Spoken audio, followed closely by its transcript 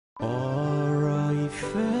ọ̀rọ̀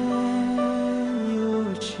ìfẹ́ yóò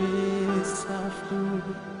ṣe ṣàfihàn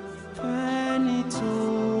fẹ́ni tó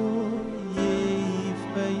yẹ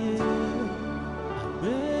ìfẹ́ yẹ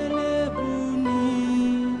àgbélébù ni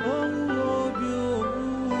òun wo bí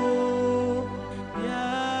òwúwo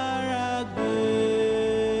yára gbé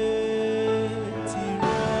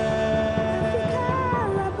tirẹ̀.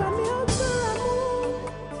 àràbà mi ó túra mú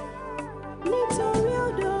nítorí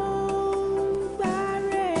odò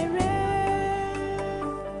gbàrèrè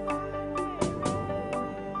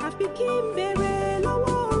àfi kí n béèrè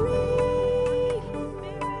lọ́wọ́ orí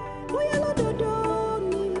bóyá lódodo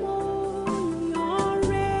ni mo yàn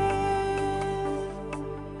rẹ̀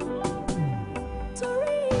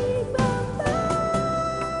torí gbàgbà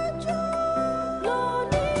jù lọ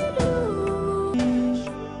nílùú.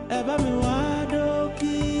 Ẹ bá mi wá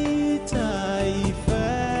dókítà ìfẹ́.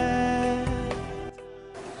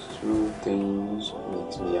 Two things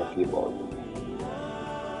makes me happy about you.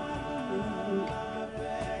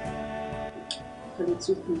 For the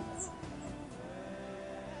 2 things.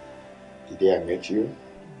 The day I met you,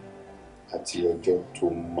 àti ọjọ́ tó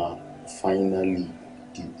máa finally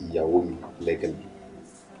di ìyàwó mi legally.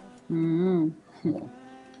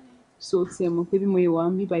 So tí ẹ mọ̀ pé bí mo yẹ wà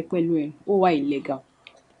ń bíbá pẹ̀lú ẹ̀ ó wà illegal.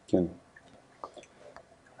 Ken,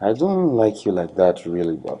 I don't like you like that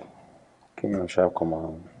really, but can you sharp come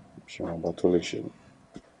on? She won't but totally shit.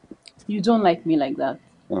 You don't like me like that.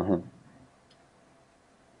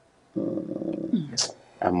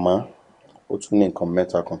 Àmọ́ ó tún ní nǹkan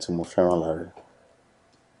mẹ́ta kan tí mo fẹ́ràn lára ẹ̀.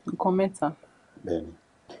 Nǹkan mẹ́ta.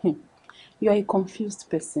 Bẹ́ẹ̀ni, You are a confused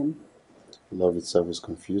person. love itself is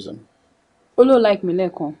confusing. Ó ló like mi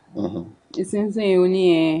lẹ́ẹ̀kan. Ìsinsìnyí ó ní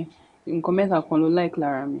nǹkan mẹ́ta kan ló like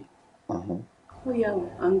lára mi. Ó yà wò,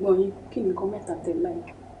 à ń gbọ́ yín. Kí ni nǹkan mẹ́ta tẹ́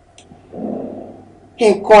like?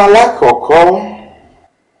 Nǹkan alákọ̀ọ́kọ́.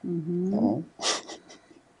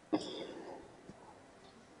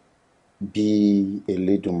 Bí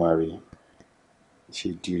Elédùmarè ṣe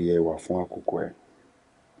dirí ẹwà fún àkókò ẹ̀,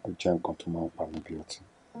 ó jẹ́ nǹkan tó máa ń pa mí bí ọtí.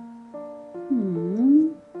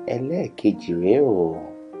 Ẹlẹ́ẹ̀kejì rẹ̀ o,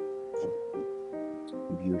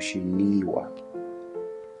 bí o ṣe ní ìwà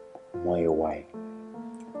mọ ẹwà ẹ̀,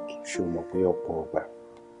 ṣé o mọ̀ pé ọ̀pọ̀ ọgbà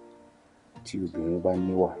tí obìnrin bá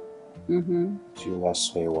níwà tí ó wá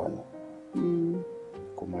sọ ẹwà nù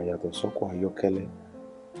kò máa yàtọ̀ sọ́kọ̀ ayọ́kẹ́lẹ́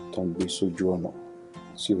tó ń gbé sójú ọ̀nà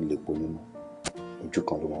tí ò lè po nínú, ojú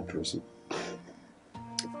kan ló máa dúró sí.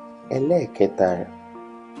 Ẹlẹ́ẹ̀kẹta rẹ̀,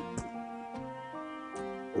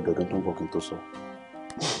 òdòdó tó ń bọ̀ kí n tó sọ.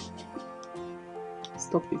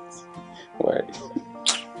 Stop it. Why?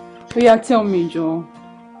 Ó yá tell me jọ.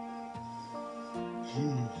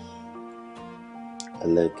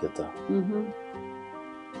 Ẹlẹ́ẹ̀kẹta,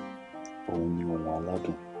 òun ni ohun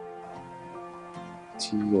aládùn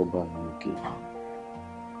tí ọba àwọn òkè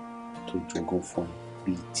tó jogún fún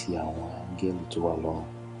bíi ti àwọn áńgẹ́lì tó wà lọ́run.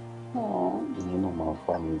 Ìyẹn náà máa ń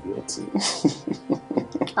fà mí bí ọtí.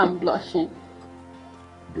 I'm blushing.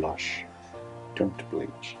 Blush, don't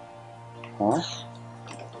bleach. Huh?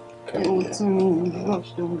 Okay. What do you mean? Blush,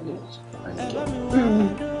 don't blush.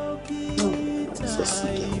 Thank you.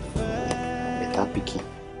 Sexy girl. Better picking.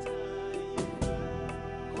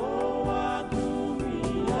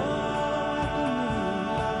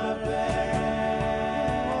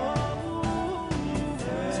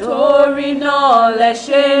 Torí náà lẹ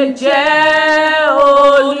ṣe ń jẹ́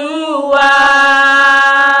Olúwa.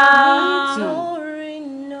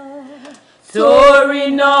 Torí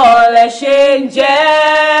náà lẹ ṣe ń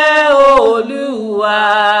jẹ́ Olúwa.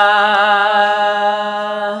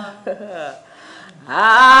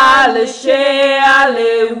 A lè ṣe, a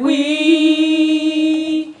lè wí,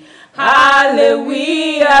 a lè wí,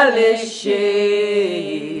 a lè ṣe.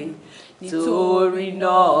 Torí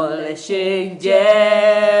náà lẹ ṣe ń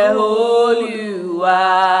jẹ́ Olúwa.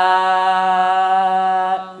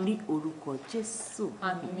 Ní orúkọ Jésù.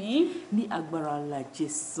 Àmín. Ní agbára ńlá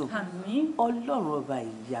Jésù. Àmín. Ọlọ́run ọba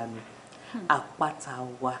ìyanu, àpáta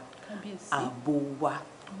wa, ààbò wa,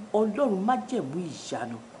 Ọlọ́run májẹ̀mú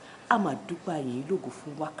ìyanu. A máa dúpẹ́ yín lógo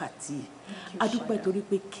fún wákàtí. A dúpẹ́ torí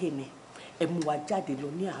pé kíni ẹ mú wa jáde lọ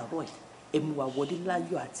ní àárọ̀ yìí. Ẹ mú wa wọlé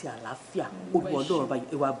láyọ̀ àti àlàáfíà. Olúwa Ọlọ́run bá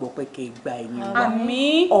ẹ wá gbọ́ pé kẹ́ ẹ gba ẹ̀yìn wa.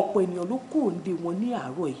 Àmín. Ọ̀pọ̀ ènìyàn ló kúrò nílé wọn ní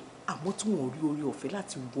àárọ̀ yìí àmọ́ tí wọ́n rí orí ọ̀fẹ́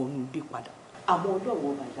láti wọnú ilé padà. àmọ́ Ọlọ́run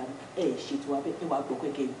ọba ìyanu ṣètò abẹ́ ẹ wá gbọ́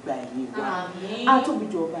kẹ́kẹ́ gba ẹ̀yìn wa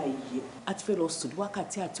àtòbíjọ ọba ìyè a ti fẹ́ lọ sùn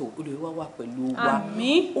wákàtí àti Olúwa wà pẹ̀lú wa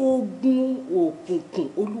ogun òkùnkùn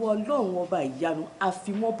Olúwa Ọlọ́run ọba ìyanu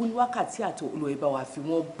àfimọ́ bú ní wákàtí àti Olúwa bá wa fi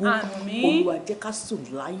wọ́n bú Olúwa jẹ́ ká sùn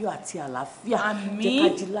láyọ̀ àti àlàáfíà jẹ́ ká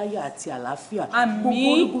jí láyọ̀ àti àlàáfíà gbogbo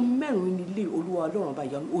orígun mẹ́rin nílé Olúwa Ọlọ́run ọba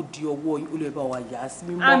ìyanu ó di ọwọ́ Olúwa bá wa yà á sí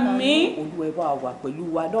mímọ́ Olúwa bá wa wà pẹ̀lú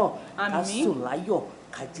wa náà ká sùn láyọ̀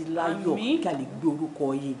kájí láyọ̀ kí a lè gbé orúkọ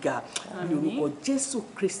yìí ga ní orúkọ Jésù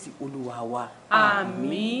Kristi Olúwa wa.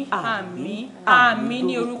 Àmín àmín àmín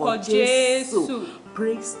ní orúkọ Jésù.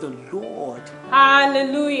 Praise the Lord.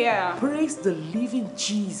 Hallelujah. Praise the living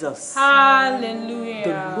Jesus. Hallelujah.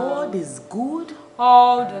 The Lord is good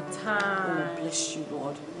all the time. Oh, bless you,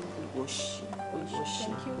 Lord. We worship. We worship.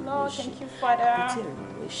 Thank you, Lord. Thank you, Father.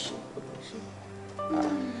 We worship. We worship.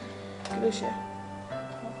 Kí ló ṣe?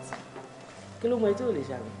 Kí ló mọ ètò lè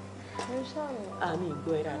ṣàmì? Àmì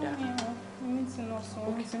ìgbọ́ ẹ dáadáa. Mi ti lọ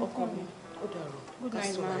sùn, mi ti ń kọ́ mi. Ó dàrú. Good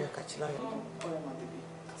night, ma.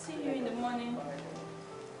 See you in the morning.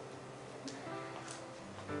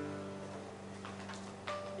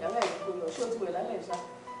 Yàrá ẹ̀ kò lọ ṣé o ti wẹ̀ lálẹ́ ìṣá?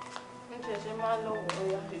 Mo ti ṣe máa lọ wọ̀.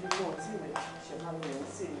 Ọ̀ya èmi náà tí rẹ̀ ṣe máa lọ ẹ̀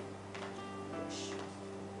sí i.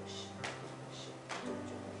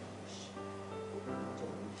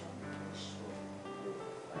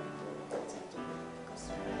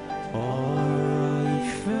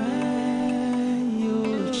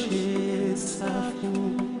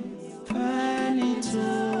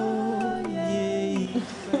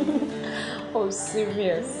 Oh,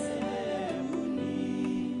 serious?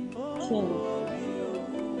 King.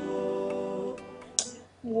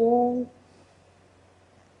 Whoa.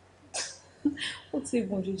 What's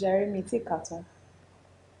even Jeremy? Take carton.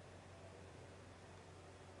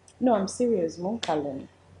 No, I'm serious. Mon calendar.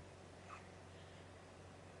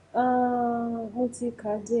 Mo ti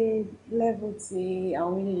kà dé level tí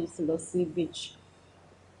àwọn méjèèjì ti lọ sí beach.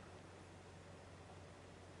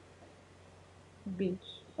 Beach.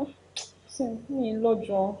 Me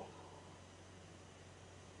lọ́jọ́.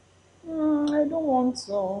 I don't want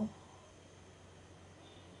to.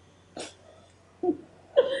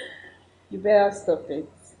 You better stop it.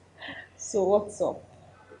 So what's up?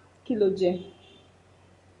 Kí ló jẹ?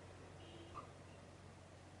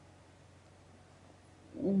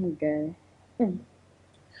 Guy.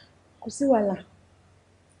 Kò sí wàhálà.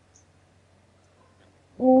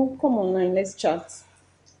 Oh, come online, let's chat.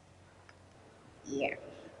 Yeah.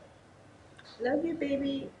 Love you,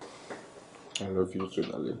 baby. I love you too,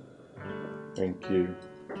 darling. Thank you.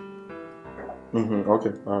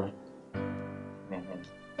 Okay, all right.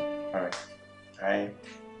 All right. Hi.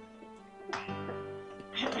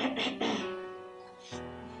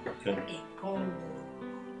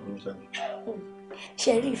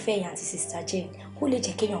 Ṣé rí ìfẹ́ yẹn àti Sister Jane kó lè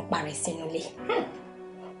jẹ́ kéèyàn parẹ́ sínú ilé.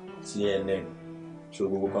 CNN. So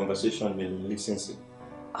gbogbo conversation we listen to.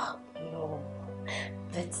 Oh no,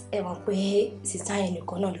 but ẹ mọ̀ pé Sister yẹn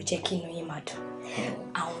nìkan náà ló jẹ́ kí inú yín máa dùn.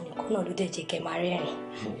 Àwọn nìkan náà ló dẹ̀ jẹ́ kẹ́ máa rẹ́rìn.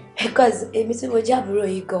 Because èmi tí mo jẹ́ àbúrò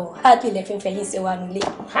yìí gan, happy lẹ fi ń fẹ́ yín sí wa nílé.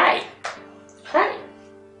 Hi.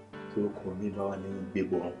 Tó kọ mi bá wà ní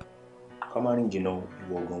gbégbó. Ká má rìn jìnnà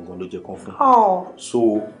ìwọ gangan ló jẹ́ kán fún. So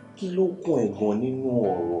kí ló kún ẹ̀ gan nínú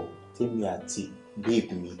ọ̀rọ̀ tèmi àti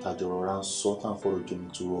babe mi tàjọ rọra ń sọ tá ń fọ̀rọ̀ jomi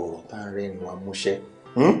toro ọ̀rọ̀ tá ń rẹ́rìn wá múṣẹ́.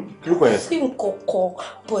 Kí ló kún ẹ̀? Sí nkọ̀kọ̀,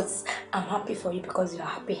 but I'm happy for you because you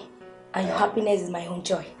are happy. And your happiness is my own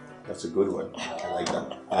joy. That's a good one. I like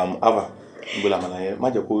that. Ava, ngbola malaye, má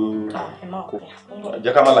jẹ́ kó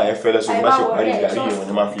jẹ́ ká malaye fẹ́lẹ́ so má ṣe parí gari yẹn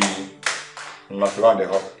ni má fi round it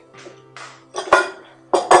up.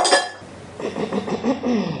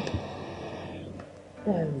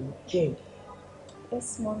 Jane.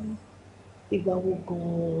 Yes, mommy. Ìgbà wo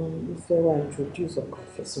gan-an ló fẹ́ wá introduce ọkọ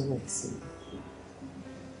fẹ̀sùn ẹ̀ sí?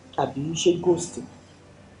 Àbí ṣe ghost?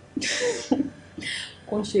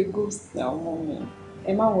 Kò ń ṣe ghost àwọn ọmọ mi.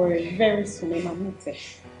 Ẹ má worry, very soon ẹ máa meet ẹ.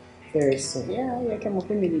 Very soon? Yeah, ó yẹ kẹ́ mọ̀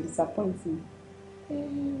pé mi lè disappoint me.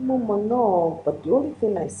 Mo mọ̀ náà, but the only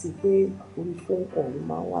thing I see pé orí fẹ́ ọ̀run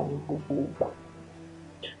máa wà ní gbogbo ìgbà.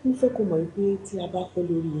 Mo fẹ́ kó mọ̀ pé tí a bá pẹ́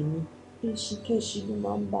lórí yín, èṣìkéṣì ló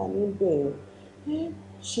máa ń bá níbẹ̀.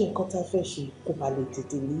 Ṣé nǹkan tá a fẹ́ ṣe kó ba lè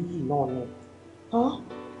tètè níyì náà ni?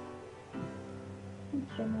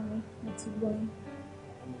 Okay, mommy, it's going.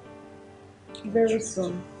 Very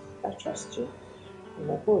soon. I trust you. I'm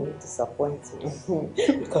not going to disappoint you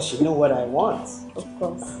because you know what I want. Of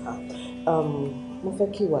course. Mo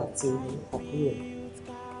fẹ́ kí wà tí àbúrò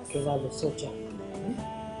kí wá lọ sọ́jà.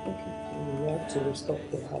 Okay. We have to restock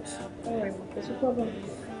the house. All right, there's no problem.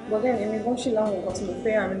 But then, I'm going to learn what to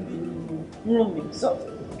prepare and room me. So,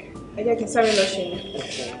 I jẹ́ kí n sáré lọ ṣe ni.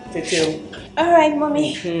 Tètè o. All right, mommy.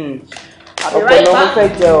 I'll be right back.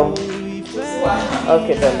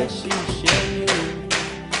 Okay, darling.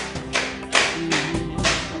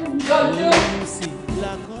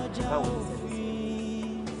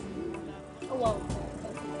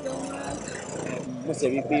 Mo ṣe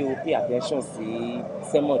rí pé o pay attention sí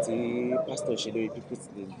sermon tí pastor ṣe lórí people's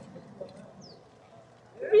day.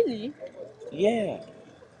 Really? Yeah.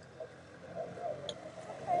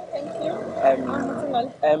 Thank you.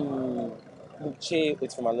 Ṣé o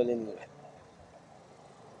ti fẹ́ máa lọ lẹ́nu?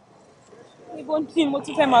 Ibo ni mo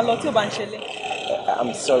tún fẹ́ máa lọ tí ò bá ń ṣẹlẹ̀.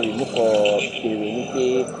 I'm sorry, mo kọ béèrè ní pé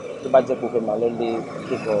tó bá jẹ́ pé o fẹ́ máa lọ lé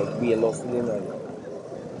kíkọ gbé ẹ lọ sílé náà ni.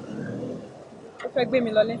 O fẹ́ gbé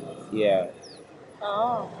mi lọlé? Yeah.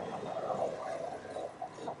 Ah.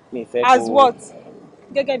 Mi fẹ́ As what?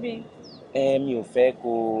 Gẹ́gẹ́ bí? Mi ò fẹ́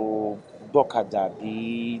kó gbọ́kadà bí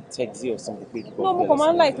taxi or something pé kíkọ gbé ẹ lọ sílé. No, mo kàn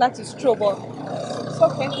máa ń like láti stroll but it's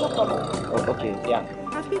okay, no problem. Oh, okay, yeah.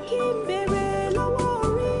 Àfi kí n béèrè lọ́wọ́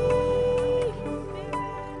orí,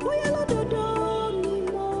 bóyá lódodo ni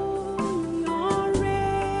mo yàn rẹ̀.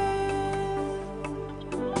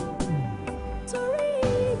 Torí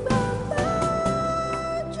gbàgbà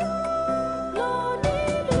jù lọ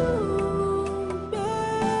nínú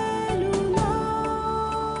gbẹ̀lú lọ.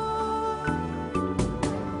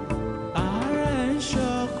 Ààrẹ ń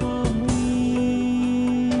ṣọkàn mi,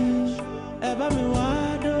 ẹ bá mi wá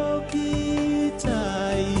dókítà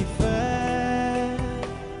ìfẹ́.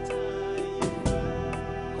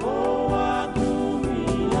 Kó wá gún mi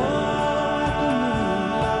lábẹ́rẹ́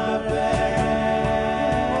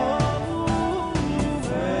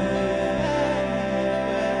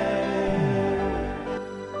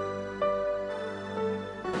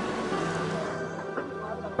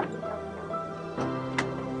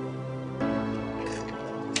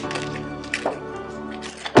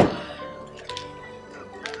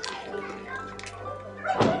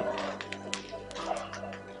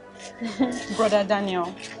Brother Daniel,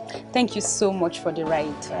 thank you so much for the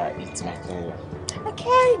ride. It's my pleasure.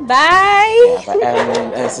 Okay, bye.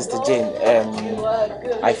 Yeah, Sister Jane,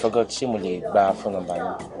 I forgot ṣé mo lè gba phone number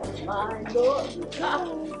yín.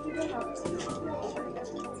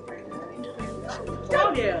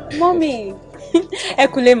 Mommy,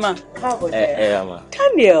 Ekulema.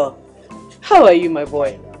 Daniel, how are you, my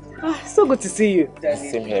boy? So good to see you.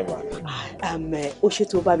 Same here, ma. Ó ṣe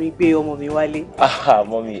tó bá mi gbé ọmọ mi wálé.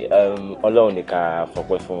 Mommy, Ọlọ́run ní ká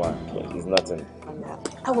fọpẹ́ fún wa. It's nothing.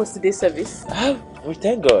 How was today's service? We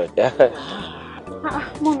thank God.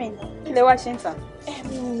 Mommy, kí lẹ wá ṣe ń tà?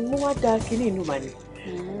 Mo wá da kíní inú màá ni.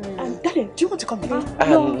 Daniel, do you want to come here?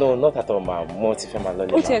 No, not at all, ma. Mo ti fẹ́ máa lọ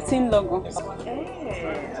lé. Ó tiẹ̀ ti ń lọ gan.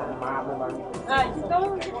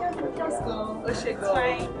 Just go. It's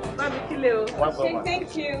fine. Mami, kile o.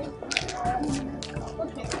 Thank you.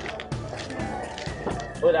 Okay.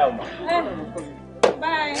 Ó dà o, ma.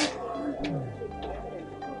 Bye.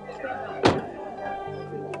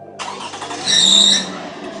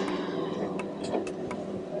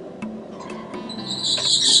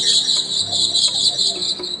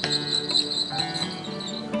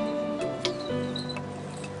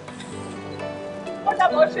 Ó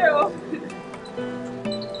dàbọ̀ ṣe o.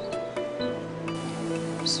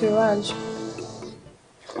 Suraj.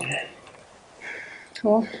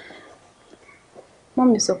 Well,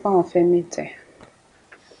 Mommy sọ pé àwọn fẹ́ meet ẹ.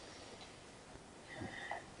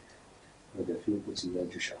 Ọ̀dẹ̀ fi kò ti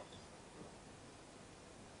yájú ṣá.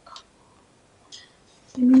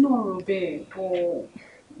 Èmi náà rò bẹ́ẹ̀ bọ̀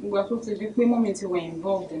ìgbà tó ti di pé Mommy ti were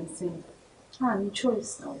involved in sin. Ní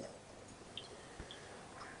choice now.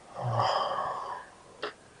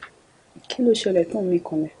 Kí ló ṣẹlẹ̀ tó ń mí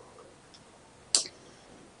kanlẹ̀?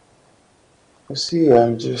 You see,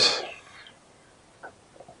 I'm just...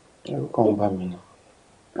 You come by me now.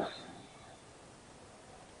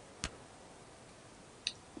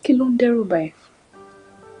 Kí ló ń dẹ́rù bá ẹ?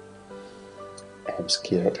 I'm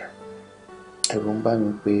scared. Ẹ̀rù ń bà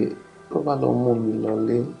mí pé tó bá lọ mú mi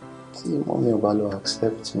lọlé tí mọ́mí ò bá lọ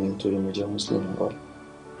accept mi nítorí mo jẹ́ Muslim gan.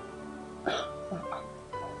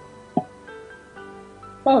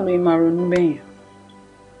 Báwo ló máa ronú bẹ́yẹn?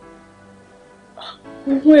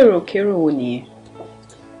 Irú èròkérò wo nìyẹn?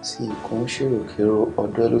 Sí, kò ń ṣe èròkérò,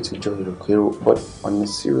 ọ̀dọ̀ ẹ ló ti jọ èròkérò, but on a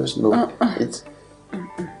serious note, it's...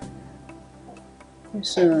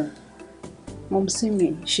 So, Mom, see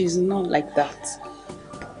me, she's not like that.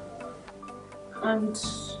 And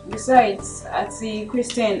besides, àti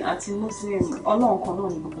Christian, àti Muslim, Ọlọ́run kan náà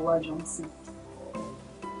ni gbogbo wa jọ ń sìn.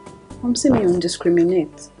 Mom, see me, you don't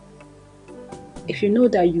discriminate. If you know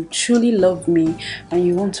that you truly love me and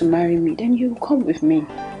you want to marry me, then you come with me.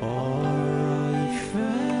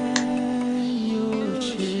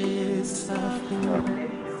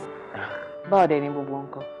 Báwo dẹ̀ ni gbogbo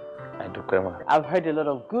nǹkan? I dúpẹ́ ma. I've heard a lot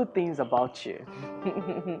of good things about you.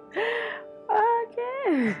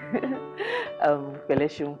 Okay. Pẹ̀lẹ́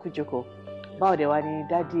ṣeun kú jókòó. Báwo dẹ̀ wá ní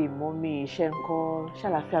daddy, mommy, iṣẹ́ ńkọ́,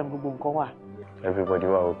 ṣàlàáfíà gbogbo nǹkan wà? Everybody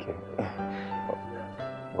wà okay.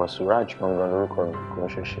 But Suraj gangan lórúkọ mi kò ń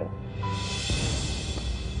ṣẹ̀ṣẹ̀.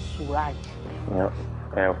 Suraj.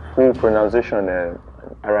 Full pronunciation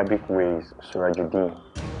Arabic ways Surajuddin.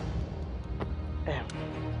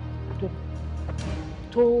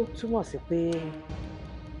 Tó túmọ̀ sí pé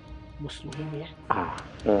Mùsùlùmí ni ẹ́?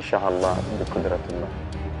 Inshallah bi qudratillah.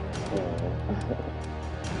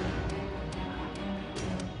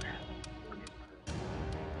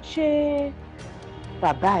 Ṣé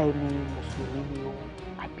bàbá ẹ ni Mùsùlùmí ni o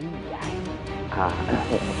àbí ìyá ẹ?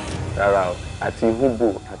 Rárá o, àti Hubu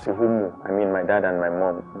àti Humu, I mean my dad and my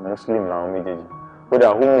mom, Muslim làwọn méjèèjì. Kódà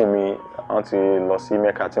Humu mi wọ́n ti lọ sí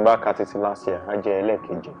Mecca, tí n bá ka títí last year, á jẹ́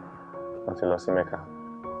ẹlẹ́ẹ̀kejì. Wọ́n ti lọ sí Mecca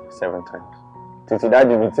 7 times. Títí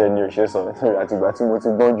dáàdì mi tẹ ní òṣè sọ àtìgbà tí mo ti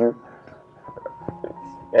gbọ́njú.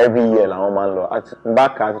 Every year làwọn máa ń lọ. Bá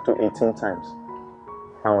ka tó 18 times.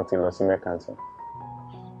 Táwọn ti lọ sí Mecca tí.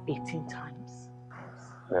 18 times.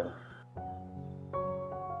 Yeah.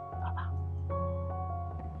 Bàbá.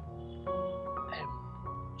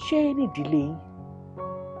 Ṣé ní ìdílé yín?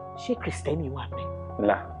 Ṣé Kristẹni wà ńbẹ̀?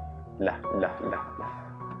 La.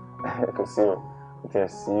 Kò sí o. Kò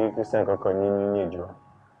sí Christian kankan ní ìjọ.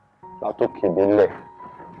 Látòkè délẹ̀.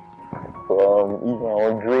 From even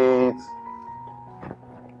our great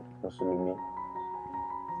Mùsùlùmí.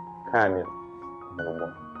 Kamil. Gbogbo.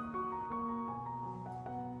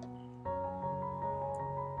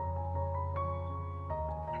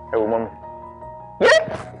 Ẹ wo mọ́mí.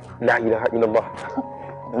 La ilaha illallah.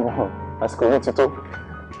 Àsìkò yóò ti tó.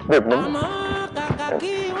 Bẹ́ẹ̀ mọ́mí. Àmọ́ kàkà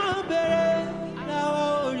kí wọ́n béèrè lọ́wọ́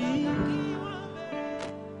orí.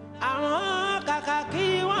 Àmọ́ kàkà kí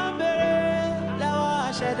wọ́n béèrè lọ́wọ́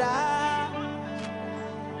àṣẹ̀dá.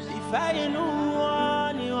 Ìfẹ́ inú wọn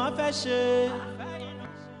ni wọ́n fẹ́ ṣe.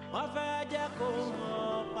 Wọ́n fẹ́ jẹ́ kó mọ̀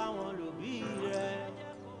páwọn lòbí rẹ̀.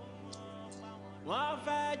 Wọ́n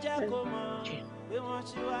fẹ́ jẹ́ kó mọ̀ pé wọ́n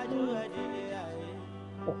ṣíwájú ẹ̀dínlé ayé.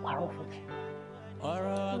 Ó parọ́ fún mi.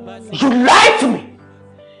 Ọ̀rọ̀ àgbà tí You lied to me!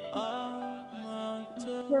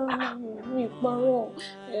 Mi parọ́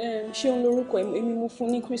ṣé òun lórúkọ èmi mo fún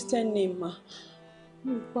ní Christian name ma.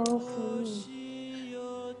 Mi parọ́ fún mi.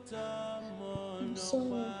 I'm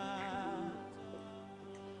sorry.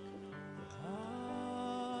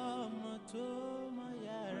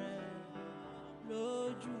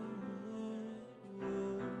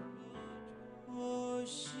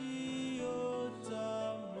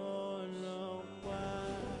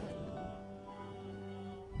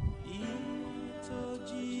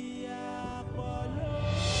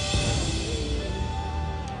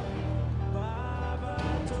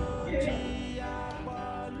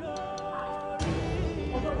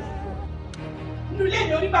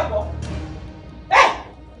 onígbàgbọ́.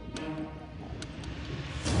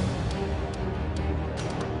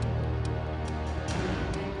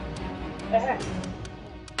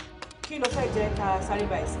 Kí ló fẹ́ jẹ ká sáré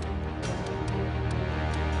báyìí sí?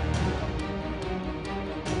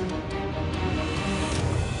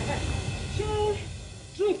 Ṣé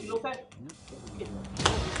drink ló fẹ́?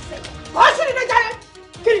 Ọ̀ṣun ni méjì ayé!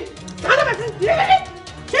 Kiri! Kàdé bẹ̀rẹ̀ sí ìdílé!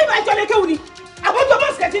 Ṣé ìbá ìjọ lè kéwù ni? Àbójọ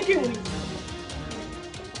bọ́ọ̀sì kẹ́tí ń kírun ni?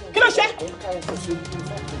 Kí ló ṣe?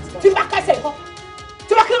 Tí bá kẹsẹ̀ nǹkan,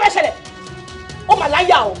 tí bá kí ló bá ṣẹlẹ̀? Ó mà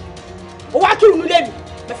láyà o, ó wá kírun nílé mi,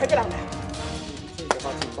 mẹ́fẹ́ jẹ́ làwọn.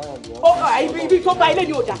 Oh, ibi tó bá ilé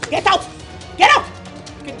ni ò dá. Get out! Get out!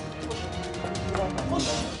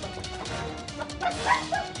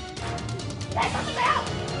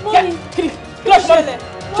 Mommy, Kiri, close the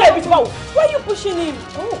door. Why are you pushing him?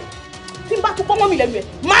 Oh, tí n bá tún pọ́ mọ́ mi lẹ́nu ẹ̀,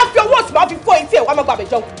 máa fi ọwọ́ sí máa fi fọ́ etí ẹ̀ wá máa gbàgbẹ́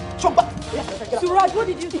jẹun. Ṣọgbà. Suraj, what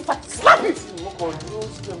did you do? Slap it! Mommy,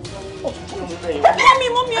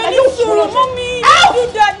 mommy, I need to. Mommy, don't do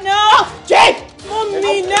that now. Jake!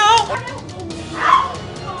 Mommy, now.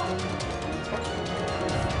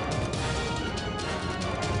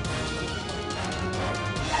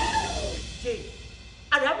 Jake,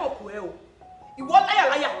 àdàbọ̀ kù ẹ o. Ìwọ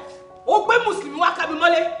láyàláyà, ó gbé Mùsùlùmí wá ká mi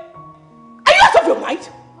mọ́lé. Are you out of your mind?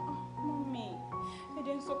 Mommy, ẹ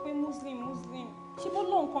dẹ̀ ń sọ pé Muslim. Ṣé bó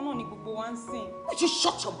lóun kan náà ni gbogbo wa ń sìn? Would you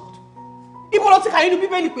shut your mouth? Ibo ló ti kà nínú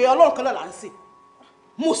Bíbélì pé Ọlọ́run kan náà là ń sìn.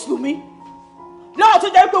 Mùsùlùmí. Lọ́wọ́ tó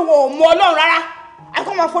jẹ́ pé wọn ò mọ Ọlọ́run rárá.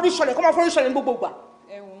 Àìkọ́ máa forí ṣọlẹ̀ ní gbogbo ìgbà.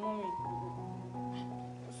 Ẹ wò Mommy,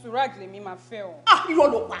 Suraj lèmi máa fẹ́ o. Irọ́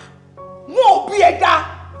ló pa. Mo ò bí ẹ dá.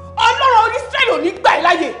 Ọlọ́run Ísírẹ́lì ò ní gbà ẹ́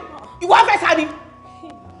láyè. Ìwọ fẹ́ sá ni.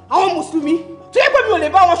 Àwọn Mùsùlùmí tó yẹ pé mi ò lè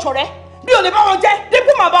bá wọn ṣọ̀rẹ́. mi ò lè bá wọn jẹ́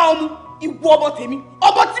dípò máa bá wọn mu ìwọ ọmọ tèmi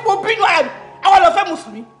ọmọ tí mo bínú ara mi àwọn lọ fẹ́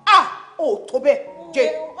mùsùlùmí ó tó bẹ́ẹ̀ jẹ́.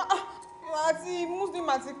 àti muslim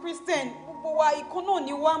àti christian gbogbo wa ìkan náà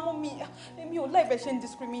ni wá mú mi èmi ò láì bẹ́ẹ̀ ṣe ń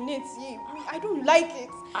discriminate yìí I don't like it.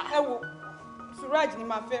 ẹ wo Suraj ni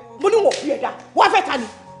màá fẹ́. mo ní wọ́n fi ẹ̀dá wọ́n fẹ́ ta ni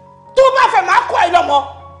tó bá fẹ́ máa kọ́ ẹ lọ́mọ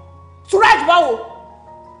Suraj báwo.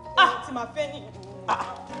 tí màá fẹ́ ni.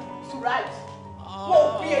 Suraj wọ́n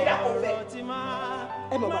fi ẹ̀dá kò fẹ́.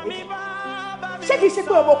 ẹ mọ̀ bàbá mi ṣé kìí ṣe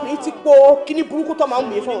pé ọmọkùnrin ti po kíní burúkú tó máa ń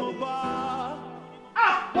mú yẹn fún mi.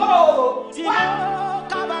 tí mo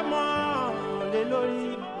kábàámọ̀ lé lórí.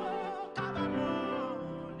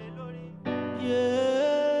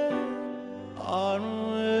 ọ̀run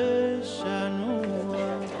ẹ̀ṣánú wa.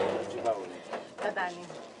 Dada ni.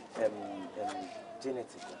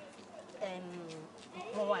 Janet kọ.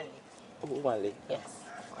 Mo wà ní. Ó wà lé. Yes.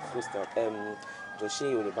 Crystal, jọ ṣé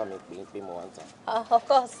o lè bá mi pè mo wà ń tà. Of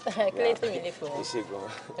course, kílé tó mi lè fi wọn. Ṣé gan.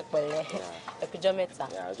 Ẹ pẹ̀lẹ́, ẹkùjọ́ mẹ́ta.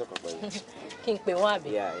 Ọjọ́ kan pẹ̀lú. Kí n pè wọ́n àbí?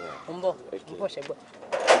 Mo ń bọ̀, ṣẹ́gbọ́.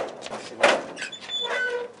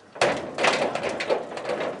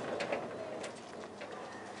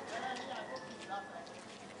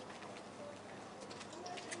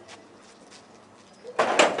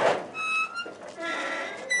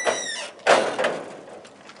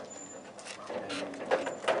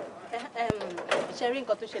 Ṣe rí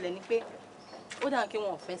nǹkan tó ṣẹlẹ̀ ni pé ó dà kí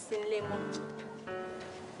wọn ò fẹ́ sí nílé mọ́.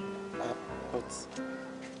 But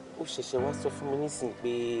ó ṣẹ̀ṣẹ̀ wá sọ fún mi nísìnyí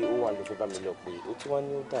pé ó wà ló fẹ́ bá mi lọ pé ó tún wá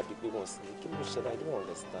ní ó dàbí pé wọ́n sì ní kí ló ṣẹlẹ̀ I don't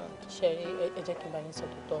understand. Ṣe rí ẹ jẹ́ kí n bá yín sọ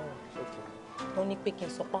tó tọrọ. Wọ́n ní pé kí n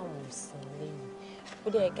sọ pé àwọn ò sí nílé mi. Ó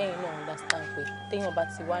dẹ̀ kẹ́yìn náà understand pé téèyàn bá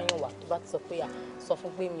ti wáyàn wá tó bá ti sọ pé sọ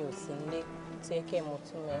fún pé mi ò sí nílé tí ẹ kẹ́ ẹ mọ̀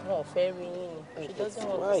tún mẹ́ wọn ò fẹ́ rí yín ni. She doesn't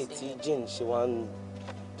want to see. Why tí Jane ṣe wá ń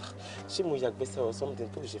ṣé mo yàgbẹ́sẹ̀ or something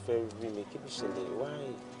tó ṣe fẹ́ rí mi kí ló ṣẹlẹ̀ why.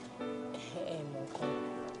 Mọ̀ nǹkan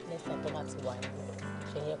lẹ́sìn tó bá ti wà ní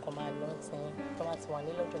ṣe yẹ kó máa lọ tí tó bá ti wà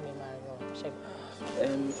ní lọ́dọ̀ mi máa ràn ṣẹ́gun.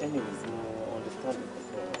 Anyways mo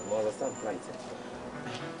understand right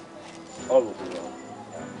all will be well.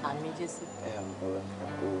 Àmì Jésù.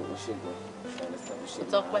 O ṣe gan understand o ṣe.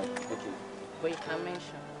 Tọ́pẹ́. Okay. But you can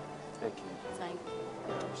mention. Okay. Thank you.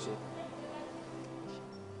 O ṣe.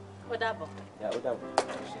 Ó dàbọ̀. Ó dàbọ̀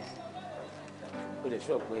o ṣe. O lè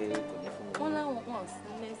ṣọ́ pé kò ní fún mi. Wọ́n láwọn wọn sí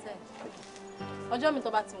lẹ́sẹ̀. Ọjọ́ mi tó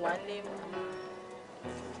bá ti wà lé mu.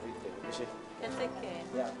 Ẹ tẹ́kẹ̀.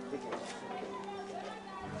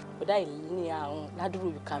 Bọ̀dá ìlú ní àwọn ládùúgbò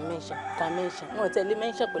you can mention. Wọ́n tẹ̀lé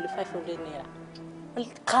mention pẹ̀lú 500 naira.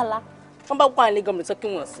 Kálá. Wọ́n bá wà ní gọ́ọ̀mù sọ kí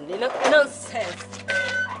wọ́n sí lé. Nonsense.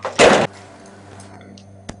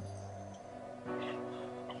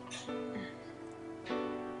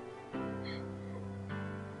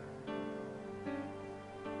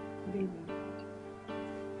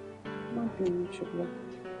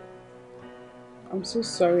 I'm so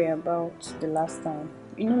sorry about the last time.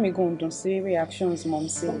 You know me going to say reactions mom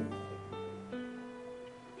say.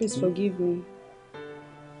 Please forgive me.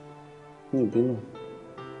 No, Bino.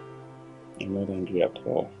 I'm not angry at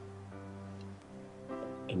all.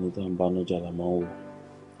 Anytime Banoja Lamau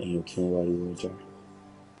and you can't worry Roger.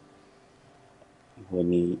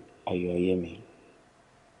 When you hear me,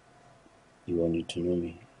 you want you to know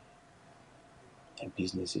me. My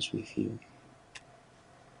business is with you.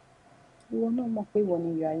 You will not mock me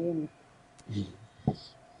when you are here.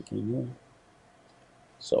 I know.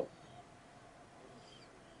 So,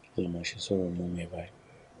 how much is sorrow mommy by?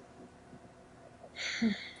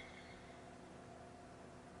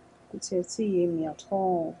 Kò tiẹ̀ tí yé mi at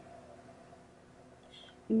all.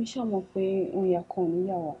 Èmi ṣá mọ̀ pé òun yà kan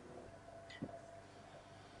níyàwó.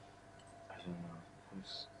 I don't know.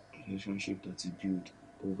 This relationship that you built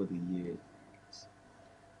over the years.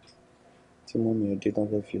 Tí mommy dé tán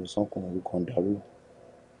fẹ́ fi ọ̀sán kan òru kan dàrú.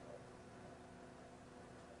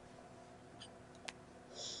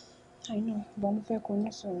 I know, but mo fẹ́ kó ní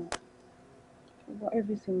sọ̀rọ̀. But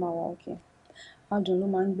everything máa wà okay. Adùn ló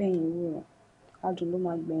máa ń gbẹ̀yìn ewúro. Adùn ló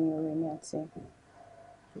máa gbẹ̀yìn ọ̀rẹ́ mi àti ẹ.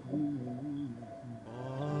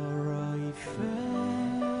 Ọ̀rọ̀ ìfẹ́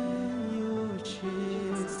yóò ṣe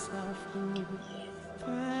ṣàfihàn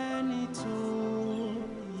fẹ́ni tó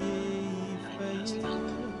yẹ ìfẹ́ yẹ.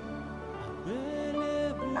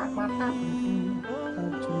 Àgbélébùú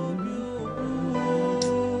ni orí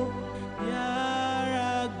òwò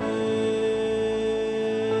yára gbé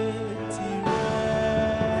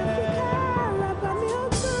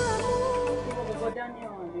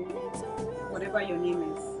Whatever your name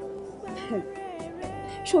is.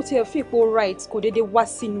 Ṣé o tiẹ̀ fi ipò right kò dédé wá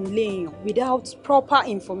sínú ilé èèyàn without proper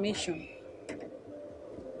information?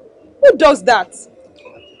 Who does that?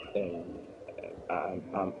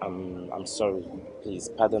 I'm sorry. Please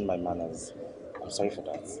pardon my manners. I'm sorry for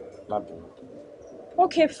that. Mabu.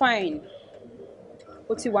 Okay, fine.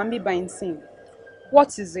 Oti Wambi Bainsin.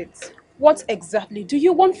 What is it? What exactly do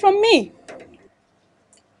you want from me?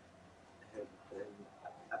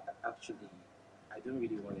 Actually, I don't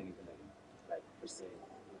really want anything like per se.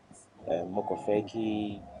 Mo kàn fẹ́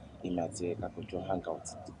kí èmi àti ẹ ká kó jọ hang out.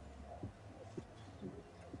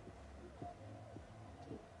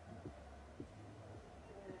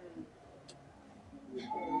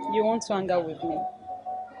 You want to hang out with me?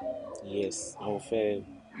 Yes, mo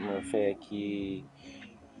fẹ́ kí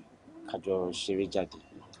ká jọ ṣeré jáde.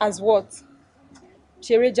 As what?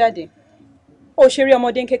 Ṣeré jáde? O ṣeré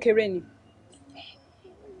ọmọdé kékeré ni?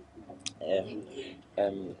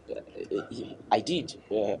 I did.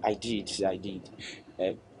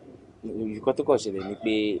 Nǹkan tó kàn ṣẹlẹ̀ ni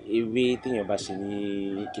pé eré téèyàn bá ṣe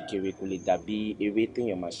ní kékeré kò lè dàbí eré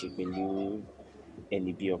téèyàn máa ṣe pẹ̀lú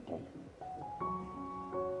ẹni bí ọkàn.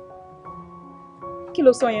 Kí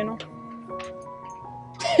ló sọ yẹn ná?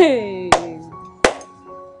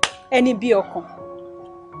 Ẹni bí ọkàn.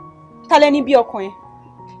 Ta lẹni bí ọkàn yẹn?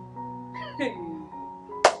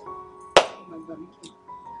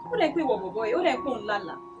 Ó dẹ̀ pé ìwọ bọ̀bọ̀ yìí, ó dẹ̀ pé òun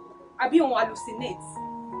lálàá. Àbí òun hallucinate.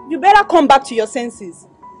 You better come back to your senses.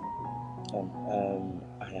 I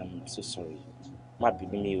am so sorry. Má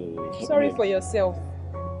bínú mi o. Sorry for yourself.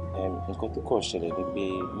 Nǹkan tó kàn ṣẹlẹ̀ ni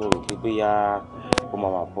pé mo rò pé bóyá ó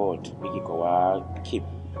máa wà bored bí kíkọ̀ wá keep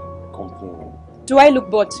company. Do I look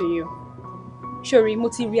bored to you? Shori, mo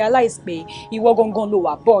ti realize pé ìwọ gangan ló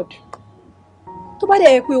wà bored. Tó bá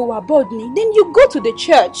dẹ̀ yẹ pé o wà bored ni, then you go to the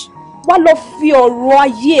church. Wá lọ fi ọ̀rọ̀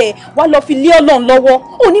ayé ẹ̀, wá lọ fi lé Ọlọ́run lọ́wọ́.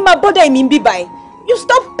 Ó ní máa bother mi bí báyìí. You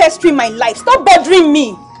stop pestering my life. Stop bothering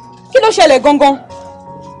me. Kí ló ṣẹlẹ̀ gangan?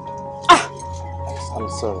 I'm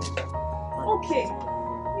sorry. Okay.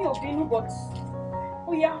 Mi ò bínú, but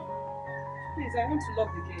oh yeah. Please, I want to lock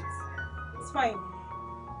the gate. It's fine.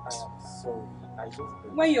 I am sorry. I just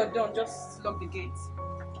don't... When you're done, just lock the gate.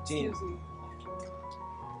 Jane, Excuse me.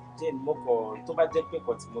 Jane, mo kàn tó bá jẹ́ pé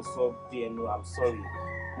kò tí mo sọ bí ẹnu, I'm sorry.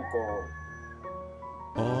 Mo kàn...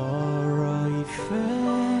 Ọ̀rọ̀ ìfẹ́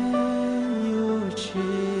yóò ṣe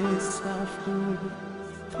ṣàfihàn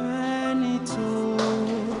fẹ́ni tó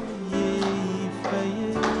yẹ ìfẹ́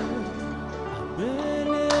yẹ.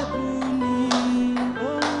 Àgbélébù ni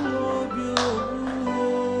ohun òbí òwúwo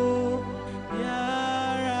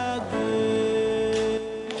yára gbé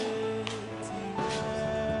tirẹ̀.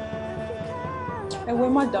 Ẹ̀wẹ̀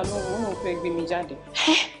má dáná òun náà fẹ́ gbé mi jáde.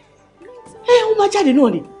 Ó máa jáde náà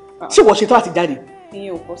ni. Ṣé wọ́n ṣetán àti jáde?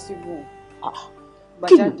 Ìyẹn ò possible.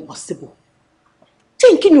 Kí ni ò possible?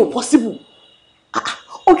 Kí ni ò possible?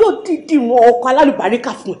 Ọlọ́dìdì wọn ọkọ̀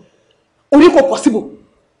alálùbáríkà fún ẹ. Orí kò possible.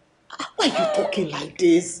 Why are you talking like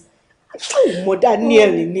this? Ṣé o mọ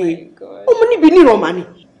Daniel ni? Ọmọ níbi nírọ̀mà ni.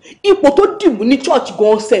 Ipò tó dìbò ní church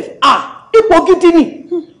gan sef. Ipò gidi ni.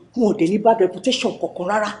 Wọn ò dé ní bad reputation kankan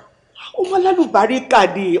rárá. Ọmọ alálùbáríkà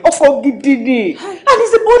ni, ọkọ gidi ni. And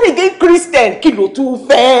he's a born again Christian. Kí ló tún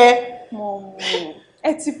fẹ́? Mọ̀mọ́,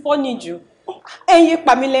 ẹ ti fọ́nì jù. Ẹ yé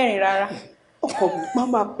pa mí lẹ́rìn rárá. Ọkọ mi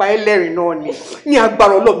máa pa ẹ́ lẹ́rìn náà ni. Ní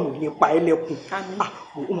agbára Ọlọ́run ní pa ẹ́ lẹ́kùn.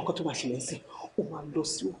 Ó mọ nǹkan tó máa ṣe lẹ́sìn. Ó máa lọ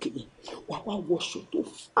sí òkè yẹn. Wà wá wọṣọ tó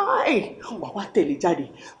fáì. Wà wá tẹ̀lé jáde.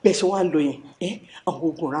 Bẹ́ẹ̀ ṣe wá ń lọ yẹn. Àwọn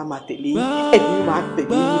ogun ra máa tẹ̀lé yín. Ẹ̀mí máa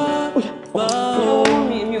tẹ̀lé yín. Ọmọ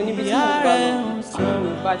mi ò níbi tí mo gbà lọ. Àwọn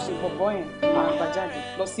Yorùbá ṣe bọ̀bọ̀ yẹn. Máa gbà jáde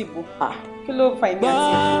lọ sí ibo. Kí ló fa èmi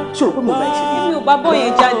àti ẹ̀? Ṣòro pé mo bá ẹ ṣe Èmi ò bá bọ̀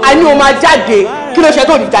yẹn jáde. A ní o máa jáde. Kí ló ṣe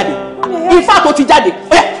tó ní jáde? Ifá tó ti jáde.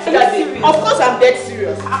 Of course I'm dead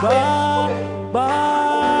serious.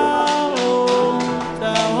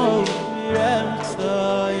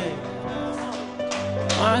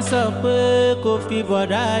 Wọ́n sọ pé kò fi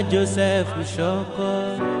bọ̀dá Joseph ṣọkọ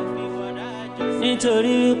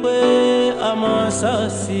nítorí pé ọmọ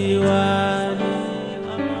ṣọ́ọ̀ṣì wa ni.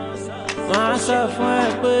 Wọ́n sọ fún ẹ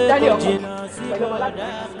pé kò jìnnà sí bọ̀dá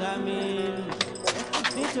Kamilu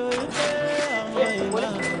nítorí pé ọmọ ìwà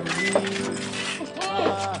ni.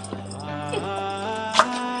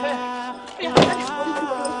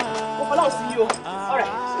 Ọlọ́run sí yìí o. Ọ̀rẹ́,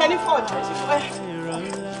 kẹ́ni fọ́ọ̀dù.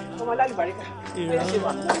 Ọmọ alálùbáríkà.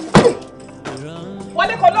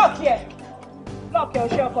 Wọlé kọ lọ́ọ̀kì ẹ̀. Lọ́ọ̀kì ẹ̀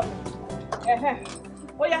ọṣẹ́ ọkọ mi.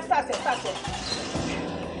 Ó yá sàtẹ̀.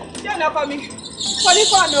 Ṣé ọ̀nà ọkọ mi? Kọ ní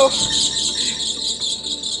fọ́ọ̀nù o.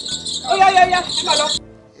 Ó yá, ẹ máa lọ.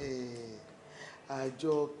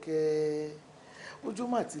 Àjọkẹ́, ojú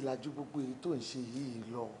mà ti làjú gbogbo èyí tó ń ṣe yìí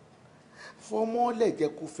lọ. Fọmọ lẹ̀ jẹ́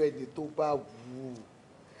kó fẹ́ ni tó bá wù ú.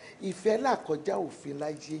 Ìfẹ́ là kọjá òfin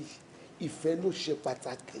láyé yìí. ìfẹ́ ló ṣe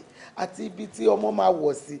pàtàkì àti ibi tí ọmọ máa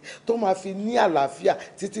wọ̀ sí tó máa fi ní àlàáfíà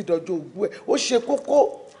títí dọjọ́ ogbó ẹ̀ ó ṣe kókó.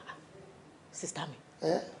 sista mi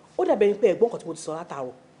ó dàbẹ̀ ni pé ẹ̀gbọ́n kan tí mo ti sọ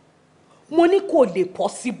látàárọ̀ mo ní kò lè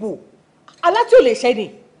possible aláti ò lè ṣẹ́ ni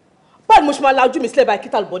báwo ni mo ṣe máa la ojú mi sílẹ̀ báyìí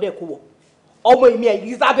kíta lùbọ́dẹ̀ kó wọ̀ ọmọ èmi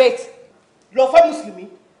Elizabeth lọ fẹ́ mùsùlùmí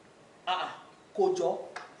kò jọ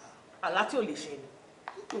aláti ò lè ṣẹ́ ni.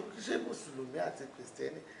 ṣé mùsùlùmí àti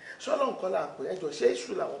kìrìsìtẹ́nì ṣọlọ́n kan là ń pè ẹjọ́ ṣé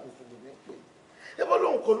iṣu làwọn mùsùlùmí ń pè ẹbọ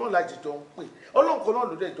lóhùn kan náà làjìjọ ń pè ọlọ́hùn kan náà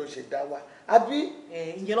ló dẹ̀ jọ ṣẹ̀dá wa àbí.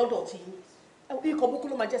 ìyẹn lọ́dọ̀ tí ikọ̀ búkú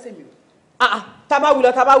ló máa jẹ́ sẹ́mi o. tá a bá wí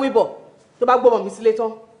lọ tá a bá wí bọ̀ tó bá gbọ́mọ mi sílé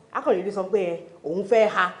tán akọ̀rẹ́dẹ́ sọ pé òun fẹ́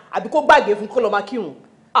ha àbí kó gbàgbé fún kó lọ́ọ́ máa kírun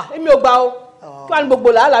èmi ò gbà o kí wàá ní gbogbo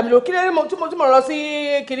làálàá mi lò kí lóore tí mo lọ sí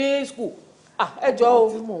kiri school ẹ jọ o.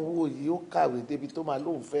 tí mò ń wò yìí ó kàwé débi tó máa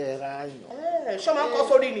lóun fẹ́ ra yàn. ṣọ́ máa ń kọ́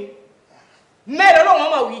sórí ni mẹ́rin lóun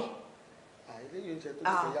ọmọ wí. eléyìí oúnjẹ tó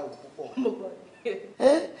ti fẹ́ yàwó púpọ̀.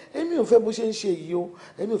 èmi ò fẹ́ bó ṣe ń ṣe yìí o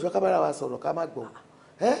èmi ò fẹ́ ká bára wa sọ̀rọ̀ ká má gbọ́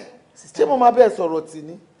ṣé mo máa bẹ́ẹ̀ sọ̀rọ̀ tì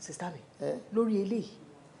ní. sista mi lórí eléyìí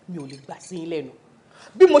mi ò lè gbà sí yín lẹ́nu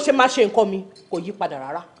bí mo ṣe máa ṣe nǹkan mi kò yí padà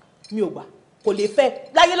rárá mi ò gbà kò lè fẹ́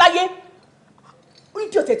láyéláyé orí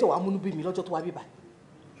tí ọ̀tẹ̀ tí wàá múnú bí mi lọ́jọ́ tó wá bíbá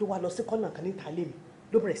ló wá lọ sí kọ́nà kan níta ilé mi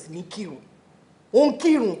ló bẹ̀rẹ̀ sí ní kírun ó ń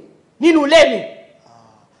kírun nínú ilé mi.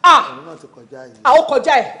 òun náà ti kọjá yìí. àwọn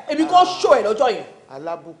kọjá ẹ èmi kan ṣó ẹ lọ́jọ́ yẹn.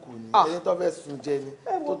 alábùkù ni ẹni tó fẹ́ sun jẹ ni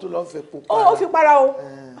tó tún lọ́ọ́ fẹ́ pupa. ó fi para o.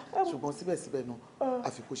 ṣùgbọ́n síbẹ̀síbẹ̀ náà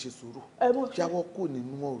àfi kó ṣe sùúrù jáwọ́ kò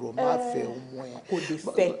nínú ọ̀rọ̀ má fẹ́ ọmọ ẹ̀. kò lè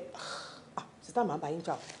fẹ́ sítá màá bá yín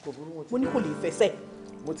jà kò burú wọn mo ní kò lè fẹ́ sẹ́.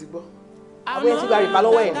 mo ti gbọ́. àwọn yẹn ti gba rìpa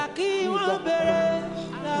lọ́wọ́ ẹ̀.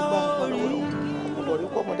 ọ̀rẹ́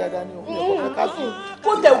kọ́ ọmọ dáadáa ní òun ẹ̀kọ́ fẹ́ ká sùn.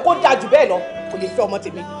 kó tẹ̀ kó dáa jù bẹ́ẹ̀ lọ kò lè fẹ́ ọmọ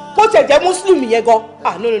tèmi kó tẹ̀ jẹ́ mùsùlùmí yẹn gan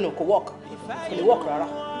no kò work kò lè work rárá.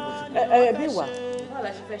 bí wà. báwo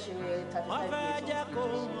la ṣe fẹ́ ṣe 35 years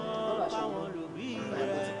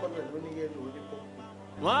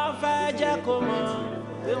wọ́n fẹ́ jẹ́ kó mọ̀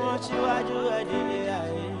bí wọ́n ṣíwájú ẹ̀dínlé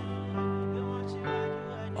ayé.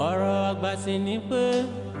 ọ̀rọ̀ àgbà sì ni pé.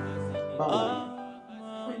 báwo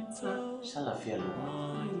ṣàlàfíà ló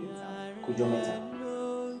kójọ mẹ́ta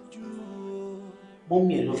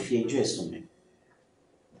mọ́mí ẹ̀ ló fi ẹjọ́ ẹ̀sùn mi.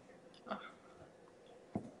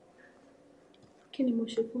 kí ni mo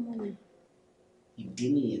ṣe fún mọ́mí? ìdí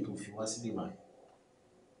nìyẹn tó fi wá síbí báyìí.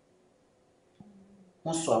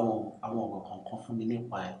 wọ́n sọ àwọn ọ̀rọ̀ kankan fún mi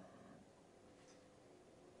nípa ẹ̀.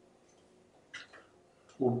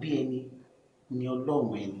 òbí ẹni ni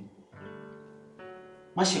ọlọ́run ẹni.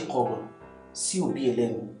 má ṣe kọ̀rọ̀ sí òbí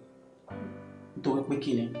ẹlẹ́nu nítorí pé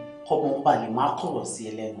kí ni ọmọ ń bà lè má kọ̀rọ̀ sí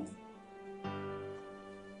ẹlẹ́nu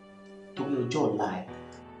torí ọjọ́ ọ̀la ẹ̀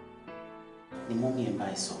ni mọ́mí ẹ̀ bá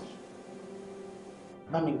ẹ sọ.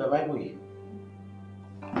 bá mi gba báíbù yìí.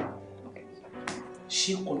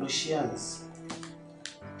 ṣí Colossians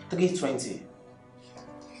 3:20.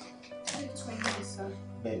 3:20, sir.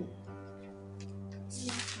 Bẹ́ẹ̀ni.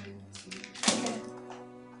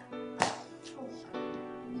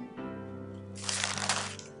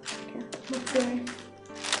 Okay.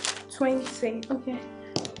 20. Okay.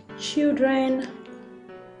 Children,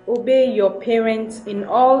 obey your parents in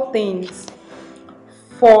all things,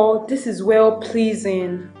 for this is well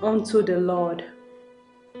pleasing unto the Lord.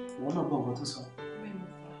 One of them, what is it?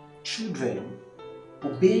 Children,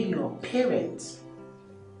 obey your parents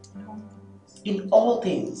in all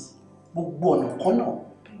things. Gbogbo ọ̀nà kan náà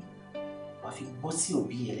wà fi gbọ́ sí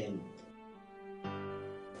òbí ẹ lẹ́nu.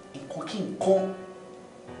 Nǹkan kí nǹkan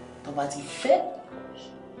tó bá ti fẹ́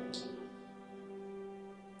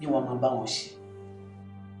ni wọ́n máa bá wọn ṣe.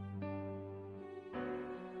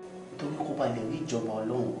 Nítorí kó ba lè rí ìjọba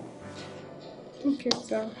Ọlọ́run. Okay,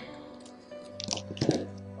 sir.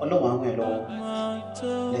 Ọlọ́run àwọn ẹ̀ lọ́wọ́.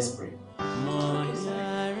 Let's pray.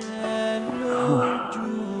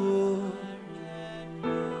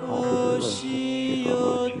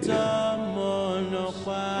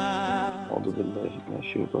 أعوذ بالله من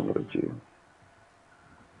الشيطان الرجيم.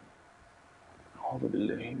 أعوذ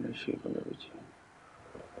بالله من الشيطان الرجيم.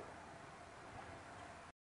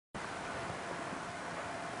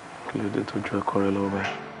 kí ló dé tó ju ẹ̀kọ́ rẹ lọ́wọ́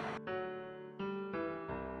báyìí?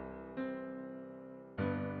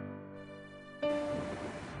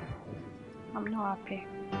 I'm not happy.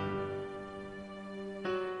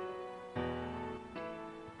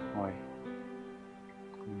 Why?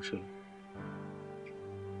 Kí ló ṣẹlẹ̀?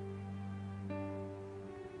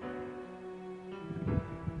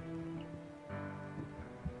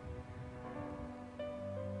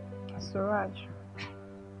 Suraj,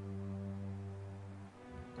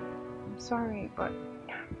 I'm sorry, but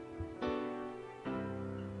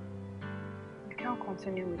I can't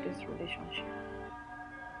continue with this relationship.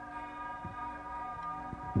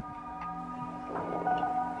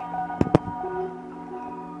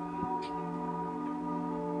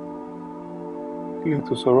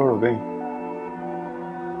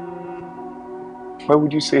 Why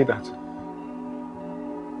would you say that?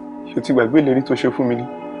 Ṣé ti gbàgbé ìlérí tó ṣe fún mi ni?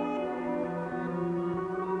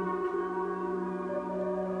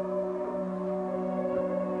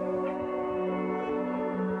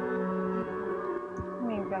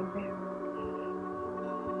 Mi gbàgbé.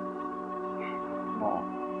 Mo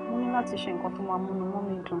ní láti ṣe nǹkan tó máa múnú mọ́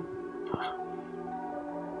mi dùn.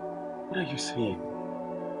 What are you saying?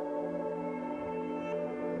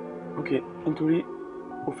 Okay, nítorí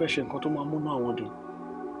o fẹ́ ṣe nǹkan tó máa múnú àwọn dùn.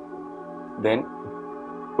 Then,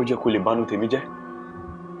 ó jẹ́ kó lè bánú tèmi jẹ́.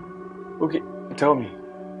 Okay, tell me.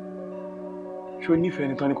 Ṣé o nífẹ̀ẹ́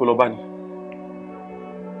ẹni tán ní kó lọ bá ni?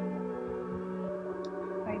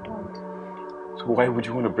 I don't. So why would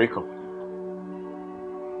you want to break up?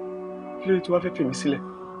 Kí ló dé tí wàá fẹ́ fi mí sílẹ̀?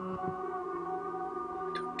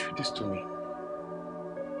 Don't do this to me.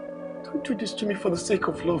 Don't do this to me for the sake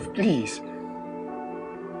of love, please.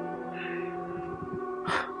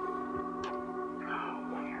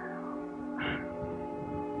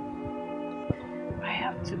 I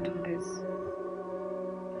have to do this.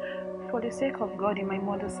 For the sake of God in my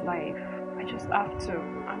mother's life. I just have to.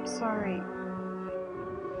 I'm sorry.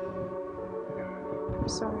 I'm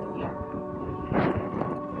sorry.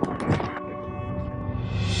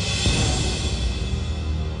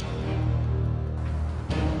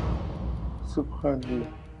 Subhanallah.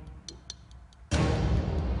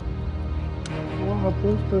 What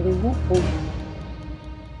happens to the world?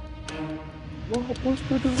 What happens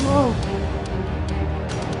to the world?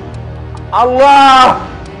 Allah!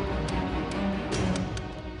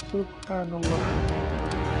 Subhanallah.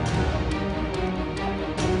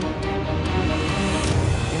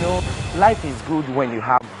 You know, life is good when you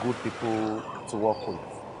have good people to work with.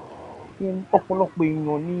 Ọ̀pọ̀lọpọ̀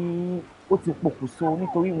èèyàn ni ó ti pokùnso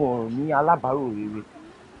nítorí wọn ò ní alábàárò rere.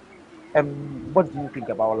 What do you think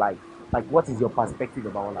about life? Like, what is your perspective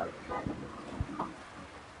about life?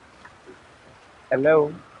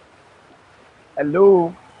 Hello?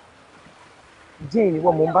 Hello? Jane,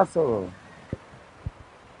 ìwọ mo ń bá sọ̀rọ̀.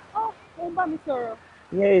 Oh, mo ń bá mi sọ̀rọ̀.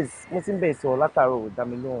 Yes, mo ti ń bẹ̀ sọ̀rọ̀ látàárọ̀, dá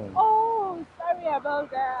mi lóhùn. Oh, sorry about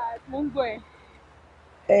that. Mo ń gbọ́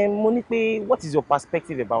ẹ. Mo ní pé, what is your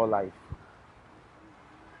perspective about life?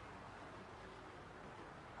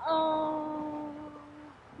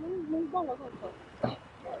 Mo ń gbọ́ nǹkan tó ń sọ.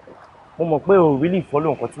 Mo mọ̀ pé o really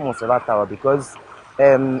follow nǹkan tí mo sọ látàárọ̀ because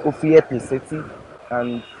o fi earpiece sétí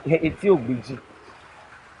and etí ò gbéjì.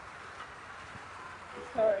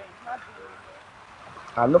 Sorry, má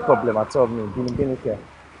bínú. No problem at all, mi bínú kẹ́.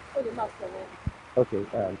 Ó lè má sọ̀rọ̀. Okay,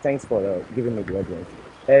 thanks for giving me the audience.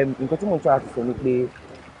 Nǹkan tí mo ń tọ́ àti sọ ni pé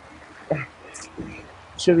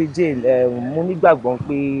ṣorí Jane, mo nígbàgbọ́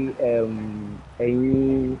pé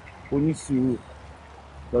ẹ̀yin onísùúrù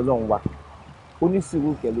lọ́lọ́run wa.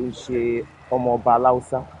 Onísùúrù kẹ̀ ló ń ṣe ọmọ ọba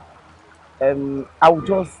aláùsá. I will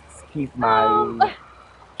just keep my.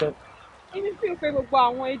 Èmi fi pé gbogbo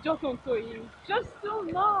àwọn ẹjọ́ tó ń tó yìí just so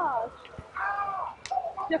much.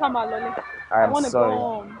 Jẹ́ ká máa lọlé. I'm sorry.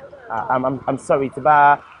 I'm sorry.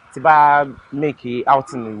 Tí bá make it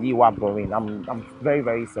outing yìí wá boring. I'm very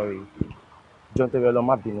very sorry. John Terrell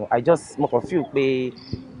má bínú. I just mo kàn feel pé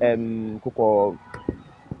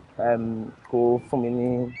kò fún mi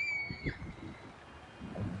ní.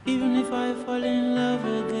 Even if I fall in love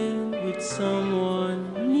again with someone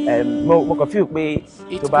new, mo kàn feel pé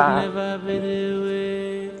it tó could bá. never be the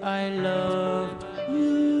way I loved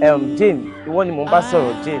you. Jane, ìwọ ni mo ń bá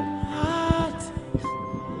sọ̀rọ̀, Jane.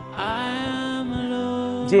 I am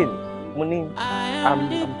alone. Jane, mo ní I'm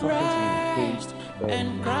depressed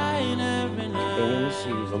and crying every night. Ẹ̀yin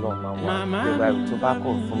oníṣìírí Ọlọ́run máa ń wá. Yorùbá tó bá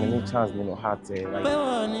kọ̀ fún mi ní chance nínú heart ẹ̀, like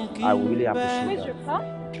I will really appreciate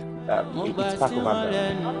that. It's part of our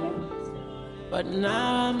Okay. But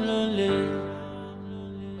now I'm lonely.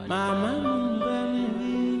 Mama ń bá mi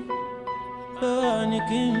wí pé wọ́n ní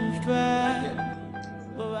kí n fẹ́.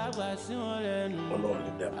 Bó bá gbà sí wọn lẹ́nu, Ọlọ́run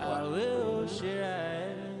lè dààmú wa. àwẹ̀ ò ṣe ra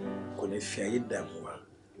ẹ̀. Kò ní fi ayé dààmú wa.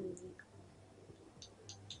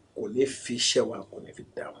 Kò ní fi iṣẹ́ wa, kò ní fi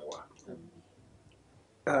dààmú wa.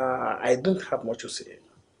 I don't have much to say.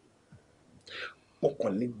 Mo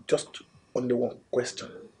kàn ní just only one question.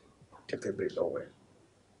 Tẹ́tẹ́ bèrè lọ́wọ́ ẹ̀.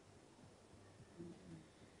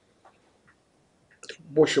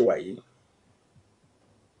 Bó ṣe wà yìí,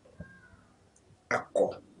 akọ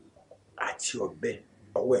àti ọ̀bẹ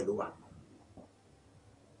ọwọ́ ẹ̀ ló wà.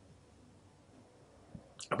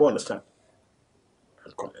 I don't understand.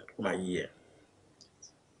 I'm coming. My year.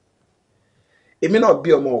 èmi náà bí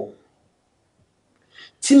ọmọ o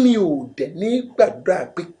tí mi ò dẹ̀ ní gbàdúrà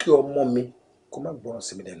pé kí ọmọ mi kó má gbọ́ràn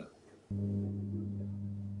sí mi lẹ́nu.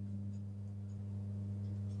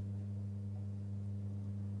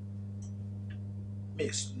 mi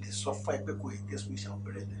lè sọ fún ẹ pé kò yẹ jésù ìṣàwọn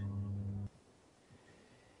bẹ̀rẹ̀ dẹ̀.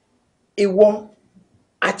 ìwọ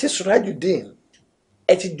àti Surajudeen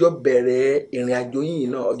ẹ ti jọ bẹ̀rẹ̀ ìrìn àjò yìí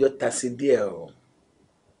náà ọjọ́ ta sí díẹ̀ o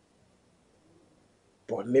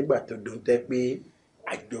bọ̀ nígbà tó dùn tẹ́ pé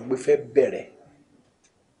àjọgbé fẹ́ bẹ̀rẹ̀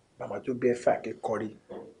màmá tó bí ẹ fà kékọrí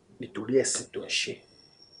nítorí ẹ̀sìn tó ń ṣe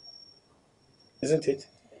isn't it?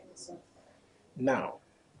 Now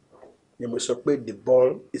ni mo sọ pé the ball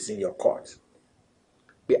is in your court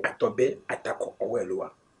pé àtọ̀bẹ́ àtakọ̀ ọwọ́ ẹ̀ ló wà.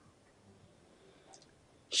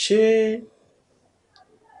 ṣé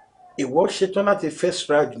ìwọ ṣetán láti fẹ́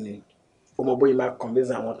Suraj ni ọmọ bóyá máa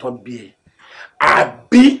convince àwọn tán bí ẹ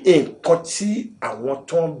àbí nǹkan tí àwọn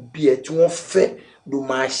tán bí ẹ tí wọ́n fẹ́ ló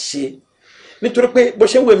máa ṣe nítorí pé bó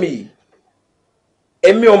ṣe ń wé mi yìí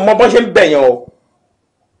èmi ò mọ bó ṣe ń bẹ̀yàn o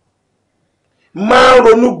máa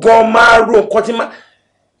ronú gan máa ro nǹkan tí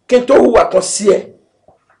kí n tó hùwà kan sí ẹ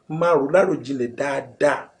máa rò láròjinlẹ̀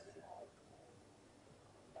dáadáa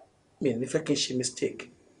mi ò ní fẹ́ kí n ṣe mistake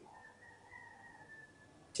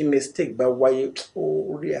tí mistake bá wáyé ó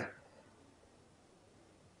rí à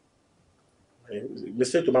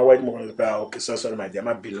mistake tó máa wáyé mo kàn lè gba ok sorry my dear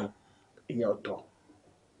má bínú ìyẹn ọ̀tọ̀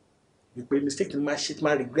wípé mistake máa ṣe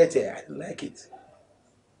máa regret it I don't like it.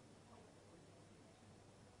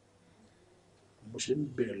 mo ṣe ń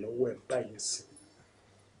bẹ̀rẹ̀ lọ́wọ́ ẹ̀ báyìí sí.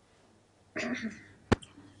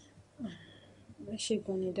 ẹ ṣe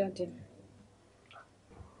gan ni dáàdi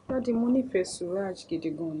mo nífẹ̀ẹ́ Suraj gidi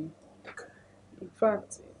gan ni in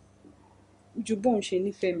fact ju bóun ṣe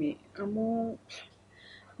nífẹ̀ẹ́ mi àmọ́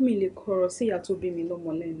mi lè kọ̀rọ̀ sí ìyá tó bí mi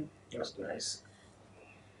lọ́mọ lẹ́nu. That's nice.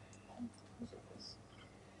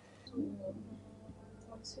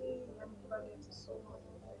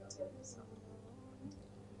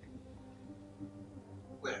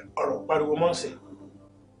 ọ̀rọ̀ pariwo mọ́ọ̀sẹ̀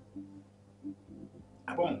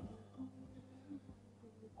abọ́mu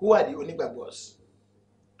who are the onígbàgbọ́s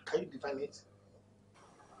can you define it?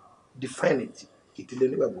 Define it. ìdílé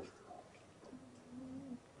onígbàgbọ́.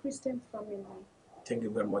 Christian family. Thank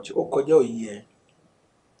you very much. ó kọjá òye ẹ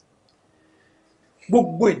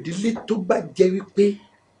gbogbo ìdílé tó bá jẹ́ wípé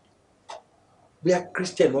bí a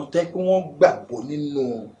Christian wọn tẹ́ pé wọ́n gbàgbọ́ nínú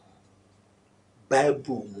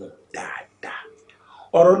Bible wọn dáadáa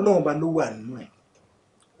ọ̀rọ̀ náà bá ló wà nínú ẹ̀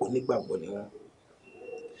onígbàgbọ́ ni wọ́n.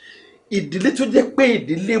 ìdílé tó jẹ́ pé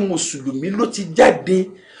ìdílé mùsùlùmí ló ti jáde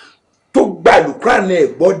tó gba àlùkùránì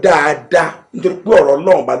ẹ̀ gbọ́ dáadáa nítorí pé ọ̀rọ̀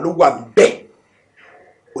náà bá ló wà bẹ́ẹ̀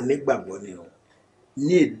onígbàgbọ́ ni wọ́n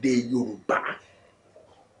ní èdè Yorùbá.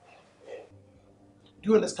 Do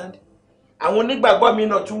you understand? àwọn onígbàgbọ́ mi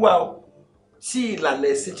náà tún wà ó tí ìlànà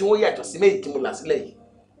ẹ̀sìn tí wọ́n yàtọ̀ sí méjì tí mo là sílẹ̀ yìí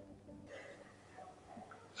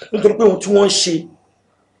nítorí pé ohun tí wọ́n ń ṣe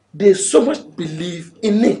they so much believe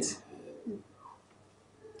in it.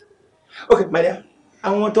 Okay Maria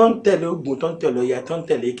àwọn tó ń tẹ̀lé Ògún tó ń tẹ̀lé Ọya tó ń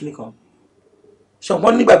tẹ̀lé kíní kan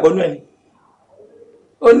ṣùgbọ́n nígbàgbọ́ náà ni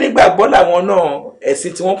onígbàgbọ́ làwọn náà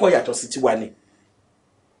ẹ̀sìn tí wọ́n kàn yàtọ̀ sí tiwa ni.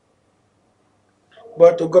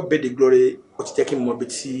 But to God be the glory ó ti jẹ́ kí n mọ ibi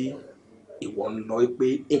tí ìwọ ń lọ pé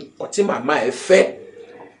nǹkan tí màmá ẹ fẹ́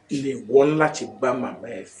lè wọ́n láti bá màmá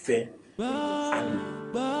ẹ fẹ́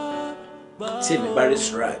tí èmi bá rí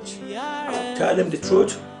Suraj I will tell him the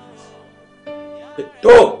truth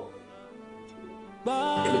tó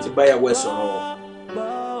èmi ti báyàwó ẹ sọ̀rọ̀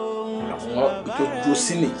àwọn ibi tó dúró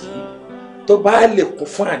sí nìyí tó bá lè kún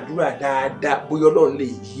fún àdúrà dáadáa bóyá Ọlọ́run lè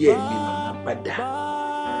yí ẹ̀mí màmá padà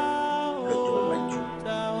lọ́jọ́ iwájú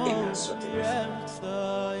èmi àsọ tẹ̀lé fún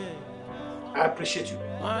mi. I appreciate you.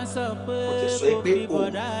 Mo ti sọ pé o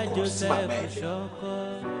kò sí màmá ẹ̀ fẹ́.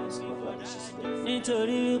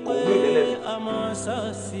 Nítorí pé ọmọ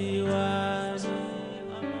ṣọ́ọ̀ṣì wa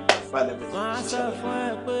ni wọ́n sọ fún ẹ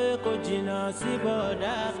pé kò jìnnà sí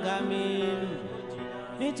bọ̀dá Kamilu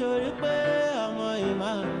nítorí pé ọmọ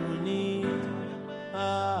ìmáàmù ni.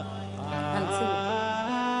 Àǹtí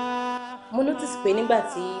mo notice pé nígbà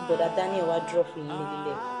tí bọ̀dá Daniel wá drop yín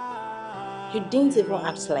nílẹ̀ you didn't even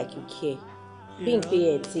act like you care bí n pé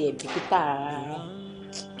ẹ ti ẹ̀ bìkítà rárá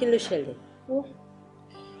kí ló ṣẹlẹ̀?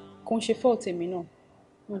 Kò ń ṣe fault èmi náà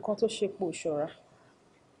nǹkan tó ṣe pò ṣọ́ra.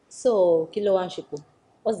 So kí ló wá ń ṣe pò?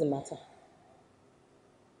 What's the matter?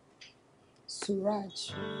 Suraj.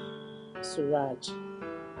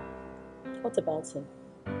 What about him?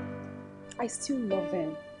 I still love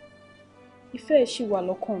him. Ìfẹ́ ẹ̀ ṣì wà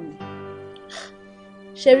lọ́kàn mi.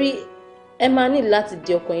 Sherry, ẹ máa ní láti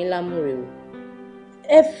di ọkàn yín lámú rẹ̀ o.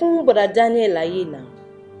 ẹ fún bọ̀dà Daniel láyé náà.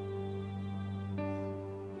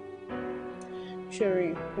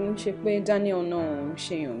 Sure, kò ń ṣe pé Daniel náà ń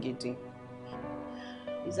ṣèyàn gidi.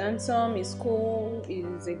 He's handsome, he's cool,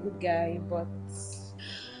 he's a good guy, but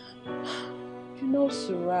you know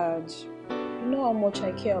Suraj, you know how much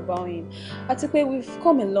I care about him. Àti pé we've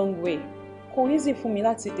come a long way. Kò easy fún mi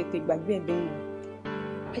láti tètè gbàgbé ẹ̀bẹ̀ yẹn.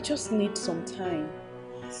 I just need some time.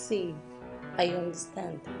 See, I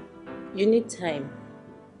understand. You need time.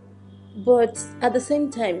 But at the same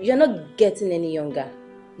time, you're not getting any younger.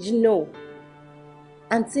 You know.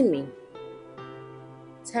 Auntie me,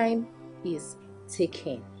 time is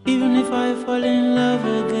ticking. Even if I fall in love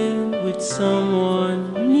again with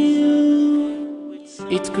someone new,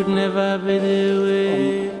 it could never be the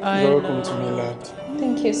way I welcome to me, lad.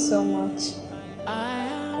 Thank you so much.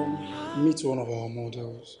 Meet one of our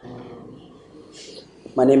models.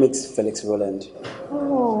 My name is Felix Roland.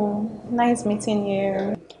 Oh, nice meeting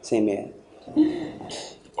you. Same here.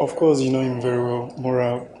 Of course, you know him very well,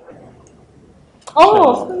 Moral.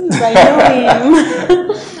 Oh, I know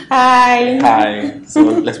him. Hi. Hi. So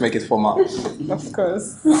let's make it formal. Of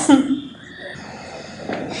course.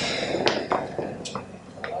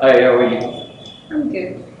 Hi, how are you? I'm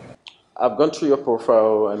good. I've gone through your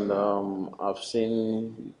profile and I've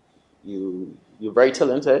seen you're very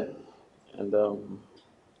talented and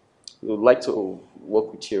we would like to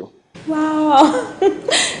work with you. Wow.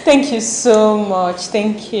 Thank you so much.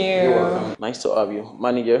 Thank you. You're welcome. Nice to have you.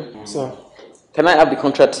 Manager. Sir. Can I have the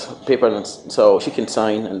contract paper so she can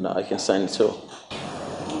sign and I can sign it too?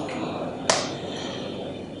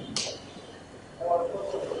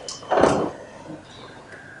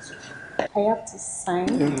 I have to sign.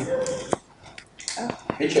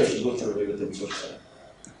 Make sure you go through everything before you sign.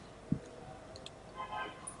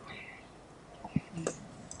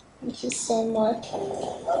 Thank you so much.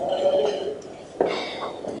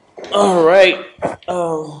 All right.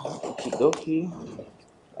 Okie dokie.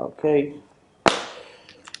 Okay.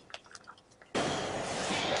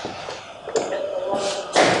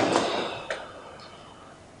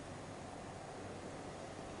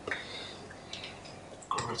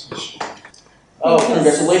 Oh,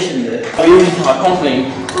 congratulations. Are you into our company?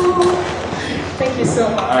 Thank you so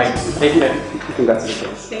much. All right, take care.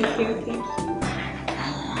 Congratulations. Thank you.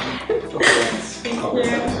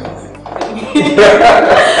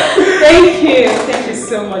 Thank you. Thank you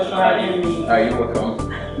so much for having me. Are you welcome?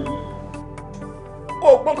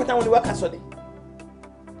 Oh, gbọ́n kan táwọn oníwákà sọ ni.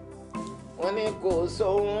 Wọ́n ní kò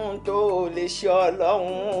sóhun tó lè ṣe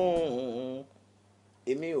Ọlọ́run.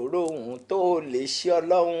 Èmi ò róhun tó lè ṣe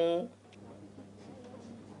Ọlọ́run.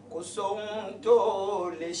 Kò sóhun tó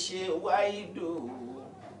lè ṣe Wáídù.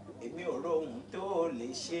 Èmi ò róhun tó lè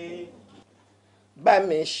ṣe. Bá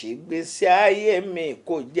mi ṣègbésí ayé mi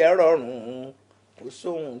kò jẹ́ rọrùn. Kò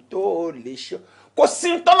sóhun tó lè ṣe. Kò sí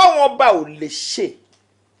tọ́lọ́wọ́n ọba ò lè ṣe.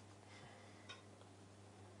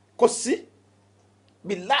 Kò sí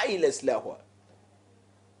bí láì ilẹ̀ sílẹ̀ wà.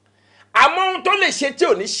 Àmọ́ ohun tó lè ṣe tí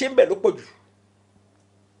ò ní ṣe ń bẹ̀ ló pọ̀ jù.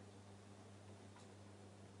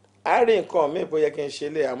 A rí nǹkan mi bó yẹ kí n ṣe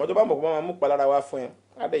lé àmọ́ tó bá mọ̀ kó máa mú palára wá fún ẹ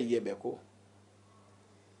á lè yẹ ẹ̀bẹ̀ kó.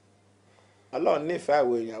 Ọlọ́run nífẹ̀ẹ́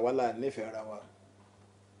àwọn èèyàn wa là nífẹ̀ẹ́ ara wa.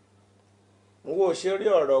 N wo ṣe rí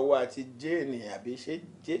ọ̀rọ̀ wa àti Jane àbí ṣe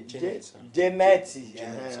Jẹ́nẹ́ẹ̀tì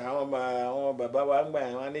àwọn bàbá wa ń gbà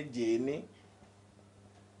wọn ní Jẹ́ni.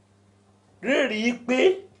 Rírí pé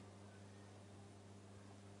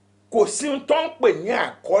kò sí ohun tó ń pè ní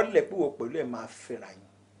àkọọ́lẹ̀ pé wọ́n pẹ̀lú ẹ̀ máa fẹ́ra yín.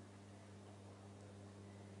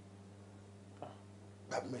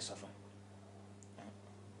 Bàbá mi sọ fún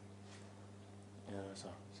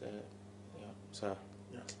sir,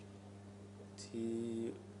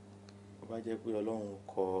 tí ó bá jẹ́ pé Ọlọ́run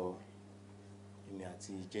kọ èmi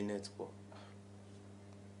àti Janet pọ̀,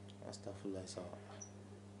 astagfirullah sir,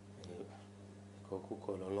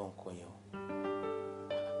 ìkọkúkọ lọ́lọ́run kọ yẹn o.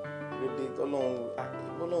 Lédè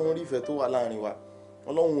Ọlọ́run rí ìfẹ́ tó wà láàrin wa.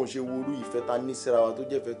 Ọlọ́run ò ṣe worú ìfẹ́ ta ní síra wa tó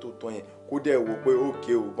jẹ́ ìfẹ́ tó tọ́ yẹn kó dẹ̀ wò pé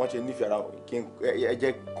ókè o bọ́n ṣe nífẹ̀ẹ́ ara kí ẹ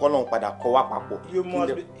jẹ́ kọ́lọ́run padà kọ wá papọ̀. You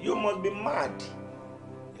must be mad.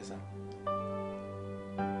 Yes, sir.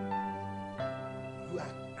 You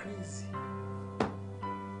are crazy.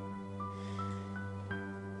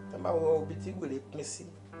 Tá bá wo ibi tí wèrè pín sí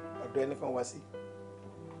ọ̀dọ̀ ẹnìkan wá sí.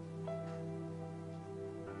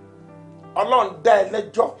 Ọlọ́run dá ẹ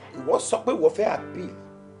lẹ́jọ́ ìwọ sọ pé ìwọ fẹ́ appeal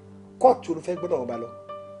kóòtù ló fẹ́ gbọ́dọ̀ ọba lọ.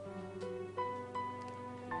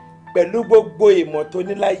 Pẹ̀lú gbogbo ìmọ̀ tó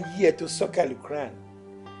ní láyé ẹ̀ tó sọ́kàlù Quran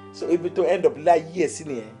so ibi tó end up láyé ẹ̀ sí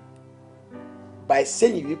nìyẹn. By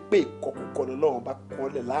saying wípé ìkọkúkọ lọ́wọ́ bá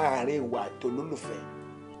kọ́lẹ̀ láàrin ìwà àti olólùfẹ́.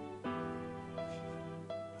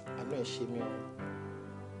 Àánú ẹ̀ ṣe mí o.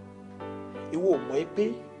 ìwọ mọ̀ pé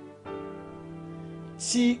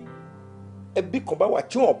tí ẹbí kan bá wà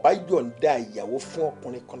tí wọ́n bá yọ̀ǹda ìyàwó fún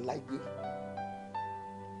ọkùnrin kan láyé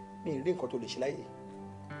mi ì rí nǹkan tó lè ṣe láyé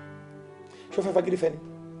ṣó fẹ́ fagídí fẹ́ ni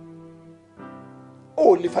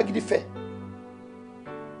ó lè fagídí fẹ́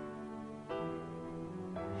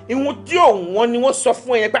ìwọ̀n tí òun ni wọ́n sọ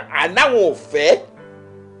fún ẹ pé ànáwọn ò fẹ́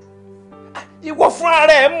ìwọ fúnra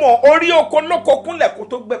rẹ̀ mọ̀ orí oko lóko kúnlẹ̀ kó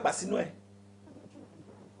tó gbẹ̀pà sínú ẹ̀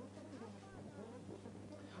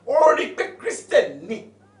ó rí pé Christian ni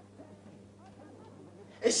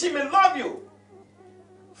she may love you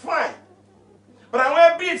fine but àwọn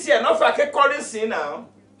ẹbí tiẹ̀ náà fà kékọ́rí sí náà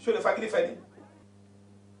ṣó lè fagídí fẹ́ ni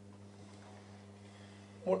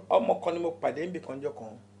ọmọ kan ni mo pàdé níbi kan jọ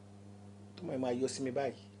kan tó mọ̀ ẹ́ máa yọ sí mi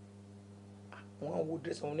báyìí wọ́n wo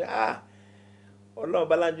dírẹ́sì wọn ni ọlọ́run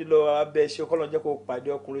bálájú lọ abẹ́ ṣe ọkọ́ lọ́n jẹ́ kó pàdé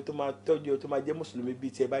ọkùnrin tó máa tọ́jú tó máa jẹ́ mùsùlùmí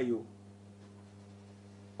bíi tiẹ̀ báyìí o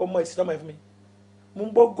ó mọ ìsìn tọ́mọ ẹ̀ fún mi mo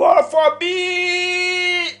ń bọ God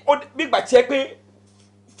forbid gbígbà tí ẹ pé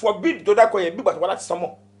forbid tó dákọ̀ yẹn gbígbà tó wá láti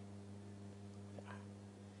sánmọ̀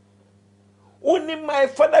ó ní my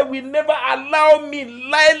father will never allow me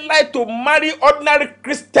láéláé to marry ordinary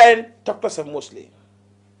Christian talk less of Muslim.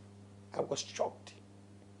 I was shocked.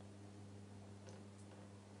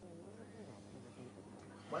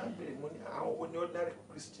 máa ń bèrè mo ní àwọn oní ordinary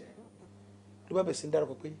Christian ló bá bẹ̀ sí ń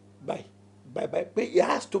dárúkọ pé báyìí pé it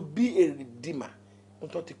has to be a redeemer n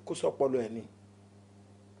tó ti kó sọ́pọ̀lọ́ ẹ̀ ní.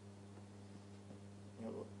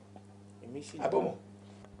 abọ́mọ̀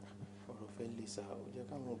ọ̀rọ̀ fẹ́ lè sá ó jẹ́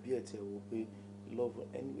káwọn òbí ẹ̀ tiẹ̀ wò pé love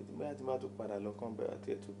anyway tí báyà tí máa tún padà lọ́kàn bẹ́ẹ̀ àti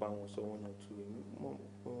ẹ̀tún bá wọn sọ wọn náà tù mí mọ́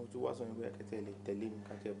ohun tó wá sọ yẹn bóyá kẹ́tẹ́ lè tẹ̀lé mi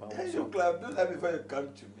ká tẹ̀ bá wọn sọ. you clap do that before you come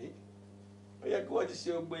to me. ó yẹ kí wọ́n ti ṣe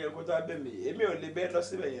ogbó yẹn kó tó abẹ́ mi èmi ò lè bẹ́ẹ̀ lọ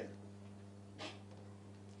síbẹ̀ yẹn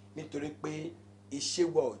nítorí pé iṣẹ́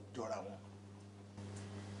wa ò jọra wọn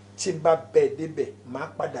tí n bá bẹ́ẹ̀ débẹ̀ máa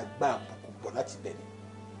padà gba àbùkù bọ̀ láti bẹ̀ ni.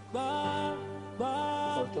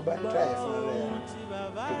 ọ̀sán tó bá try ẹ̀ fún rẹ̀ tó bá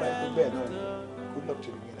kó bẹ́ẹ̀ náà ni good luck to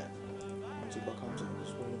the winner. mo ti gbọ́ káwọn tó ń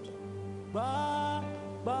sọ wọn sọ.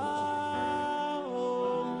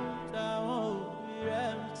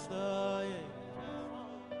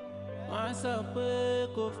 wọ́n sọ pé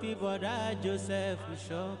kò fi bọ̀dá Joseph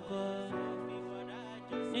ṣọkọ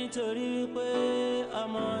nítorí pé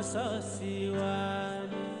ọmọ ṣọ́ọ̀ṣì wa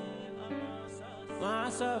ni wọ́n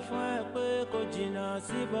sọ fún ẹ pé kò jìnnà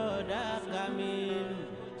sí bọ̀dá Kamilu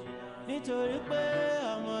nítorí pé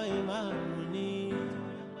ọmọ ìmáàmù ni.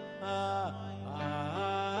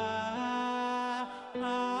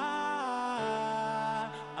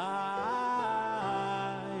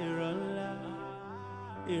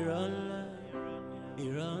 Irọ́ ńlá.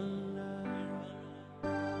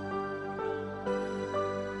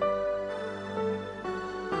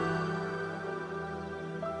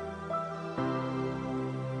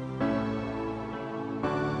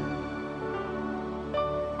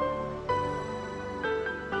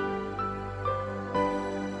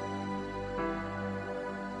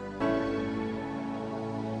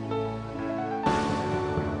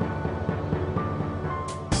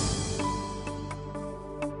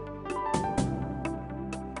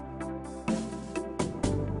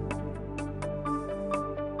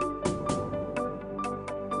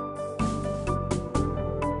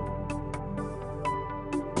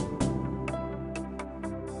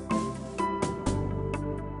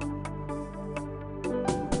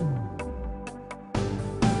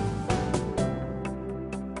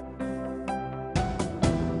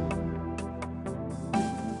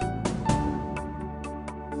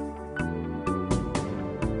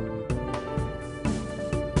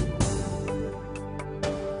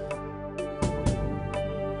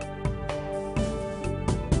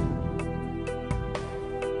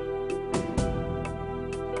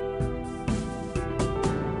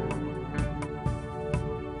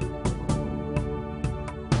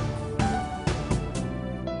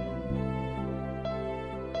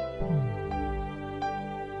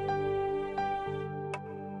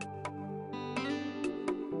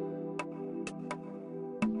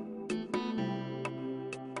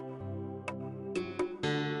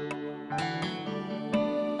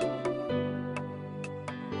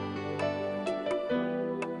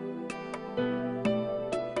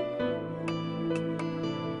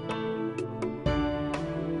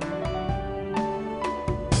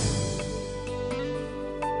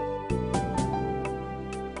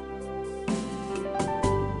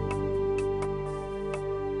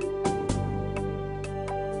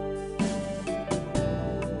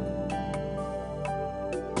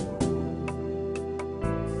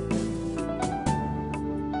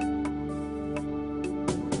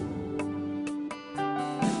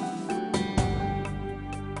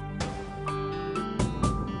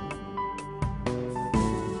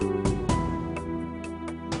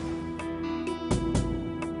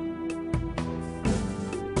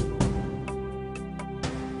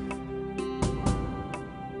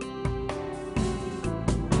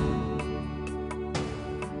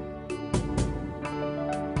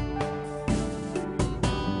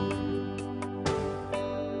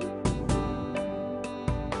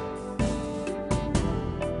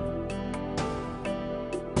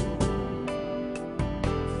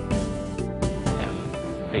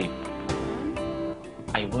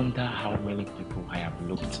 how many people I have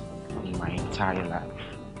looked in my entire life.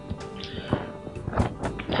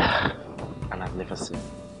 And I've never seen.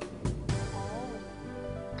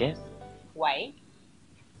 Yes? Why?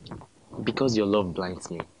 Because your love blinds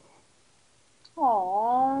me.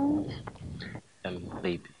 Aww.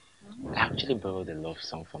 Babe, I actually borrowed a love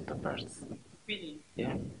song from the birds. Really?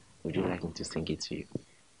 Yeah? Would you like me to sing it to you?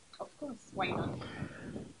 Of course, why not?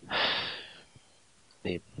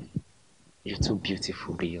 Babe, you're too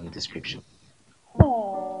beautiful beyond description.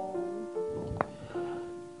 Aww.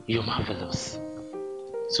 You're marvelous.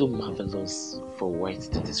 Too marvelous for words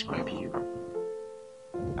to describe you.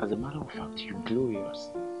 As a matter of fact, you're glorious.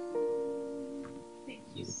 Thank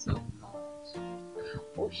you so much.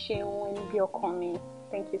 Oshin,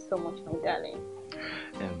 thank you so much, my darling.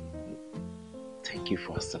 Thank you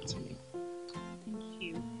for accepting me. Thank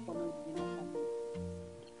you for not giving up on me.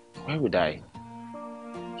 Why would I?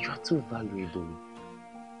 You are too valuable.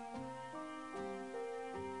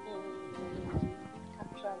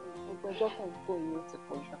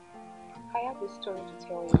 I have a story to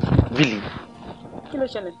tell you. Really?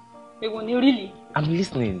 Really? I'm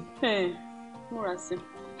listening. Hey, Murasi.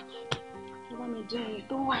 You want me to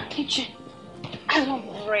do in the kitchen? I want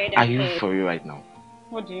bread. Are you for real right now?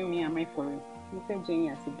 What do you mean, am I for real? You fed Jenny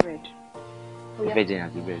as a bread. Oh, yeah. Jenny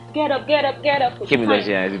as a bread. Get up. Give me that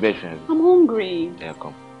Jenny as a bread, friend. I'm hungry. Yeah,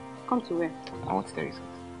 come. Come to where? I want to tell you something.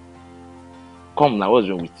 Come now, what's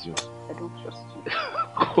wrong with you? I don't trust you.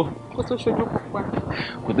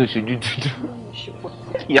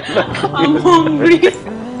 I'm hungry.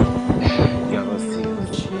 You're not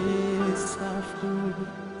serious.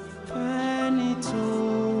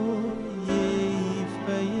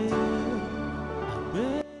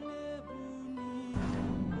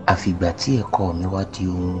 Àfìgbà tí ẹ̀kọ́ mi wá di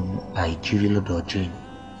ohun àìjírí lọ́dọ̀ Jane.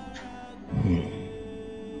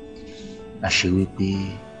 Àṣé wípé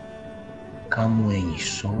ká mú ẹ̀yìn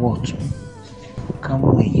sọ́wọ́ ọ̀tún, ká mú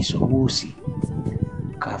ẹ̀yìn sọ́wọ́ òsì,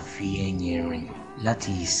 ká fi ẹ̀yìn rìn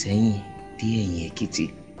láti Ìsẹ́yìn dé ẹ̀yìn Èkìtì.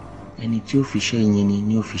 Ẹni tí ó fi ṣẹ́ yín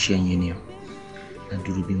ni ó fi ṣẹ́ yín ni.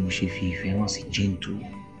 Ládùúrú bí mo ṣe fi ìfẹ́ hàn sí Jane tó.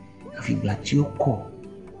 Àfìgbà tí ó kọ̀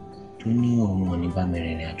tó ní òun ò ní bá mi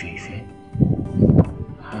rìnrìn àjò ìfẹ́.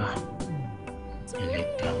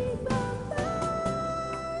 Ẹlẹ́dàá.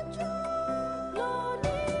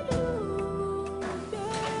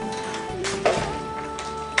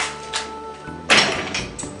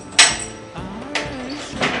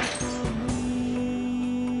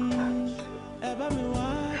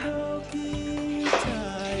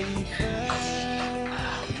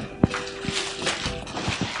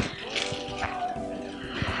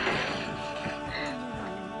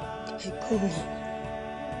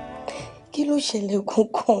 Kí ló ṣẹlẹ̀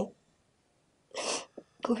gangan?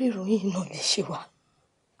 Torí ìròyìn náà lè ṣe wá.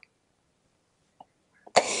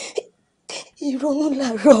 Ìrònú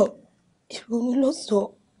láàárọ̀, ìrònú lọ́sàn-án,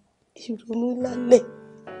 ìrònú lálẹ́.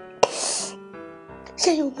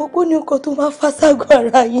 Ṣé yóò mọ̀ pé ní nǹkan tó máa fà ságọ́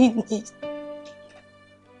ara yìí ni?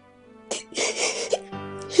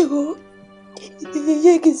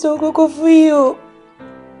 Yé kí n sọ kókó fún yín o.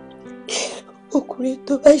 Ọkùnrin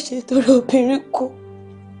tó bá ṣe torí obìnrin kù.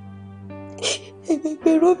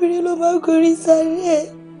 Ẹgbẹ̀gbẹ̀rún obìnrin ló máa gorí sáré ẹ̀.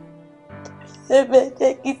 Ẹ̀bẹ̀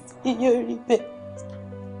jẹ́ kí sí yóò rí bẹ́ẹ̀.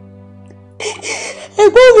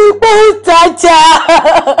 Ẹ̀gbọ́n mi pọ̀ ń tajà.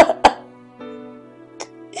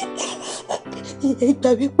 Ìyẹn gbà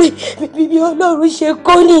wípé bí Ọlọ́run ṣe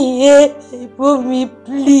kọ́ nìyẹn. Ẹ̀gbọ́n mi,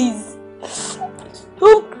 please.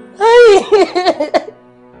 Don't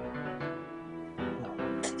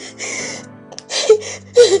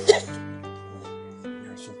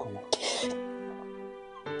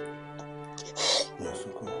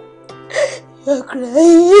cry.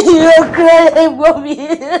 You're crying, mommy.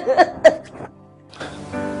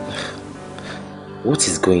 What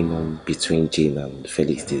is going on between Jane and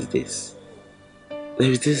Felix these days?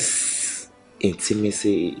 There is this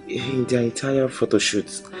intimacy in their entire photo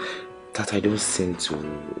shoots that I don't seem to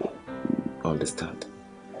understand.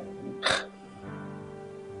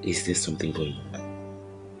 Is there something going on?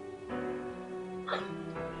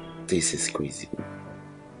 This is crazy.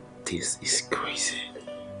 This is crazy.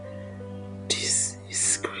 This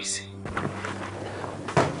is crazy.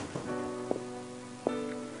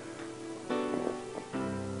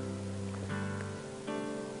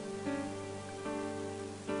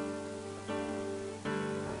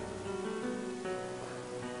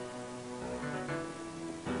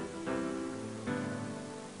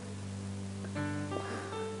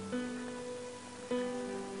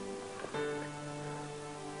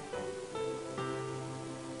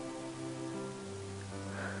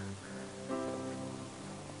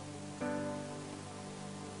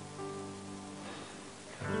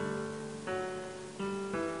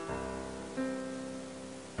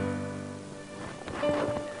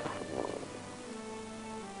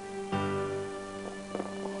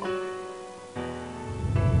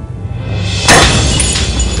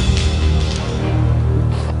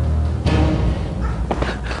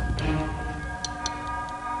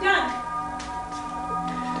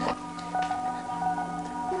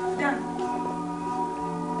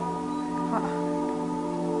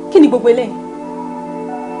 gbogbo eléyìí?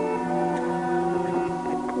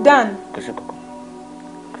 Dan.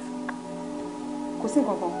 Kò sí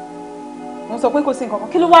nǹkan kan. Mo sọ pé kò sí nǹkan kan.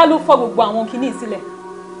 Kí ló wá ló fọ́ gbogbo àwọn kinní sílẹ̀?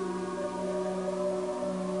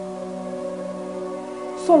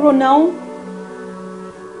 Sọ̀rọ̀ náà.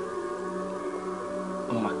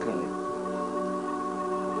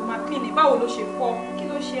 Maclean báwo ló ṣe fọ́? Kí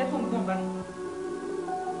ló ṣe é tó ń gbọ̀n báyìí?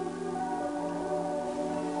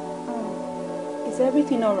 Is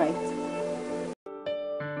everything all right?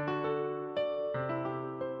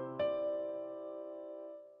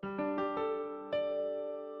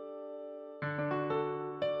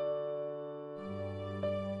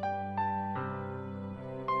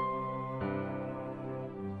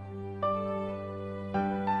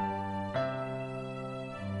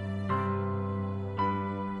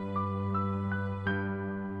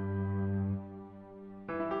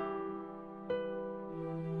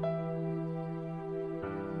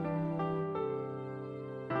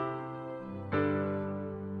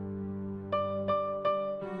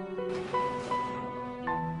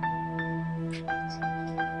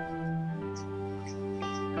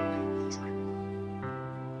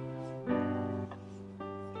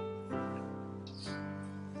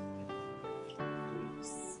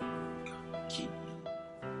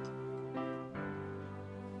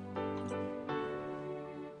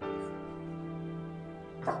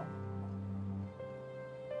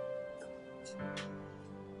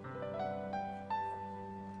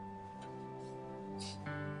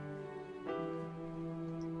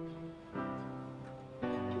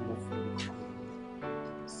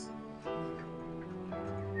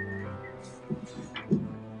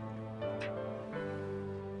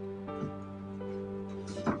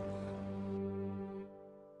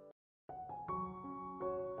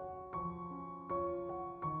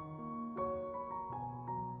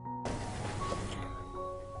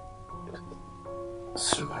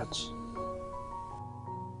 Suraj.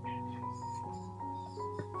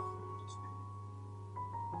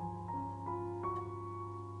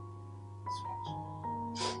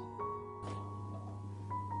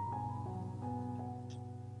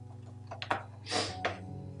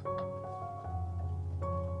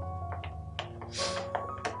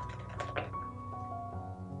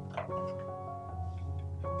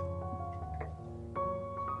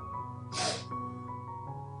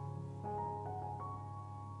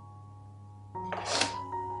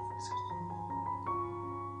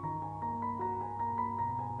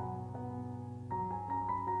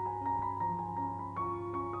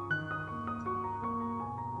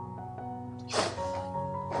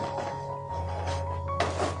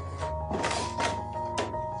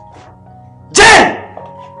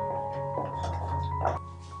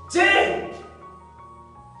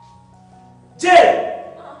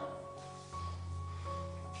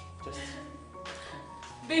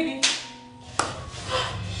 Baby.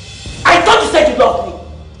 I thought you said you loved me.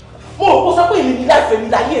 Mo sọ pé èmi ni láìfẹ́ mi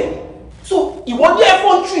láyé ẹ̀. So ìwọ ní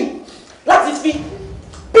effrontery láti fi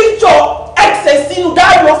picture excess sínú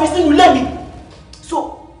diary office sínú ilé mi. So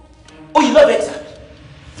oh you love ex.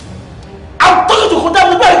 I'm talking to contact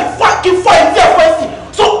me báyìí kí n fọ ẹ̀sìn ẹ̀fọ́ ẹ̀sìn.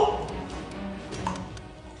 So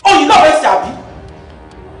oh you love ex abi?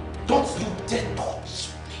 Don't you dare touch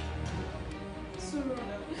me.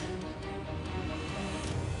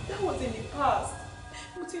 That was in the past.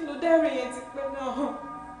 Mo ti lo diary yẹn ti pẹ́ náà.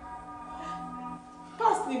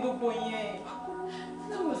 Past ni gbogbo yẹn.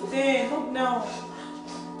 That was then, not now.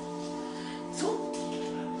 So,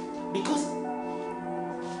 because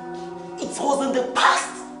it was in the past.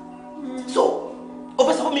 So,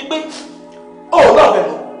 obviously for me, oh, love him.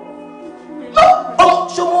 No,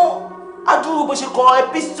 show me. I do what she call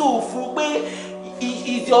epistle for me.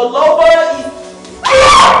 Is your lover?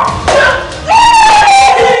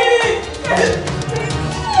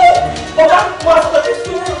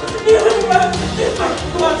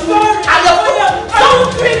 Don't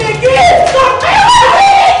do it again! Don't do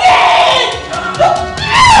it again!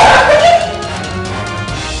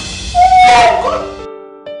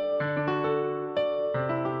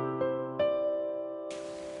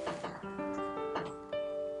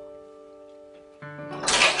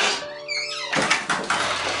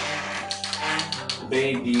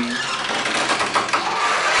 Baby.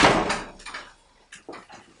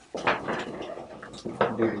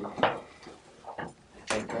 Baby,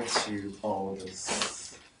 I got you all this.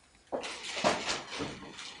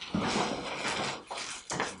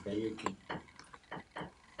 Very okay.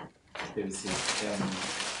 Baby, see,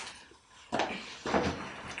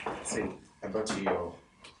 I got you your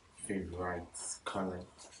favorite color.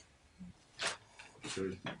 So,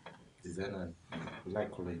 designer,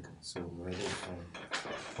 like colleague, so we're ready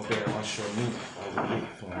for okay, I'll show me I'll wait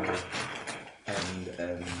for and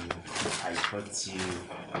I brought you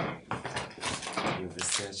your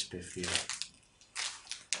research perfume.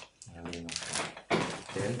 I mean,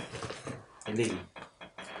 then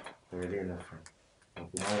really enough. I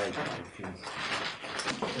don't like perfume.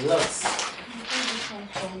 Lots.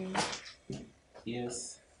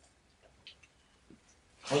 Yes.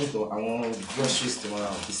 Also, I want groceries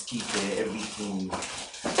tomorrow, biscuit, everything.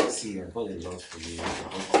 See, I bought a lot for you.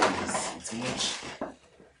 It's much.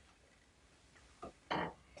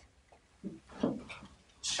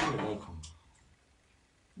 Sure, welcome.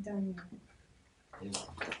 Daniel. Yes.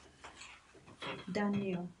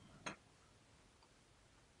 Daniel.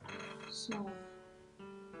 So,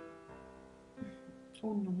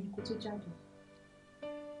 oh no, mi kò tó jáde.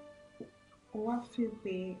 Ó wá feel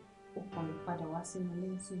pé ó kàn lè padà wá sínú ilé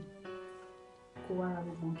nsìn. Kó wá ra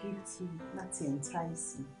gbogbo gift láti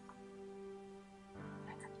entice me.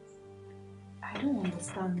 I don't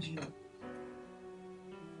understand you.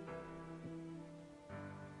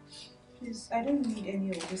 Please, I don't need any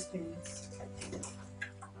of these things.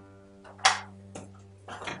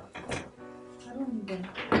 I don't need them.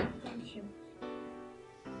 Thank you.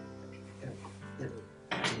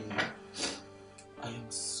 I am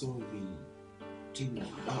sorry. Jimmy,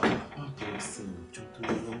 I'm blessing.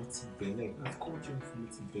 I've called you for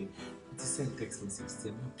meeting Ben. I sent text message.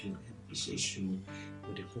 They're not being appreciation,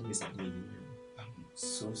 but they promised me. I'm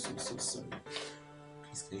so sorry.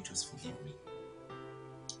 Please, can you just forgive me?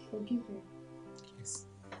 Forgive you? Yes.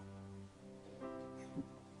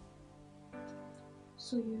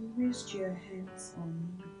 So you raised your hands on me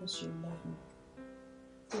because you love me.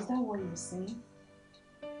 Is that what you're saying?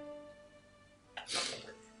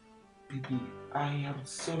 Baby, I am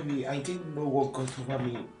sorry. I didn't know what got over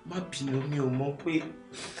me. Ma bínú mi ò mọ̀ pé.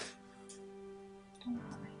 Don't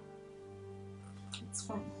worry. It's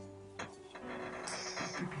fine.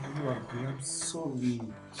 Baby, I'm sorry.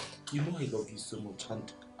 You know I love you so much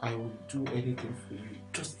and I will do anything for you.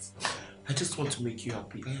 I just want to make you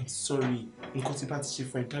happy. I am sorry. Nǹkan tí bá ti ṣe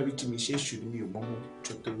fún ẹ, dáríjì mi, ṣé èṣù ni mi ò mọ̀ mọ́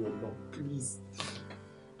jọ̀ọ́ torí Ọlọ́run, please.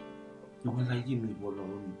 Ìwọ láyé mi, ìwọ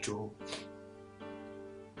lọ́run mi, jọ̀ọ́.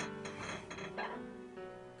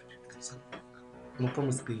 Mo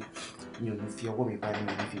promise pé mi ò ní fi ọwọ́ mi báyìí,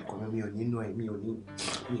 mi ò ní fi kàn mí, mi ò ní nù ẹ́, mi ò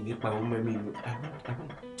ní pa ọmọ mi, mi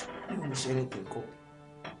ò ní ṣe anything kọ́.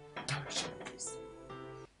 Dáríjì mi, please.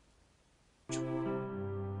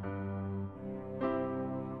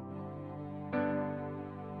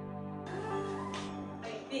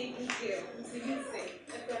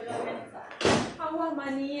 Àwa mà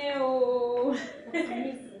nìyẹn o.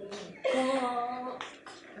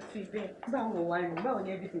 Báwo wà ní? Báwo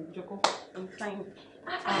ni everything jókòó? I'm fine.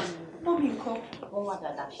 Mommy ńkọ́? Wọ́n wà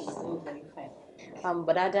dáadáa, she's doing very fine.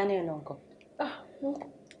 Bọ̀dá Daniel náà ńkọ́?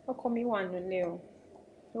 Ọkọ mi wà nílé o.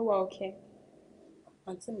 Ó wà okay.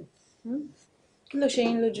 Àǹtí mi. Kí ló ṣe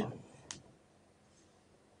yín lójú?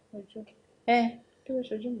 Ojú. Kí ló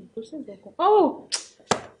ṣojú mi? Kò sí nǹkan kan.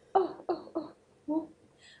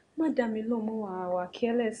 Má dá mi lóhùn, mo wà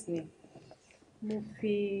careless ni.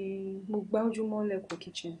 Mo gbá ojú mọ́lẹ̀ kó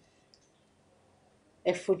kitchen.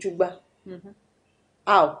 Ẹ fojú gbá.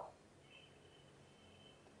 How?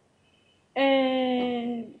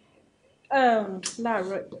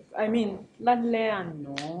 Láàárọ̀, lálẹ́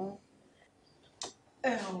àná.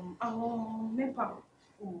 Àwọn NEPA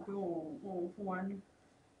pé wọn fún wa ní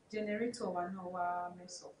generator wa náà wá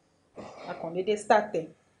mess up. Àkàndédé start ẹ̀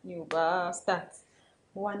ni ò bá start.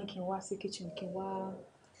 Mo wá ní kí n wá sí kitchen kí n wá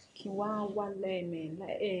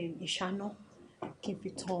ìṣáná kí n fi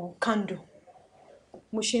tan candle.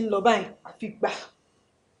 Mo ṣe ń lọ báyìí àfi gbà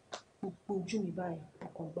gbogbo ojú mi báyìí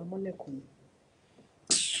ọkàn gbà mọ́lẹ̀ kò ní.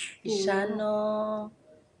 Ìṣáná,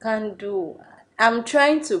 candle. I'm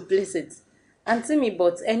trying to place it. Auntie me,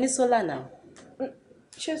 but any solar now?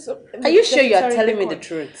 Are you sure you are telling me the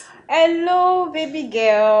truth? Hello, baby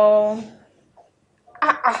girl.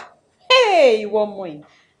 Hey, one more.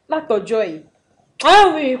 Látọjọ́ yìí.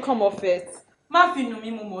 How will you come off it? Má fi nù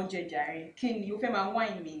mí mo mọ̀ jẹ jàre. Kí ni o fẹ́ máa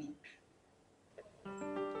wine mi ni?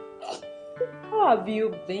 How have you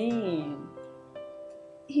been?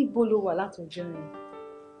 Ibo ló wà látọjọ́ yìí?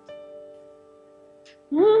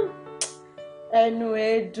 Ẹnu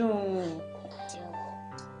ẹ dùn.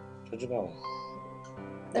 Ojú báwo?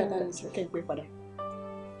 Kí n pè padà.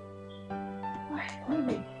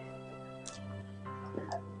 Baby,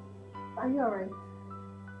 are you alright?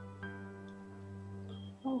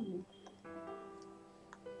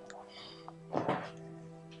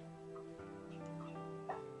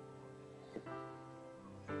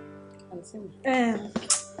 Àǹtí mi.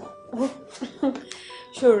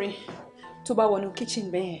 Sorry, tó bá wọnú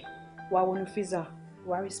kitchen bẹ́ẹ̀, wá wọnú freezer,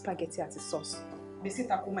 wá rí spaghetti àti sauce. Bẹ́sẹ̀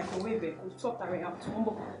ta kó microwave ẹ̀ kó sort ara ẹ̀ out. Wọ́n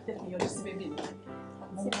bọ̀ tẹ́kùn yọjú sí bébí mi.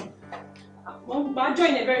 I'll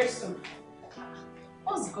join it very soon.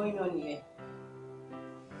 What's going on here?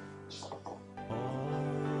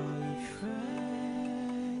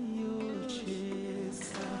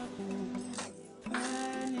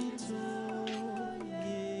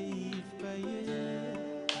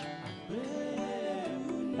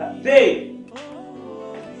 Babe,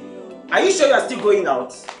 are you sure you are still going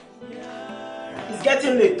out? It's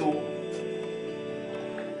getting late though.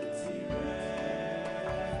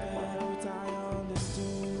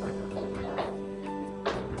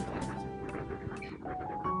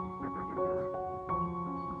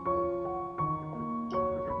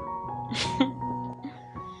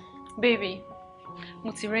 Baby,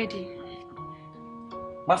 mo ti ready.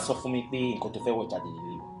 Má sọ fún mi pé nǹkan tó fẹ́ wọ̀ jáde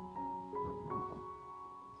nílé o.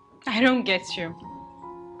 I don't get you.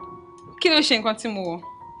 Kí ló ṣe nǹkan tí mo wọ̀?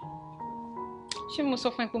 Ṣé mo sọ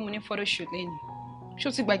fún ẹ pé mo ní photo shoot lẹ́nu? Ṣé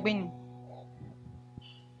o ti gbàgbé ni?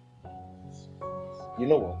 You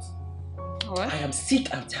know what? What? I am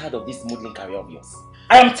sick and tired of this modeling career of yours.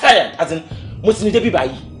 I am tired, as in, mo ti ní débi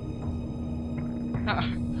báyìí.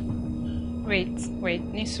 Wait,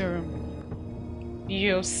 Nisuru.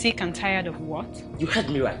 You're sick and tired of what? You heard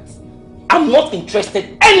me right. I'm not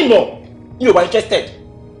interested anymore. You are interested.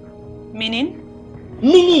 Meaning?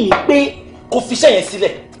 Meaning ni pé kò fi iṣẹ́ yẹn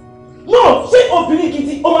sílẹ̀. No, ṣé obìnrin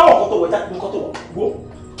gidi ó máa wọ̀ kọ́tọ̀ wọ̀ jáde nǹkan tó wọ̀. Wo?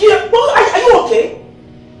 Kí ẹ gbọ́, are you okay?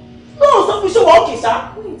 No, sọ fún mi ṣé wà okay sá.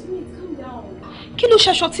 Wait, calm down. Kí ló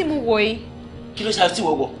ṣaṣọ tí mo wọ̀ yìí? Kí ló ṣaṣọ tí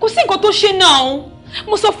wọ̀ wọ̀? Kò sí nǹkan tó ṣe náà.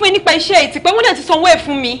 Mo sọ fún ẹ nípa iṣẹ́ ẹ̀ tipẹ́ wọ́n dẹ̀ ti sanwó ẹ̀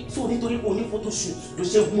fún mi. So nítorí pé o ní photo shoot ló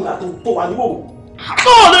ṣe múra tó wà níwò.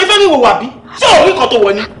 No, lórí fẹ́ mi wò wà bí? Ṣé o rí nǹkan tó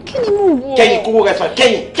wọ̀ ni? Kí ni mo wọ̀? Kẹ́yìn kówó rẹ̀ fún ẹ,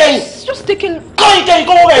 kẹ́yìn. Just take a... Kẹ́yìn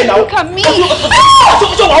kówó rẹ̀ náà. Look at me. Ṣé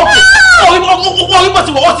wà ó kè? Orí bọ̀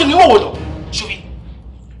ti wọ̀ ọ́ sí mi wò lọ. Ṣùgbọ́n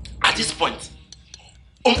at this point,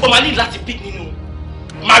 o máa ní láti pick nínú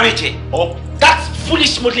marriage or that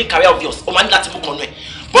foolish modeling career of yours. O máa ní láti mú kan nù ẹ̀.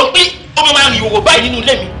 Bọ́n pé ó máa ń rìn òwò báyìí nínú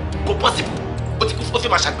ilé mi kò possible. Ó fẹ́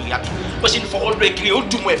máa ṣàgbèrè àbí? Bó ṣe ní fọwọ́ lọ ìkiri ó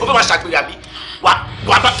dùn mọ́ ẹ̀ ó fẹ́ máa ṣàgbèrè àbí? Wà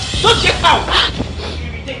bá don't get out.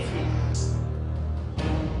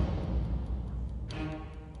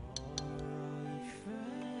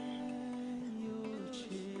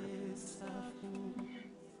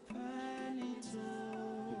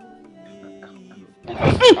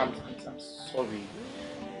 I'm sorry.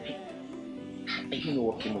 I don't know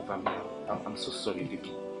what came over me. I'm so sorry,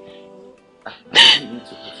 baby. I didn't mean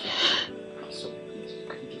to hurt you. I'm sorry, please.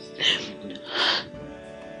 Can you just tell me what you're doing?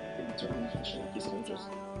 Baby, tell me what you're doing. Please, can you just...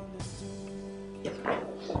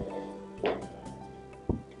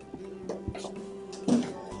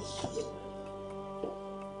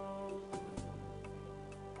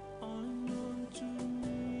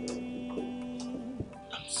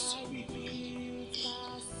 I'm sorry, baby.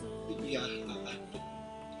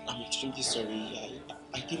 I'm extremely sorry.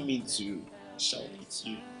 I didn't mean to shout at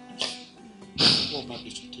you. What about me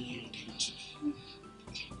to do you again?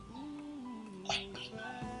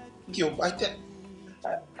 Yo, I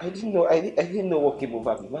didn't know. I didn't know what came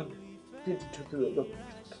over me, man.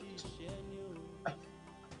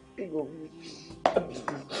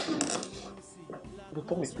 But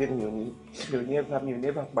promise me, you'll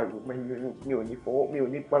never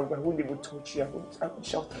pariwo, I won't even touch you. I won't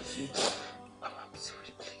shout at you. I'm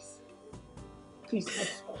sorry, please.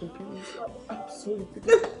 Please, I'm sorry,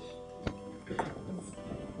 please.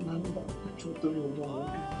 Man,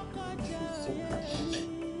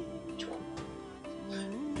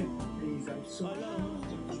 please, I'm sorry.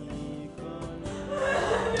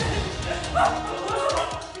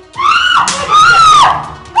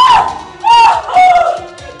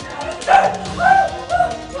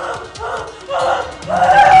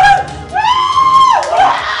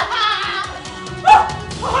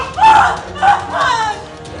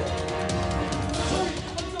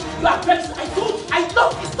 You are vexed. I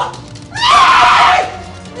love this stuff.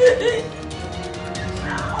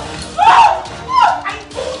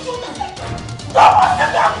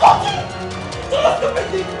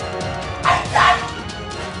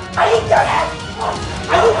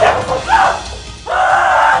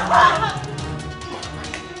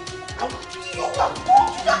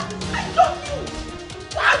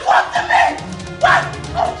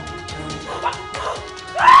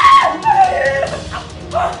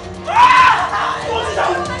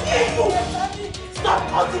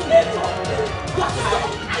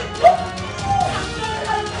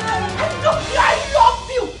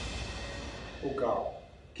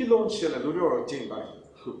 Kí ló ń ṣẹlẹ̀ lórí ọ̀rọ̀ Jane báyìí?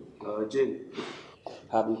 Jane.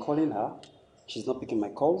 I've been calling her. She's not picking my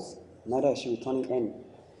calls. Neither is she returning any.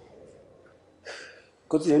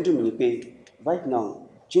 Because the end of me pay. Right now,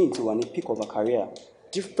 Jane to want to pick of her career.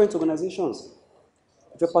 Different organizations.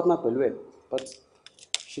 If your partner Pelue, but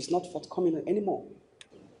she's not forthcoming anymore.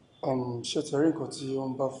 Ṣé ti rí nǹkan tí ó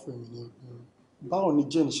ń bá fún mi ní báwo ni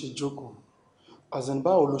Jane ṣe jókòó? As in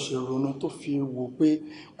báwo ló ṣe ronú tó fi wò pé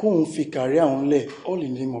kóun fi career òun lẹ̀ all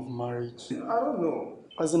in the name of marriage? I don't know.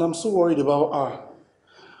 As in I'm so worried about her.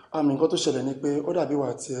 Nǹkan tó ṣẹlẹ̀ ni pé ó dàbí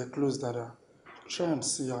wà tí ẹ close dáadáa. Try and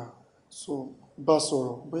see her. So bá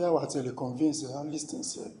sọ̀rọ̀ bóyá wà tí ẹ lè convince her and listen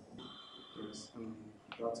sí ẹ. Yes,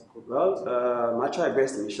 that's cool. Well, I try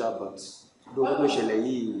best in Isha, but though what ṣẹlẹ̀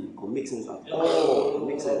yìí kò make sense at all. It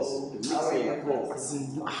makes sense. It makes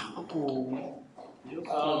sense at all.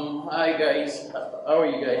 Hi guys. How are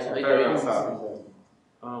you guys? How you doing?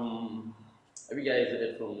 Have you guys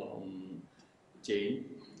heard from Jane?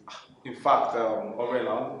 In fact, already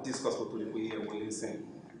I'll discuss with people here will listen.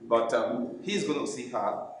 But he's going to see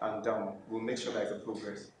her and we'll make sure there's a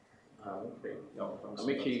progress. Okay. Yeah, I'll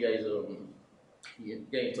make sure you guys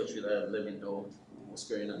get in touch with her and let me know what's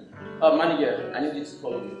going on. Manager, I need you to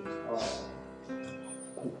follow me.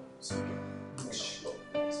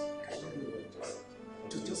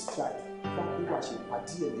 To just try.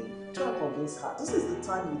 Try to convince her. This is the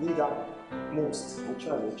time you need her most.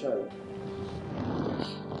 We'll try.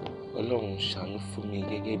 Ọlọ́run ṣàánú fún mi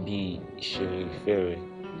gẹ́gẹ́ bí ìṣeré ìfẹ́ rẹ̀,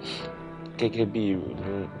 gẹ́gẹ́ bí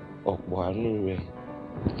ìrònú ọ̀pọ̀ àánú rẹ̀,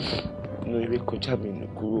 inú eré kọjá mi nù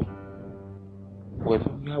kúrò,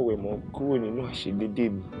 wẹ̀mí àwẹ̀mọ́ kúrò nínú àṣedédé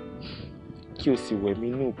mi, kí o sì wẹ̀mí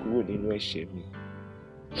nù kúrò nínú ẹ̀ṣẹ̀ mi.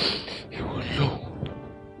 Ìwọ Ọlọ́run,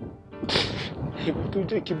 èmi tó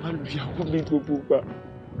jẹ́ kí n máa lu ìyàwó mi gbogbo gbà,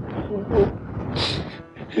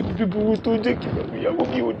 èmi bíburú tó jẹ́ kí n máa lu ìyàwó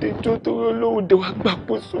mi òde jó torí Ọlọ́run dé wá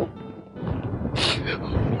gbàkóso.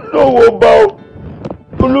 Lọ́wọ́ ọba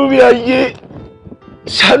olórí ayé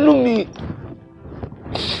ṣàánú mi,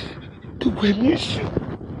 gbogbo ẹ̀mí èṣù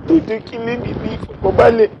tó jẹ́ kí lé mi ní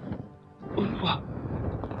ìfọ̀kànbalẹ̀. Olúwa,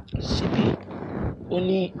 ṣebí ó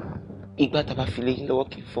ní ìgbà tá a bá fi lé yín lọ́wọ́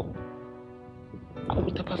kì í fọ́,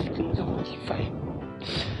 àwọn tá a bá fi lé yín lọ́wọ́ kì í fà ẹ́,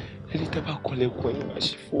 ẹni tá a bá kọlẹ̀kùn ẹ̀yìn máa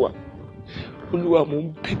ṣe fún wa. Olúwa, mo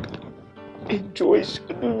ń bẹ̀bẹ̀, ẹ jọ̀ọ́ ẹ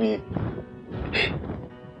ṣàánú mi.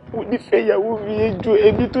 Mo nífẹ̀ẹ́ ìyàwó mi, ẹ jọ̀ọ́,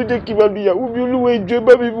 ẹni tó jẹ́ kí n máa lu ìyàwó mi, Olúwa ẹ jọ̀ọ́ ẹ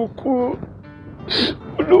bá mi mú kúrò.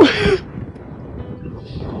 Olúwa.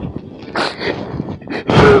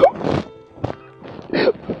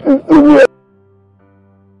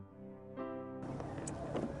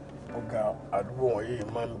 Ọ̀gá àdúgbò wọ̀nyí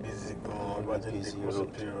máa ń busy gan-an bá jẹ́ ní ìgbésẹ̀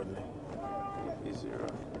period ni. Easy,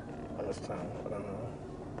 right? Understand? I don't know.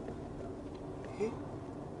 Hey,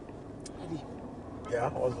 Daddy. Yeah,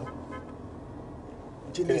 what's up?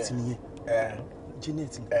 Janet nìyẹn.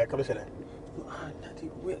 Janet. Kí ló ṣẹlẹ̀? Daddy,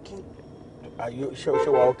 where can... Ṣé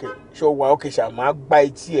wà okay? Ṣé wà okay ṣá máa gbá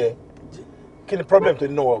etí ẹ? Kí ni problem tó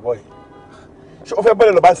ní náà wọ̀ bọ́ yìí? Ṣé o fẹ́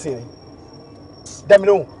bọ́lẹ̀ lọ bá sìn ni? Dá mi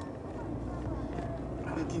lóhùn.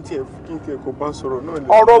 Kí n tiẹ̀ kò bá sọ̀rọ̀ náà ni.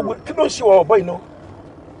 Ọ̀rọ̀ kí ló ṣe wọ̀ bọ́ yìí náà?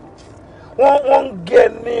 Wọ́n ń gé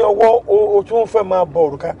ní ọwọ́ o tí wọ́n fẹ́ máa bọ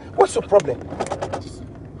òrùka. What's your problem?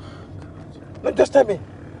 No, just tell me.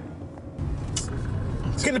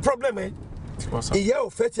 Kí ni problem ẹ? Ìyá ò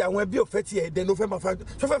fẹ́ ti àwọn ẹbí ò fẹ́ ti ẹ̀ dẹ̀ ló fẹ́ máa fa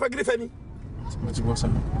ṣó fẹ́ fagídí fẹ́ ni.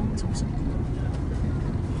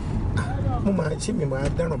 Mo máa ṣé mi máa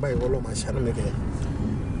dáràn báyìí wọ́n lọ́ọ́ máa ṣàánú mi kẹ́.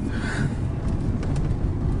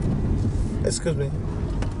 Excuse me.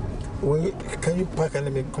 Can you park and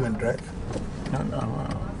let me come and drive? No,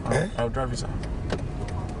 I'll drive it, sir.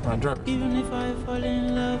 I'll drive it. Even if I fall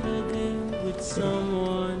in love again with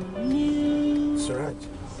someone new, Suraj,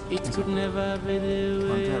 it could never be the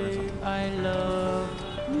way I love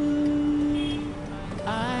you.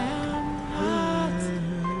 I am hurt,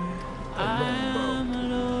 I am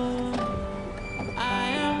alone, I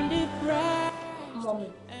am depressed. Mommy,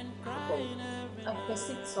 I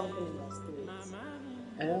perceived something in my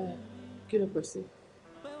spirit. Kí ló perceive?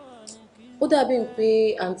 Ó dàbí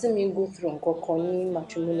pé àǹtí mi go through nǹkan kan ní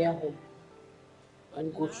matrimonial home.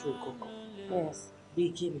 And go through nǹkan kan? Yes.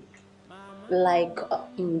 Bí kí ni? Like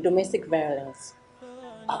domestic violence.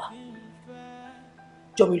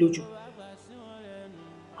 Jọ mi lójú.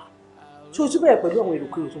 Ṣé o tún bẹ̀rẹ̀ pẹ̀lú àwọn èrò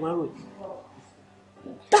kúrò tó máa ń ròyìn?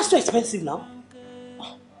 That's so expensive now.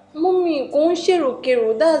 Mommy, kò ń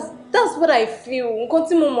ṣèròkèrò. That's what I feel. Nǹkan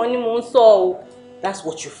tí mo mọ̀ ni mo ń sọ o. That's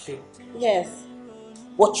what you feel? Yes.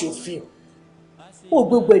 What you feel? Ó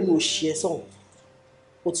gbogbo ẹni òṣì ẹ̀ sọ̀rọ̀.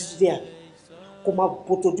 O ti dé àná. Kó máa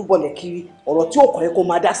bó tojú bọ̀lẹ̀ kiri ọ̀rọ̀ tí ó kọ̀ ẹ́ kó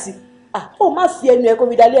máa dá sí. Ó má fi ẹnu ẹ kó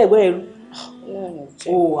mi dalé ẹ̀gbọ́n ẹ̀rú.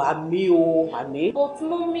 Oh, àmì o, àmì. But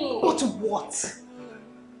mommy. But what?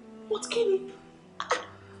 What kí ni?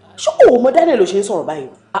 Ṣé o mọ Daniel ló ṣe ń sọ̀rọ̀ báyìí?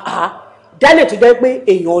 Daniel tó jẹ́ pé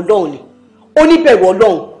èèyàn Ọlọ́run ni, oníbẹ̀rù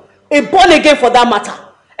Ọlọ́run, a born again for that matter.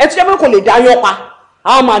 Ẹ tó jẹ́ pé kò lè dá yán pa,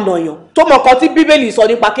 àwọn máa nà yàn. Tó mọ nǹkan tí Bíbélì sọ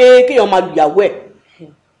nípa kéèyàn máa lu ìyàwó ẹ̀.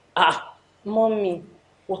 Mommy.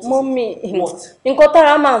 Mommy. What? Nǹkan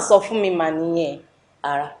tára máa ń sọ fún mi mà nìyẹn.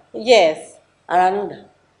 Ara? Yes. Ara náà dà.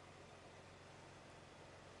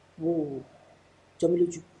 Wo jọmí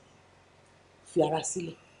lójú. Fi ara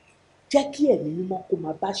sílẹ̀. Jẹ́ kí ẹ̀mí mímọ́ kó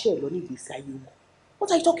máa báṣẹ́ ẹ̀ lọ ní ìgbésí ayé wọn.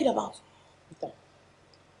 What are you talking about?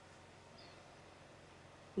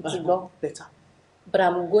 It's well. Better. But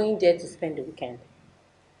I'm going there to spend the weekend.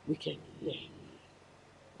 Weekend,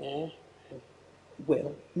 yeah.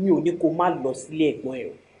 Well, mi ò ní kó má lọ sílé ẹ̀gbọ́n ẹ̀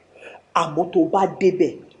o. Àmọ́ tó bá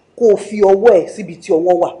débẹ̀ kó o fi ọwọ́ ẹ̀ síbi tí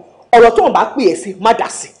ọwọ́ wà. Ọ̀rọ̀ tó ń bá pè ẹ́ sí má dà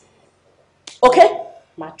sí. Okay?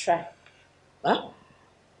 Ma try.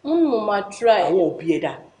 Mo ma try. Àwọn òbí ẹ̀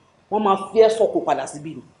dà. Wọ́n máa fi ẹ́ sọ́kò padà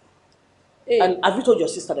síbí ni. And have you told your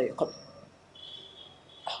sister that you're coming?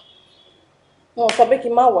 Wọ́n sọ pé kí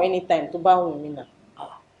n má wọ anytime tó bá wù mí náà.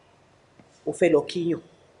 O fẹ́ lọ kíyàn.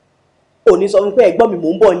 O ní sọ fún pé ẹ̀gbọ́n mi mò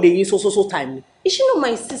ń bọ̀ lé yín so time ni. Is she not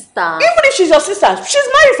my sister? Even if she's your sister, she's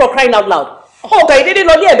married for crying out loud. Oh, okay, you didn't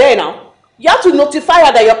know there now. You have to notify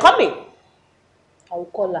her that you're coming. I will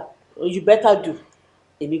call her. You better do.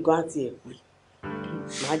 Èmi gan àti ẹ̀ pé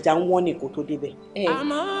màá já ń wọ́n ní kó tó débẹ̀.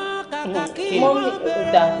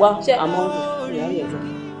 Mọ́mí dà wá àmọ́ ìyá rẹ̀ jọ.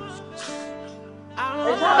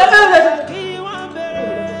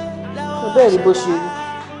 Bẹ́ẹ̀ ni bó ṣe rí.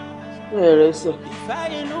 Bẹ́ẹ̀ rẹ̀ sọ.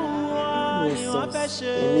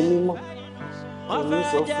 Ẹ̀mí mímọ́. Ẹ̀mí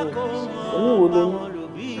sọ fún ẹ. Ẹ̀mí wo ló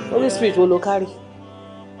ní? Holy Spirit wo ló kárí?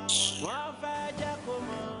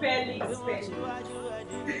 Felix.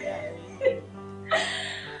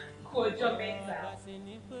 Kò jọ mẹ́ta.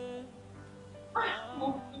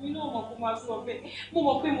 Èmi náà mọ̀ kó máa sọ bẹ́ẹ̀. Mo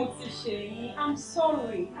mọ̀ pé mo ti ṣe yín. I'm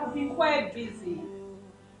sorry. I've been quite busy.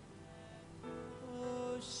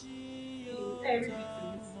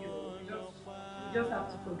 Everything is you. You just have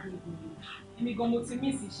to forgive me. Èmi gan mo ti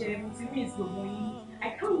miss iṣẹ́, mo ti miss gbogbo yín. I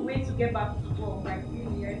can't wait to get back to work like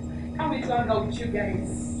really. I can't wait to hang out with you guys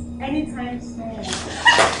anytime soon.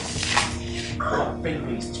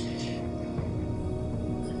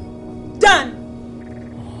 Dan!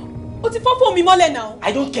 O ti fọ́ fóònù mi mọ́lẹ̀ náà.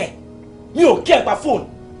 I don't care. Mi ò care pa fóònù.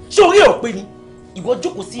 Ṣé orí ò pé ni? Ìwọ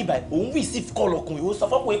jókòó sí ibà òun receive call ọkùnrin ó sọ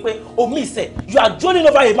fọ́kùnrin pé o miss ẹ̀. You are droning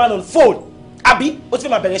over a man on phone. Àbí o ti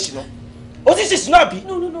fẹ́ máa bẹ̀rẹ̀ ṣìnà. O ti ṣe ṣìnà àbí?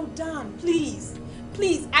 No, Dan, please.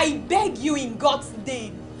 Please, I beg you in God's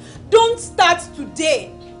name. Don't start today.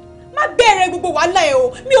 Má bẹ̀rẹ̀ gbogbo wàhálà ẹ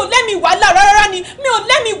o. Mi ò lẹ́mi wàhálà rárá ni. Mi ò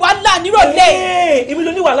lẹ́mi wàhálà nírọ̀lẹ́. Èmi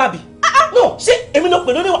ló ní wàhálà bí? No, ṣé èmi ló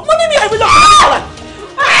pè ló ní wàhálà? Mo ní mi ò èmi ló pè ló ní wàhálà.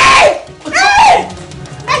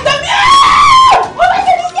 Ẹ̀gbọ́n mi! Mo bá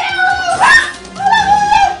ṣe ní jẹ́ o!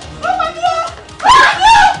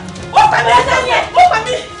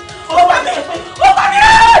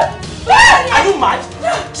 Are you mad?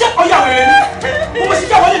 Ṣé ọyá wẹ̀rẹ̀ ni? Mo sì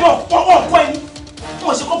jẹ́ wọlé náà wọ́n kọ́ ẹni.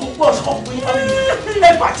 Wọ́n ṣe kọ́ gbogbo ọ̀ṣọ́ kọ́ gbogbo yín fámìlì. Ẹ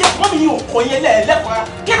bàjẹ́ kọ́ mi yóò kọ́ yẹn lẹ́ẹ̀lẹ́kọ̀ọ́.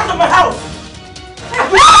 Get out of my house!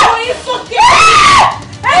 Oh, it's okay!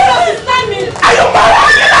 Hey, no, it's not me! Are you mad?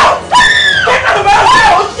 Get out! Get out of my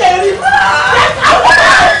house! Get out of my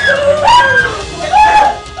house!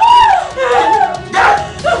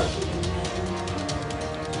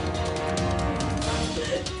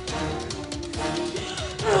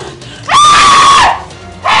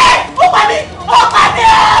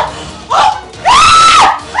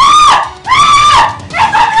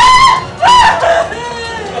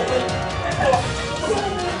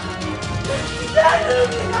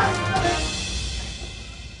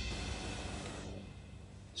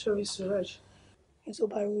 Sorry, Suraj. Ní tó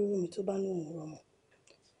bá rí irú mi tó bá ní òun rọmọ.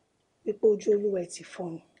 Pípé ojú olúwa ẹ̀ ti fọ́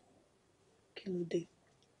ni. Kí ló dé?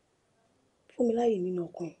 Fún mi láyè nínú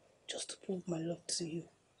ọkàn just to prove my love to you.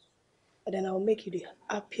 And then I will make you the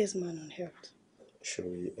happiest man on earth.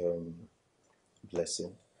 Shuri,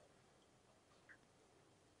 Blessing,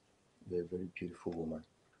 you're a very beautiful woman.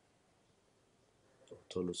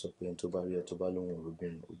 Tó ló sọ pé ẹni tó bá rí ẹ tó bá lóhùn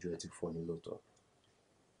òrùbìnrin ojú ẹ ti fọ́ ní lóòótọ́.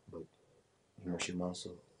 But bí mo ṣe máa ń sọ,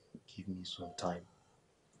 give me some time.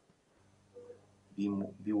 Bí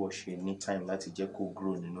wọ́n ṣe ní time láti jẹ́ kó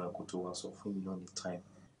grow nínú ẹ̀kọ́ tó wá sọ fún mi náà ní time.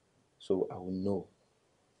 So I will know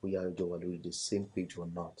bóyá ọjọ́ wa lórí the same page or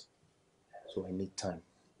not. So I need time.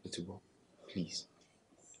 Please.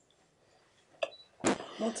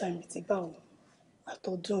 No time with Ibao.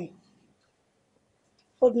 Àtọ̀dún yìí.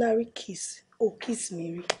 Ordinary kiss. Oh, kiss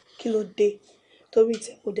me. Kí ló dé? torí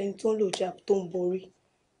tí kò dẹni tó ń lò jab tó ń borí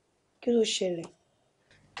kí ló ṣẹlẹ̀.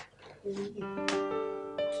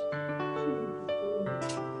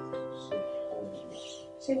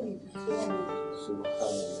 ṣé mi ìdí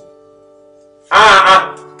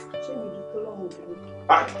tó lọ́mọ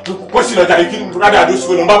kó sì lọ jàre kí n rádà àdó sí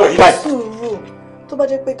olùmọ́ báwọ̀ yìí báyìí. sùúrù tó bá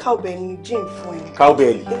jẹ́ pé cowbell ni jane fún ẹ.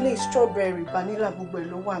 cowbell. eléyìí strawberry vanilla gbogbo ẹ̀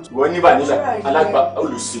ló wà. wọ́n ní vanilla alágbà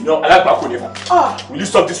olùsìyàn alágbà kò ní fa. will you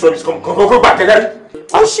stop this rubbish kò gbà kẹ́kẹ́.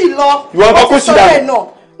 ó sì lọ ìwọ ọkọ kó sì dà.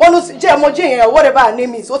 wọ́n ló jẹ́ ọmọ jane yẹn whatever her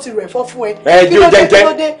name is ó ti rẹ̀ fọ́ fún ẹ. kí ló dé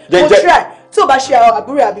mo try tí o bá ṣe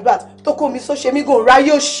àbúrò Abibat tó kó mi sọ ṣe mí gùn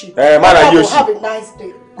ráyè òṣì. má ráyè òṣì. have a nice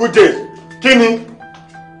day. good day kí ni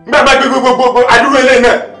nígbà bá gbé gbogbo àdúró ilé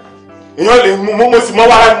náà èèyàn lè mo sì mọ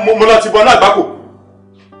wàrà mo lọ ti bọ náà gbáko.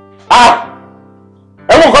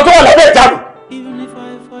 ẹ̀wọ̀n nǹkan tó wà lábẹ́ ìjáàbù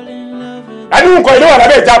ẹ̀wọ̀n nǹkan ilé wà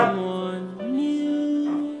lábẹ́ ìjáàbù.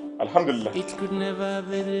 alhamdulilah. ẹ̀yọ́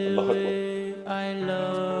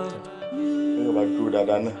bá dúró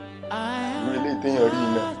dáadáa náà ìlú ilé ìtẹ̀yàn rí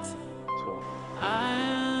iná. I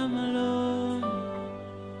am alone.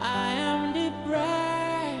 I am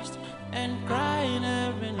depressed and crying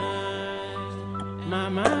every night.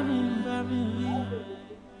 Mama mi bá mi wí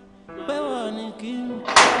pé wọ́n ní kí n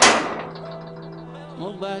mo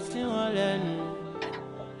gbà sí wọn lẹ́nu,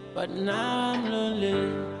 but now I'm lonely.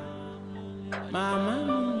 Mama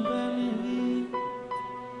mi bá mi wí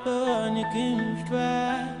pé wọ́n ní kí n fẹ́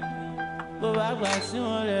bó bá gbà sí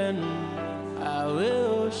wọn lẹ́nu àwẹ̀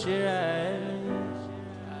ó ṣe ẹ̀.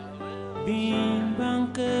 How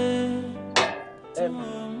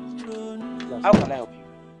can I help you?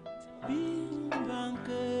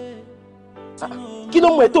 Kí ló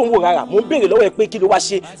mú ẹ tó ń wò rárá? Mo ń béèrè lọ́wọ́ ẹ pé kí ló wá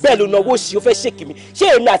ṣe bẹ́ẹ̀ ló náwó sí ó fẹ́ ṣèkì mi. Ṣé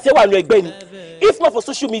èmi àti ẹ wà nínú ẹgbẹ́ ni? If not for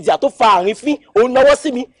social media tó fa àrífín, òun náwó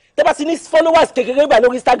sí mi. Tẹ́ bá ti ní followers kékeré bá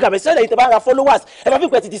lórí Instagram, ẹ ṣẹlẹ̀ yìí tẹ́ bá ra followers, ẹ bá fi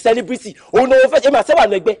pẹ́ ti di celebrity, òun náwó fẹ́ èmi àti ẹ wà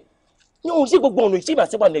nínú ẹgbẹ́. Ní òun ṣe gbogbo ọ̀nà ìṣe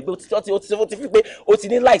ìmàṣẹ́wà nù ẹgbẹ́ ó ti fi pé ó ti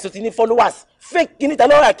ní likes ó ti ní followers fake kìíní ta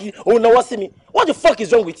lọ́ra kí òun náwó sí mi. What the fuck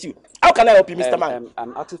is wrong with you? How can I help you, Mr. Man?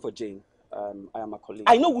 I'm acting for Jane. I am a colleague.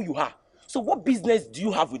 I know who you are. So what business do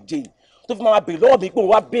you have with Jane? Tó fi máa bèrè lọ́wọ́ mi pé òun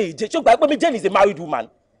wá bèrè Jane. Ṣé o gbà pé mi Jane is a married woman?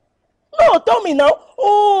 No, tell me now.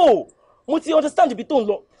 Oh, mo ti understand ibi tó ń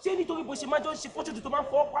lọ. Ṣé nítorí bó ṣe máa jọ ń ṣe fọ́ṣọ́jú tó máa ń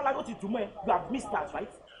fọ́ pálá ló ti dùn mọ́ ẹ? You have missed that, right?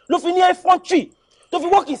 Ló fi ní infantry. To fi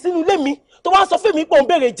working sínú ilé mi tó wá sọ fún mi pé òun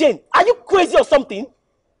béèrè Jane. Are you crazy or something?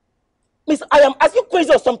 Miss, are you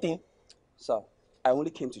crazy or something? Sir, I only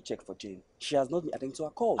came to check for Jane. She has not been attending to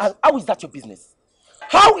her calls. And how is that your business?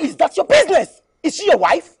 How is that your business? Is she your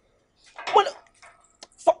wife? Well,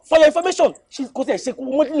 for your information, she's got a so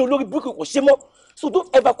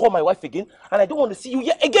don't ever call my wife again, and I don't want to see you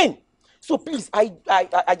here again. So please, I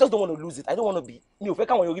just don't want to lose it. I don't want to be me. If I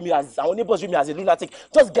can't me as our neighbors read me as a lunatic,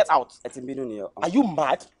 just get out. Are you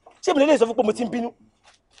mad? No,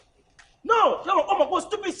 you're a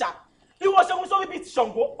stupid sir. You was so bit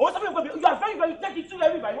Shango. You are very, very taking too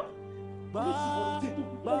heavy by what?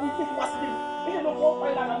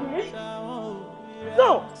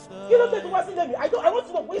 No, you don't take to what's in them. I want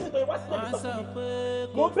to know what is it to what's in them.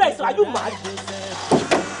 No price, so are you mad?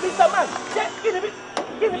 Mr. Man,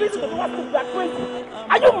 give me reason to be what you are crazy.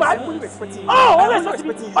 Are you mad? Oh, you're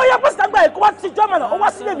supposed to go what's the German or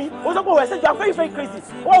what's in me? Also, go say you are very, very crazy.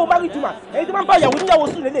 Oh, marry Juma. And the man buy you wouldn't know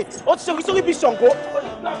what's in the next. Oh, so be Shango. You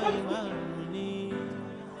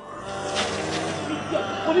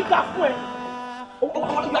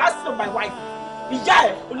asked my wife.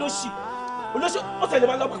 Yeah, Oloshi. Ó tẹ̀lé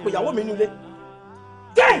máa lọ́pàá pé ìyàwó mi nílé.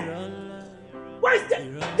 Jane! Where is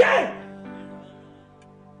Jane? Jane!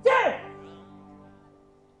 Jane!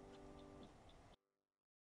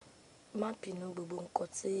 Má bínú gbogbo nǹkan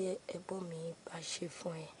tí ẹ̀gbọ́n mi bá ṣe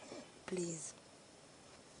fún ẹ. Please,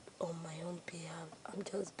 on my own behalf, I'm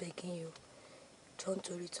just begging you. Jọ̀ọ́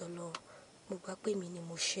nítorí t'Ọlọ́run, mo gbà pé mi ni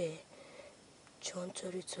mo ṣẹ̀ ẹ́. Jọ̀ọ́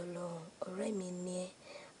nítorí t'Ọlọ́run, ọ̀rẹ́ mi ni ẹ́,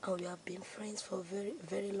 and we have been friends for a very,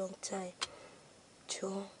 very long time.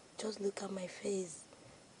 Joe, just look at my face,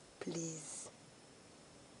 please.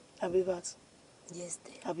 Abibat. Yes,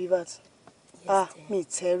 dear. Abibat. Yes, dear. Mi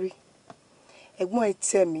Terry. Ẹ̀gbọ́n ẹ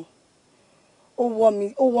tẹ́ mi. Ó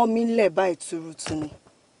wọ́ mi lẹ̀ báyìí turutu ni.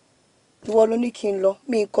 Ìwọ ló ní kí n lọ.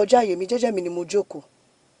 Mi kọjá àyè mi jẹ́jẹ́ mi ni mo jókòó.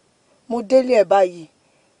 Mo délé ẹ̀ báyìí.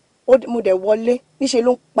 Mo dẹ̀ wọlé. Níṣe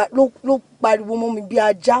ló pariwo mọ́ mi bí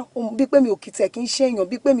ajá. Bí pé mi ò kìtẹ̀ kí n ṣe èèyàn.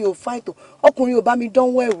 Bí pé mi ò fáìtò. Ọkùnrin ò bá mi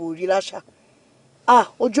dánwò ẹ̀wò rí láṣà.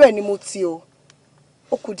 Ojú ẹ̀ ni mo tì o.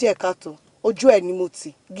 Ó kù díẹ̀ káàtó. Ojú ẹ̀ ni mo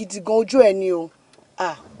tì. Gidi gan ojú ẹ̀ ni o.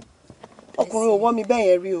 Ọkùnrin ò wọ́ mi bẹ́ẹ̀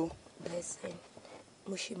yẹn rí o. Blessing,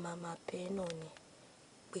 mo ṣì máa bẹ́ẹ̀ náà ni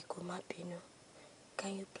pé kó má bínú.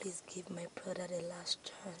 can you please give my brother the last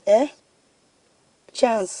chance? Eh?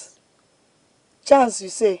 Chance? Chance, you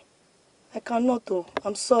say? I cannot, though.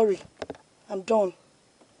 I'm sorry. I'm done.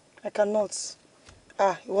 I cannot.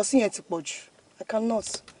 It wasn't yet much. I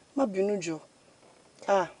cannot. Má bínú jọ̀ọ́.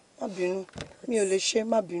 Má bínú. Mi ò lè ṣe,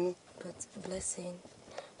 má bínú. But Blessing,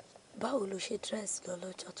 báwo ló ṣe dress lọ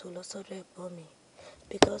lọ́jọ́ tó lọ sọ́dọ̀ ẹ̀gbọ́n mi?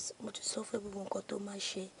 Because mo ti sọ fún gbogbo nǹkan tó máa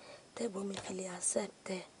ṣe, tẹ́gbọ́n mi fi lè accept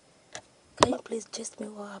ẹ. Can you please just me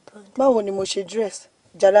what happened? Báwo ni mo ṣe dress?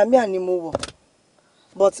 Jàlámíà ni mo wọ̀.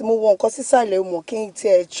 But mo wọ̀ nǹkan sísàlẹ̀ mọ̀ kí n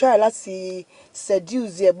tiẹ̀ try láti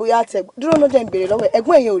seduce ẹ bóyá tẹ dúró náà jẹ́ n béèrè lọ́wọ́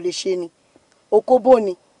ẹ̀gbọ́n ẹ̀yẹn ò lè ṣe ni. Okóbó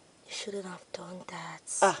ni. You shouldn't have done that.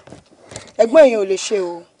 Ẹ̀gbọ́n ẹ̀yẹn ò lè ṣe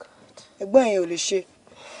o. Ẹ̀gbọ́n ẹ̀yẹn ò lè ṣe.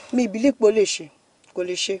 Mi believe pé ó lè ṣe. Kò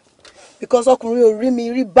lè ṣe. Because ọkùnrin ò rí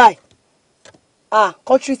mi rí báyìí.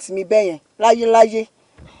 Kọ́ treat mi bẹ́yẹn láyé.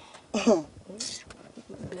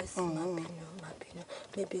 Blessing, Mabino.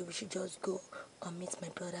 Maybe we should just go and meet my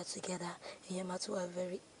brother together. In Yamatu are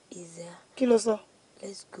very easier. Kí ló sọ?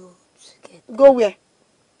 Let's go together. Go where?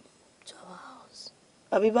 To our house.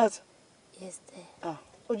 Abibat? Yes, there.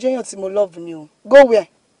 Ó jẹ́ èèyàn tí mo love ni o. Go where?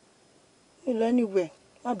 Mi lọ anywhere.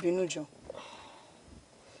 Má bínú jọ̀ọ́.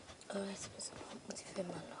 Alright, mo ti fẹ́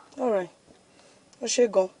máa lọ. Alright. Ó ṣé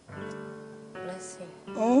gan. Blessing.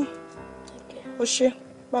 Okay. Ó ṣé.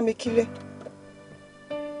 Bá mi kílé.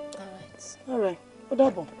 Alright. Ó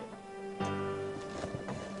dàbọ̀.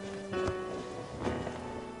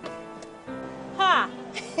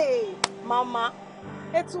 Mama,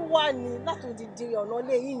 ẹ tún wá ní láti òdìdí ọ̀nà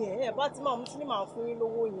ilé yìí yẹn. Ẹ bá ti máa mú sí ní màá fún yín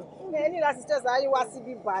lówó yẹn. Ẹ ní láti stress ayé wá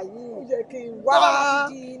síbí báyìí. Ó yẹ kí n wá. Tọ́wọ́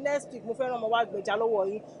di next week mo fẹ́ rán ọmọ wa gbẹ̀jà lọ́wọ́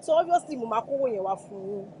yín. So obviously mo máa kówó yẹn wá fún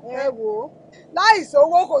yín. Ẹ wò ó. Láì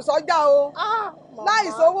sówó kò sọ́jà o.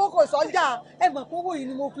 Láì sówó kò sọ́jà. Ẹ mọ̀ pé owó yìí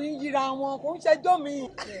ni mo fi ń yíra wọn. Kò ń ṣẹjọ́ mi.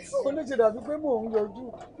 Olóṣèlú dàbí pé mò ń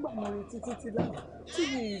yọjú. Gbà mo retí títí láì. Tí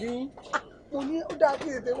mi rí. Mo ní ó dáa kí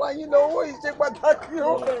ètè wá yín lọ owó yìí ṣe pàtàkì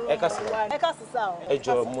o. Ẹ ká sì sá o. Ẹ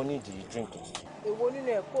jọ̀ọ́ mo need drink. Èwo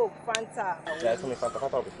nínú ẹ̀ Coke, Fanta. Ẹ fún mi Fanta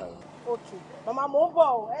will be fine. Okay. Màmá mo ń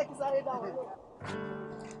bọ̀ o. Ẹ kí sáré dáhùn.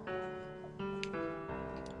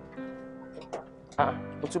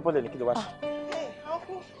 Mo tún bọ́lẹ̀ ní kí ló wá ṣe.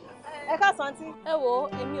 Ẹ káàsán àǹtí. Ẹ wo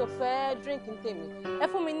èmi ò fẹ́ drink ní tèmi. Ẹ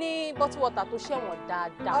fún mi ní bottle water tó ṣẹ̀wọ̀n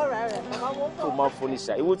dáadáa. Ọ̀rẹ́ màmá mo ń bọ̀. Ó máa ń foni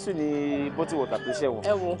ṣá. Ìwọ tún ni bottle water tó ṣẹ̀wọ̀n.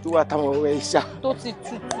 Ẹ wo. Tó wà táwọn ọ̀rẹ́ ṣá. Tó ti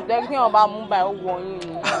tutù dẹ́gbẹ́ wọn bá mú báyìí ó wọ yín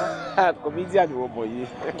ni. Comedian ni wọ́n mọ̀ yìí.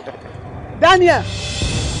 Daniel.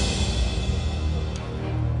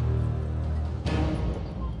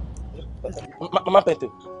 Mama Pẹ̀tẹ̀.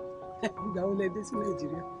 Ìgbà wo lẹ dé sí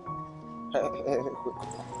Nàìjíríà?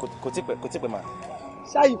 Kò tí pẹ́ mà.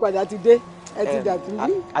 Ṣáà ìpadà ti dé, ẹ ti dà tún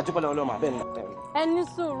bí. Àjọpọ̀lẹ̀ ọlọ́mà bẹ́ẹ̀ ni. Ẹ ní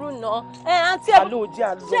sùúrù náà. Àǹtí ẹ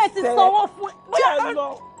ṣé ẹ ti sanwó fún ẹ? Jẹ́ lọ.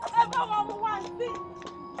 Ẹ bá wọn mú wá sí.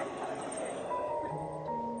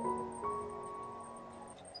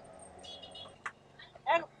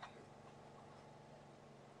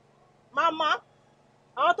 Mama,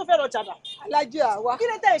 àwọn tó fẹ́ lọ jàdà. Alájẹ àwa. Kí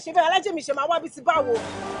ló tẹ̀ ṣe bẹ́ẹ̀ alájẹ mi ṣe máa wá bí ti báwo?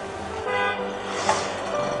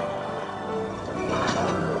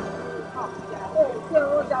 Ṣé ó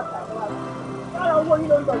dàgbà wá? Ara owó yín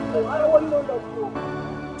ló ń lọ sí o. Ara owó yín ló ń lọ sí o.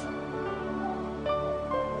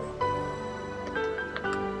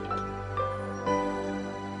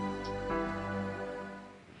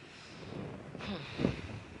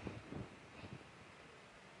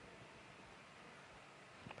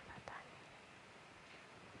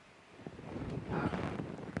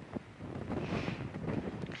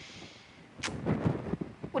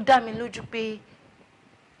 Ó dá mi lójú pé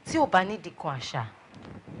tí ò bá nídìí kan àṣà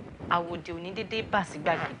àwòdì òní dédé bà sí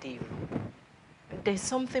gbàgede ìlú. There's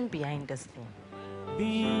something behind this thing.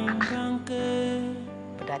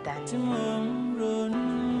 Bùdá Dání. Tí mo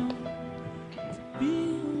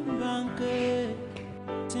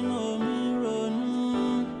mi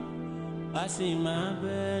ronú, a sì máa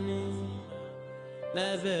bẹ ní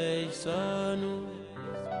lẹ́bẹ̀ẹ́ ìsọnù.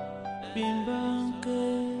 Bí n bá ń ké,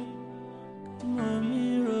 tí mo mi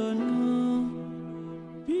ronú.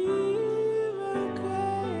 Bí n bá ń ké,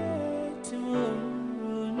 tí mo mi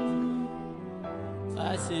ronú, a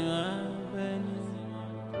sì máa bẹ ní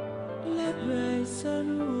lẹ́bẹ̀ẹ́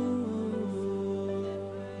ìsọnù.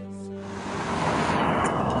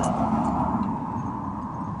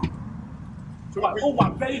 Oh, my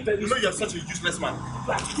very. You know you're such a useless man.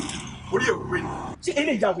 Orí ẹ̀ wé ni. Ṣé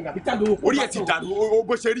eléyìí ìjà òfin àbí tá ló. Orí ẹ̀ ti dàrú o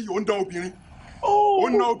bó ṣe rí o ń dán obìnrin. O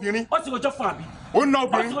ń ná obìnrin. Ó ti rojọ́ fún àbí. O ń ná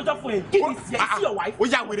obìnrin. Ó ti rojọ́ fún ẹ̀. Kí ni ìsì ẹ̀? Is she your wife? Ó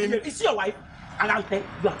yà wèrè ni. Is she your wife? And I'll tell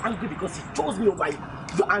you are angry because he chose me over you.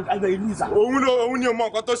 you're a loser. Òun ni ọmọ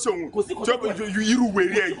nǹkan tó ṣe òun. Irú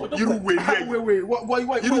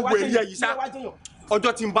wèrè yìí ṣá.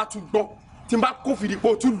 Ọjọ́ tí n bá tún gbọ́, tí n bá kó fìdí pé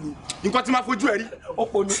o tún lù, nǹkan tí máa fojú ẹ rí.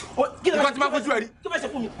 Nǹkan tí máa fojú ẹ rí.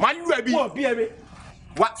 Máa lù ẹ bí. Wọ́n bí ẹrẹ.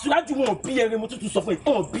 Suraju wọn bí ẹrẹ mo tún sọ fún ẹ.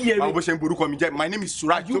 Wọ́n bí ẹrẹ. Báwo bó ṣe ń borúkọ mi jẹ́, my name is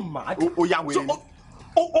Suraju. Ó yá wèrè ni.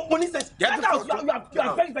 Money says, you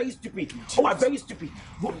are very, very stupid. You are very stupid.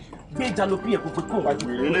 Gbé jalopi ẹ̀ kókó kó wájú.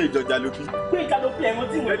 Ilé ìjọ jalopi. Gbé jalopi ẹ̀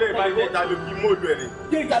rántí wọn. Ilé ìbàjẹ́ jalopi mọ́ọ̀lù ẹ̀rẹ̀.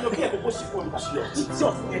 Gbé jalopi ẹ̀ kókó ṣì fún mi.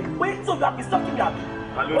 Idiot yẹn. Wait, so you have been stopping me abi?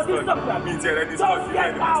 Alo stop mi ti ẹrẹ ní stop mi. Just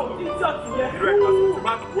get out, idiot yẹn. Irú ẹ̀ kan tó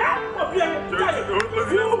bá kú. Mo bí ẹrẹ jáde.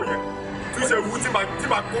 Tún ṣe wú tí máa kó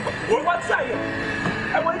bá. Wọ́n jáde.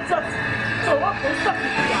 Ẹ̀wọ̀n idiot. So wọ́n kò stop me.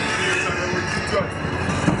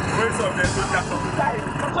 Wọ́n sọ mi ẹ̀ tó jà sọ.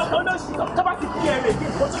 Tọ́ba ti bí ẹrẹ kí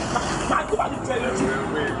n kọ́ máa tó bá ti jẹ lójú.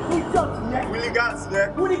 Idiot yẹn. Hooligans yẹn.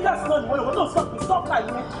 Hooligans náà ni wọ́n tó stop láì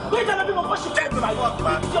yẹn. Gbé ìjọba bí mo kọ́ ṣe fẹ́ ìgbìmọ̀ àyọ̀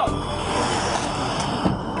idiot.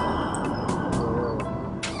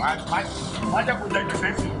 Má jẹ́ kó jẹ gbèsè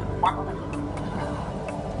sí wá.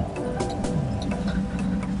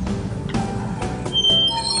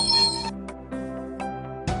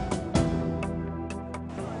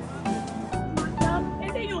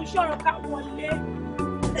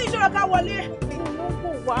 Ìṣòro ká wọlé.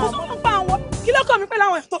 Mo sọ fún pa àwọn kí ló kàn mí pẹ̀lú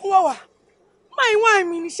àwọn ẹ̀tọ́ ń wọ̀ wá. Máa ń wá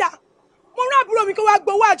mi ní ṣá. Mo rán àbúrò mi kó wá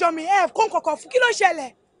gbowó àjọ mi kó nǹkankan fún kí ló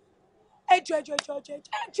ṣẹlẹ̀. Ẹjọ́.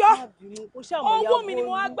 Owó mi ni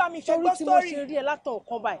mo wá gbà mí fẹ́ gbọ́ sórí. Torí tí mo ṣe rí ẹ látọ̀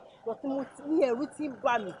ọ̀kan báyìí, lọ tí mo ní ẹ̀rù tí ń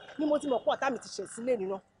bà mí ni mo ti mọ̀ pọ̀ tá mi ti ṣẹ̀ sílé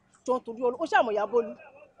nínú. Jọ nítorí ó ṣàmọ̀ ìyá Bólú.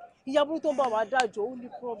 Ìyá Bólú tó ń bá wa dájọ́ ó ní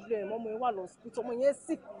problem ọmọ yẹn wà lọ hospital ọmọ yẹn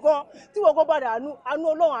sick gan tí wọ́n gbọ́ bàdà àánú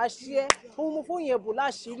Ọlọ́run àṣẹ òun mo fún yẹn bò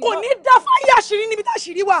láṣìírí. Kò ní dá fún ayé àṣírí níbi tá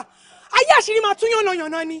àṣírí wà ayé àṣírí máa tún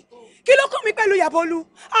yànnàyànnà ni kí ló kàn mí pẹ̀lú Ìyá Bólú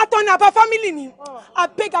àtọ̀nà àbá family ni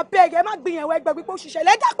abeg ẹ má gbìyànjú ẹgbẹ́ pípọ́ òṣìṣẹ́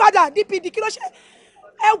lẹ́dá padà DPD kí ló ṣe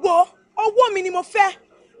ẹ wo owó mi ni mo fẹ́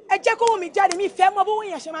ẹ jẹ́ kówó mi jáde mi ìfẹ́ mọ bówó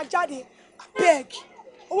yẹn ṣe máa jáde abeg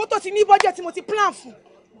owó tó ti ní budget tí mo ti plan fún.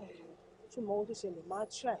 Ṣùgbọ́n owó tó ṣẹlẹ̀ máa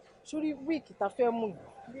try sórí wíìkì tá a fẹ́ mú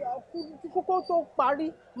yìí kókó tó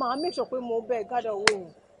parí máa make sure pé mo bẹ́ẹ̀ gádà owó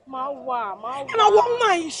yẹn máa wà. ẹ máa wọ ọmọ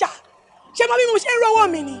yìí ṣá ṣé mo bí mo ṣe ń rówó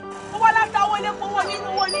mi ni. owó látàwọ́ ilé kówó nínú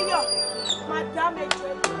owó níyọ̀ máa dá mẹ́jọ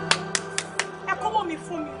ẹ kówó mi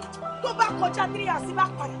fún mi tó bá kọjá 3 hours bá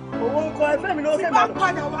padà. owó ń kọ ẹfẹ́ mi ló fẹ́ máa lọ. tí bá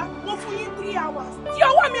padà wá mo fún yín 3 hours. tí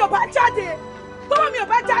owó mi ò bá jáde tọ́wọ́ mi ò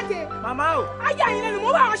bá jáde. màmá o. ayé àyìn lẹ́nu mo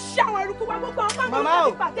bá wọn ṣe àwọn ẹrù kó wá gbogbo àwọn máa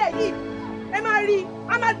ń pàdé yìí ẹ máa rí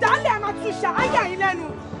a máa dálẹ̀ a máa tún ṣá ayé àyìn lẹ́nu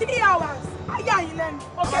 3 hours ayé àyìn lẹ́nu.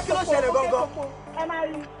 ọkẹ́ kí ló ṣẹlẹ̀ gangan. ẹ máa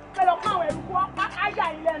rí ẹ lọ kó àwọn ẹrù kó wá ayé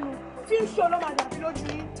àyìn lẹ́nu tí ń ṣó ló máa dàbí lójú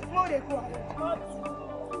yín mo lè kó àwọn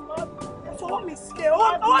ẹ fọwọ́ mi sílẹ̀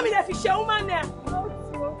owó mi lè fi ṣe human nail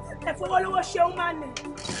ẹ fọwọ́ lówó ṣe human nail.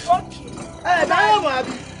 ẹ dáhùn mọ́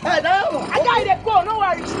àbí ẹ dáhùn mọ́. ajá ìdè kó no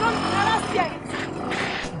worry she no never see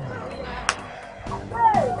anything.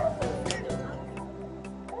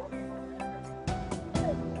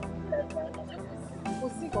 kò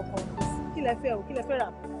sí kankan kí lẹ fẹ́ o kí lẹ fẹ́ rà.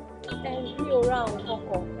 mi ò ra àwọn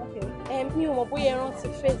kankan mi ò mọ̀ bóyá ẹ rántí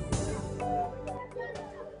fèsì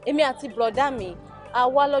èmi àti bùrọ̀dá mi a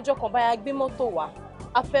wá lọ́jọ́ kan báyà gbé mọ́tò wá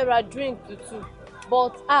a fẹ́ ra drink tútù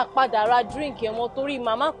but a padà ra drink yẹn mọ́ torí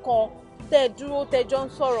màmá kan tẹ́ dúró tẹ́jọ́ ń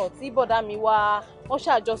sọ̀rọ̀ tí bọ̀dá mi wá wọ́n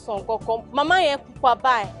ṣàjọsọ nǹkan kan màmá yẹn pupa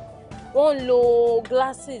báyìí wọ́n ń lo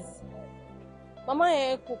glasses màmá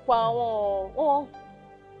yẹn pupa wọ́n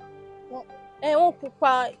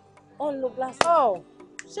pupa wọ́n ń lo glasses.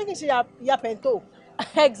 ṣé kìí ṣe ya pẹ̀ntó.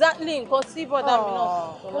 Exactly nǹkan tí bọ̀dá mi náà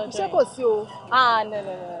sọ lọ́jọ́ ṣé kò sí o. no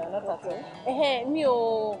not at all. mi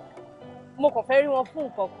ò mo kàn fẹ́ rí wọn fún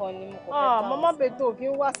nǹkan kan ni mo kàn fẹ́ bá wọn. mama beto kì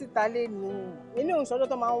í wá síta lẹ́nu inú ìṣọ́jọ́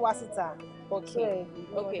tó máa ń wá síta. ok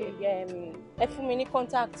ẹ fún mi ní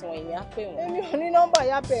contact wọn èmi á pè wọn. èmi ò ní nọ́mbà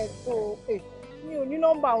ya beto mi ò ní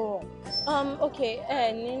nọ́mbà wọn. ok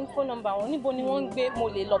ẹ ní phone number wọn níbo ni wọ́n ń gbé mo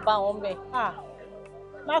lè lọ bá wọn bẹ́ẹ̀.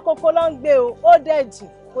 Mákòkò ló ń gbé o ó dẹ̀ jì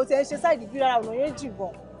kò tẹ̀ ń ṣe sáìdì bí rárá ọ̀nà yẹn jì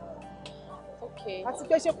gan. àti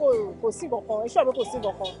pé ṣé kò sí kankan iṣẹ́ ọ̀bẹ kò sí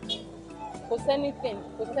kankan. kò sẹ́nìfìn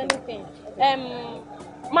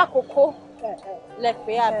Mákòkò lẹ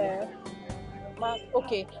pé àbí.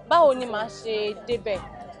 ok báwo ni màá ṣe débẹ̀.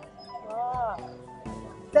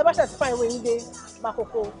 tẹ bá ṣàtìfà ìwé yín dé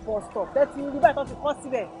Mákòkò bus stop tẹ ti rí báyìí tó ti kọ́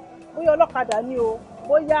síbẹ̀ bóyá ọlọ́kadà ni o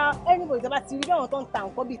bóyá anybody ìjọba ti rí bí àwọn tó ń ta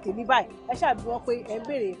nǹkan bíi tèmi báyìí ẹ ṣàbí wọn pé ẹ ń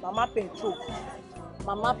béèrè mama pento.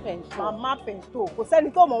 mama pento kò sẹ́ni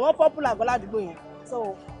tó mọ̀ wọ́n popular gan ládùúgbò yẹn so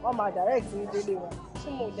wọ́n máa direct ní délé wọn. ṣé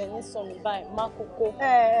mo dẹ̀ ní sọ mi báyìí Mákòkò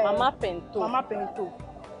mama pento. mama pento.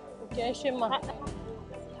 ok ẹ ṣe máa.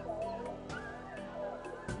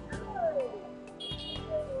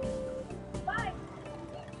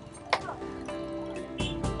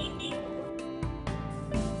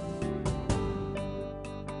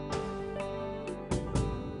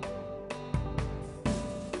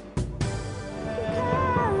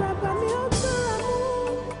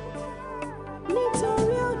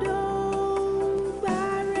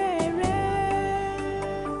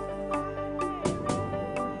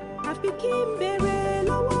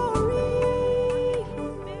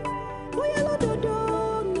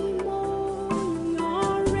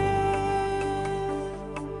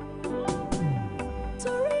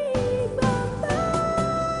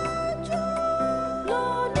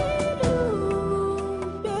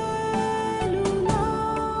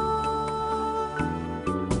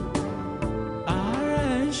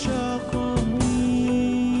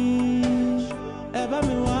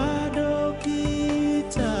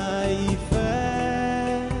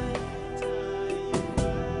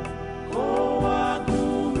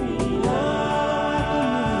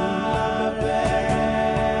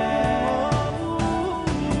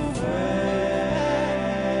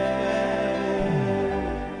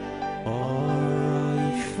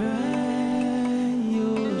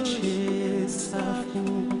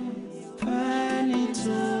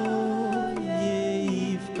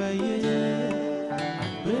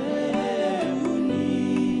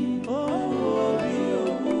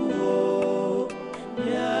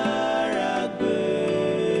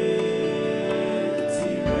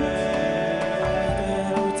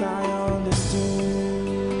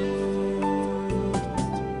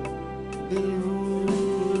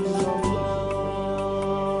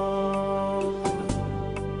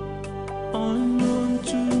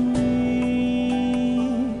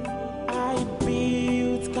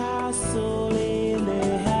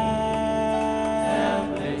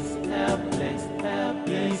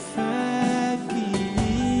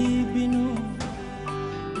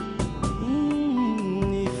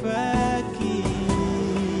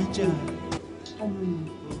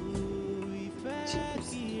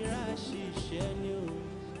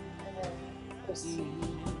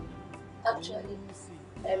 Actually,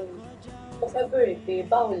 mo fẹ́ bèrè pé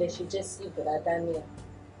báwo lẹ ṣe jẹ́ sí ìbọ̀dá Daniel.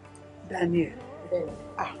 Daniel. Bẹ́ẹ̀ni.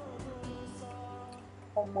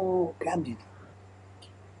 Ọmọ ọ̀gá mi ni.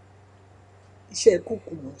 Iṣẹ́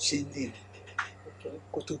kúkú ló ń ṣe ní rẹ̀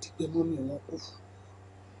kó tó di pé mọ́mì wọn kú.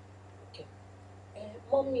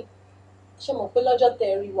 Mọ́mì, ṣé mo pé lọ́jọ́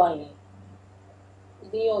tẹ́ rí wa yẹn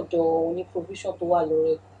ní ọ̀dọ̀ oní provision tó wà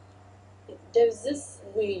lórí ẹ̀kọ́? There's this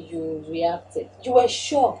way you reacted. You were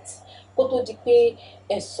shocked. Kó tó di pé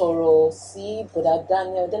ẹ sọ̀rọ̀ sí bọ̀dá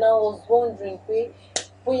Daniel. Then I was wondering pé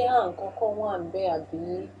bóyá nǹkan kan wà ń bẹ àbí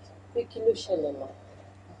pé kí ló ṣẹlẹ̀ mọ́.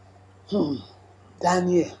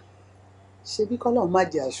 Daniel, ṣe bí kọ́lọ́ má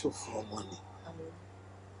jẹ́ aṣòfò ọmọ ni.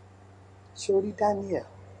 Sórí Daniel,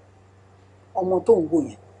 ọmọ tó ń wò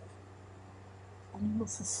yẹn, onínú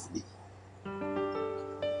fùfù ni.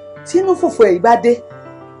 Tí inú fùfù ẹ̀ bá dé,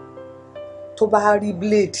 tó bá rí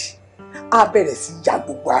bíléèdì, á bẹ̀rẹ̀ sí já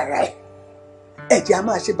gbogbo ara ẹ̀. Ẹ̀jẹ̀ á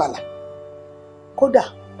máa ṣe bàlà. Kódà,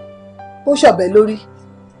 bó ṣọ̀bẹ lórí.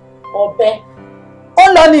 Ọ̀bẹ. Ó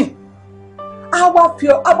lọ ni. Á wá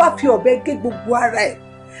fi ọ̀bẹ gé gbogbo ara ẹ̀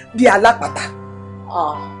bí alápàtà.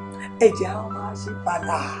 Ẹ̀jẹ̀ á máa ṣe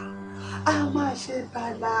bàlà. Á máa ṣe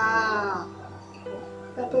bàlà.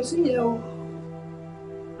 Yàtọ̀ sí yẹn o.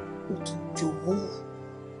 Ó tún jowó.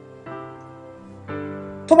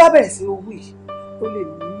 Tó bá bẹ̀rẹ̀ sí owó yìí, ó lè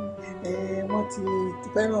ní wọ́n ti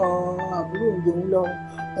fẹ́ràn àbúrò òjòun lọ.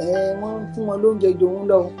 Wọ́n fún wọn lóúnjẹ òjòun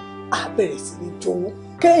lọ. Á bẹ̀rẹ̀ sí ní jowó.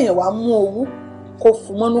 Kéèyàn wá mú owó kó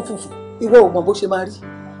fún mọ́nú fùfù. Ìwọ ò mọ̀ bó ṣe máa rí.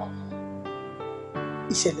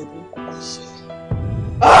 Ìṣẹ̀lẹ̀ burúkú kò ṣe.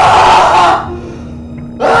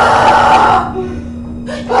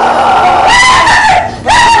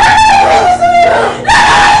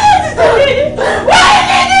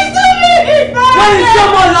 Why is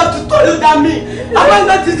someone love to tell you that me? Am I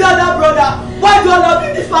not his other brother? Why do all of you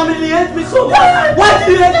in this family hate me so much? Why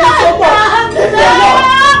do you hate me so much? Leave me alone!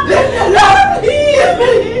 Leave me alone!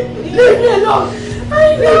 Leave me alone!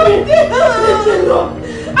 Leave me alone!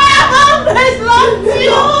 I have always loved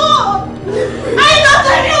you! I don't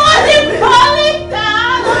even want to call it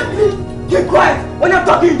down! Keep quiet! When I'm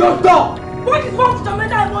talking, don't talk! What is wrong with your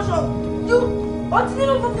mental emotion? You, what is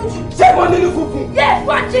nínú fúnfún jù? Ṣé mo nínú fúnfún? Yes,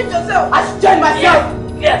 go and change yourself! I should change myself!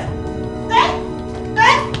 Yes!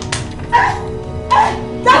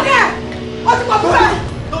 Daniel! What is wrong with you?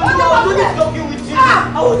 I was only talking with you!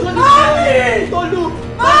 I was only playing! Tolu!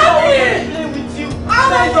 I was only playing with you!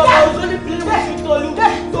 Stand up! I was only playing with you, Tolu!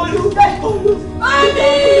 Tolu! Tolu!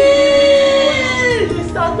 Please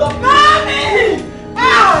stand up! Mommy!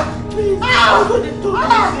 Please! I was only talking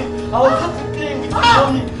with you! I was only playing with you,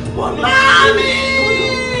 Mommy! Mommy!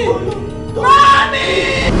 Mommy!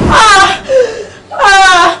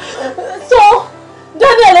 So,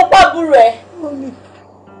 Daniel ló pàbúrò ẹ̀. Mọ́mí,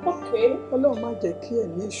 Ọlọ́run má jẹ́ kí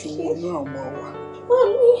ẹ̀mí èṣù wọnú àwọn ọmọ wa.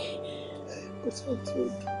 Mọ́mí. Kò sí ohun tí ó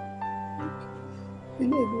dùn.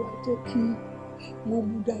 Ilé ìlú wa jẹ́ kí wọ́n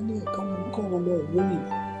mú Daniel kán wọn lọ lónìí.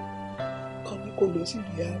 Kán ní kó lọ sí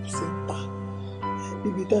rehab center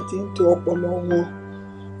níbi tó ti ń tọ́ ọpọlọ wọn.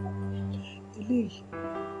 Eléyìí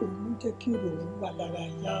òun jẹ́ kí ìrònú wà lára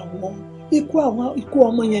ìyá wọn. Ikú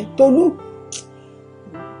ọmọ yẹn Tolú. Òun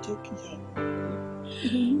jẹ́ kí ìyá wọn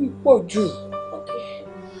ìrònú pọ̀ jù.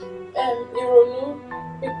 Ìrònú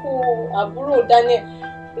ikú àbúrò Daniel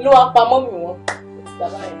ló wá pa mọ́mì wọn.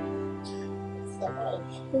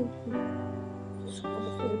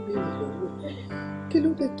 Kí ló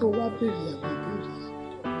dé tó wá béèrè àwọn ìbéèrè?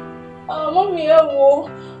 Mọ́mì ẹ wo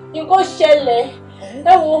nǹkan ṣẹlẹ̀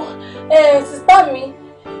ẹ wo sísá mi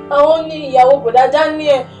àwọn ní ìyàwó bọ̀dá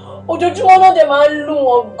Daniel ojoojúmọ́ náà dẹ̀ máa ń lù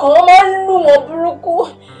wọ́n gan-an máa ń lù wọ́n burúkú.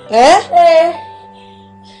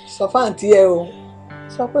 Sọ fáǹtì ẹ o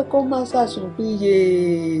sọ pé kó má ṣàṣùbíyè.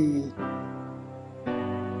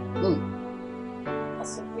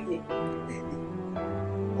 Àṣùbíyè.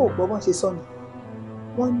 Ó gbọ́ bọ́n ṣe sọnù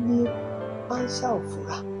wọ́n ní pánsá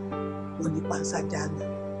òfura wọ́n ní pánsá jánu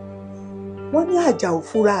wọ́n ní àjà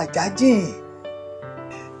òfura àjà jìn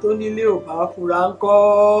tó nílé ò bá fura ńkọ́.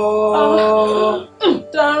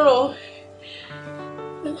 Dáràn.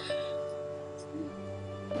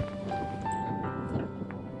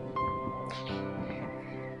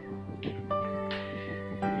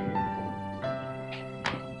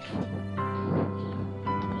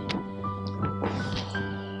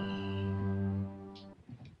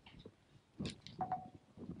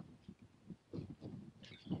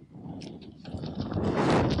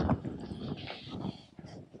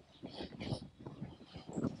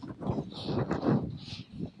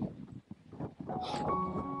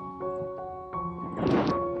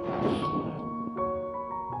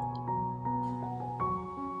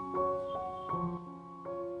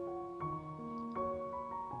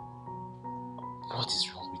 What is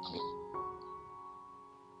wrong with me?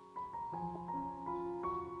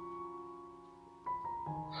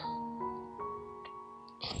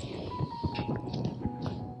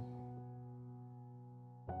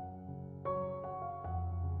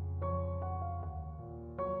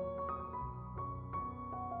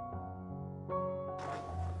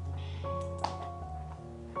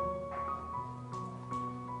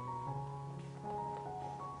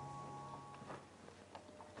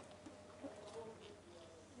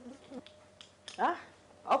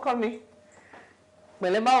 Ọkọ mi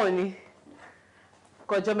pẹ̀lẹ́ báwo ni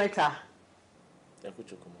kọjọ́ mẹ́ta. Ẹ kú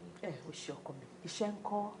jókòó mọ́ mi. O ṣé ọkọ mi iṣẹ́ ń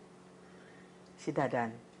kọ́ ṣe dáadáa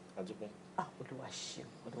ni. Adúpẹ́. Olúwa ṣeun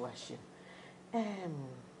Olúwa ṣeun.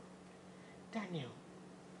 Daniel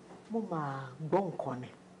mo máa gbọ́ nǹkan ni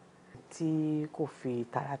tí kò fi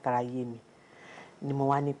taratara yé mi ni mo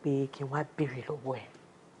wá ní pé kí n wá béèrè lọ́wọ́ ẹ̀.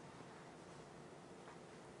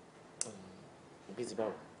 Bí ti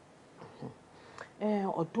báwo?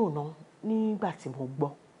 Ọdún náà nígbà tí mo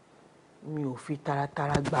gbọ́ mi ò fi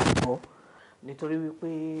taratara gbàgbọ́ nítorí wípé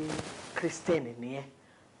Christian ni ẹ́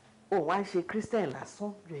o wá ń ṣe Christian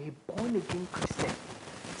lásán you are a born again Christian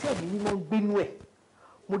tí ẹ̀mí mímọ́ ń gbénú ẹ̀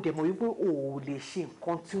mo dẹ̀ mọ̀ wípé o ò lè ṣe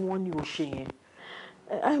nǹkan tí wọ́n ní o ṣe yẹn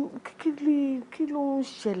kí ló ń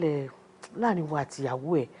ṣẹlẹ̀ láàrin wa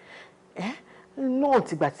àtìyàwó ẹ̀ náà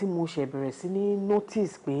tìgbà tí mo ṣe bẹ̀rẹ̀ sí ní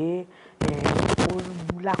notice pé ó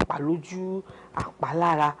lápá lójú àpá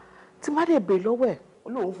lára tí má dẹ̀ bèè lọ́wọ́ ẹ̀ ó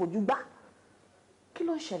lóun fojú gbá kí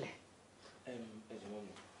ló ń ṣẹlẹ̀.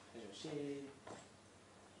 Ṣé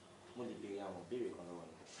mo lè béèrè àwọn ìbéèrè kan lọ́wọ́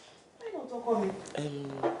mi? Bẹ́ẹ̀ni ọ̀tọ̀ kọ́ mi.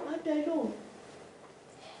 Má dá ẹ lóhùn.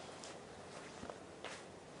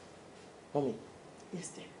 Mọ́mí. Yes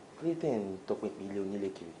dear. Kí tẹ̀ ń tọpinpin ilé onílé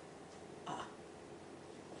kiri?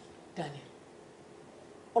 Daniel,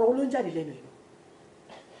 ọ̀rọ̀ wo ló ń jáde lẹ́nu ẹ̀?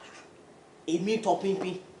 Èmi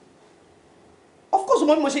tọpinpin. Of course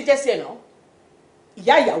mo ní mo ṣe jẹ́ sí ẹ̀ náà.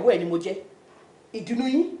 Ìyá ìyàwó ẹ̀ ni mo jẹ́. Ìdùnnú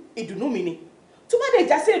yín, ìdùnnú mi ni. Tó bá dé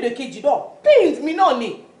já sí èdè kejì náà, pains mi náà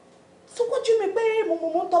ni. So what do you mean pé mo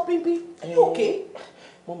ń tọpinpin? You okay?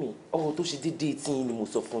 Mọ́mí, ọ̀rọ̀ tó ṣe déédéé tí yín ni mo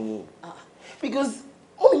sọ fún yín. Because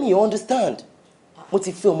mọ́mí mi you understand. Mo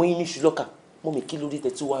ti fẹ́ ọmọ yín ní ṣùlọ́kà. Mọ́mí kí ló dé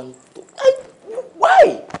tẹ́ tí wá ń tó?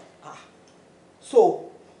 Why? So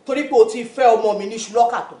torí pé o ti fẹ́ ọmọ mi ní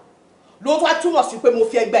ṣùlọ́kà tó ló wá túmọ̀ sí pé mo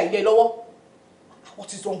fi ẹgbẹ́ ilé lọ́wọ́.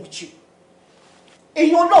 What is wrong with you?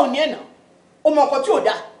 Èèyàn náà ní ẹ̀nà o mọ nǹkan tí ò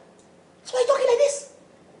dáa. So why are you talking like this?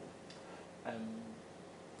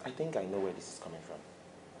 I think I know where this is coming from.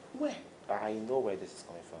 Where? I know where this is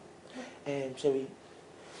coming from. Sherry,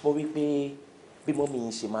 mo rí pé bí mọ́mí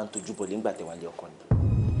yín ṣe máa ń tojú bọ̀ nígbà tẹ̀wá lé ọkọ ni.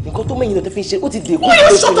 Nǹkan tó mẹ́yìn náà tẹ́ fi ń ṣe ó ti dè.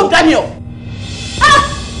 Will you shut up, Daniel?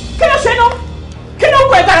 Kí ló ṣe náà? Kí ló ń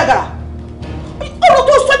kọ ẹ gàràgàrà? Ọ̀rọ̀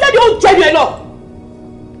tó sọ jáde ó jẹ̀bi ẹ lọ.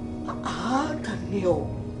 Daniel,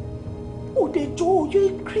 ó dé jó oyè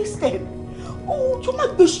Christian. Ó jọ má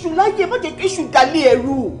gbèsù láyé má jẹ́ kí èṣù dalé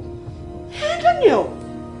ẹrú. Daniel,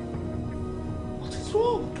 what is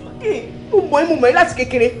wrong? Mo mọ̀ ẹ́ láti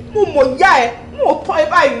kékeré, mo mọ̀ ìyá ẹ, mo tọ́ ẹ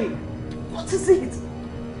báyìí. What is it?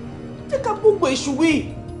 Jẹ́ ká gbogbo èṣù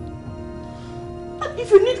wí. And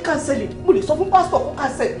if you need counseling, mo lè sọ fún pastor kó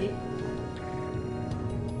cancel mi.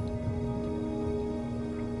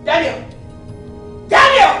 Daniel!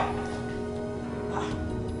 Daniel!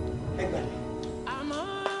 Ẹ gbà mí.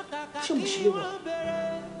 Ṣé mo ṣe lé wọ̀?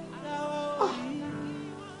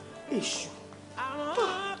 Èṣù.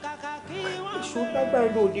 Èṣù lágbára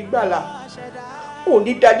ló ní gbàlà. Ò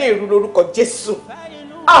ní dáadé ìrú lórúkọ Jésù.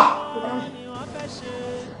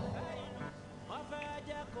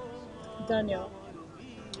 Daniel.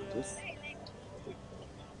 Yes.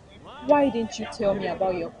 Why didn't you tell me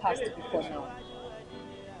about your past before now?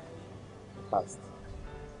 Past?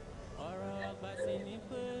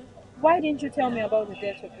 Why didn't you tell me about the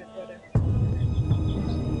death of your brother?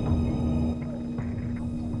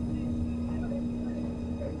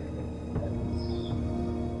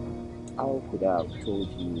 How could I have told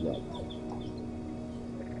you that?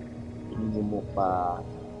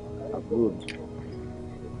 Abroad.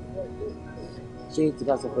 Ṣé tí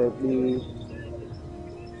ká sọ fẹ́ pé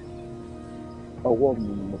ọwọ́ mi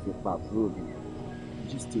ni mo fi pa àbúrò mi?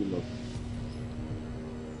 You still love me?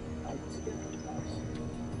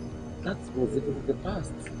 That was even the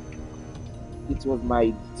past. It was my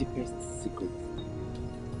deepest secret.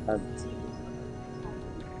 And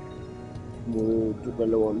mo dúpẹ́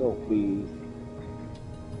lọ́wọ́ náà pé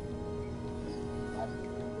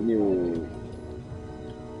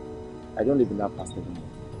I don't live in that past anymore.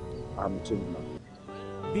 I'm a changed man.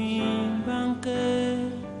 Bimbanke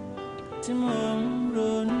tí mo ń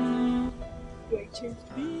ronú You're a changed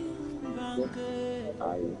man.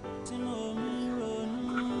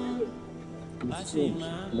 It's strange.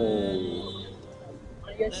 More.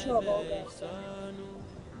 Are you sure about that?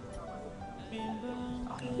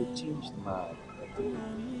 I'm a changed man.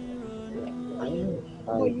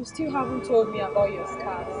 But you still haven't told me about your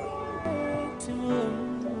scars.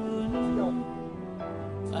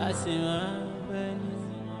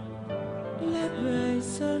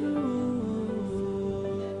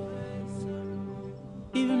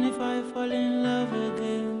 Even if I fall in love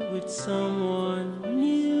again with someone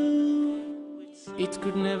new, it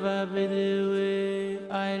could never be the way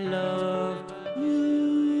I loved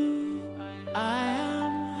you. I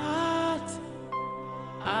am hurt,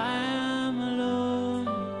 I am alone,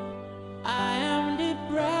 I am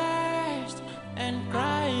depressed and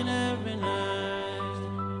crying every night.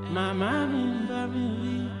 Mama mi bá mi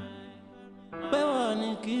wí pé wọ́n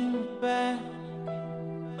ní kí n pẹ́,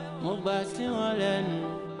 mo gbà sí wọn lẹ́nu,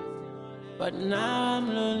 but now I'm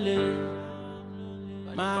lonely.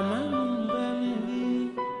 Mama mi bá mi wí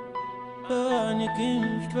pé wọ́n ní kí n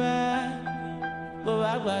fẹ́, bó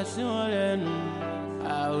bá gbà sí wọn lẹ́nu,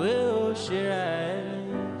 àwẹ̀ ò ṣe ra ẹ̀.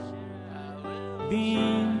 Bí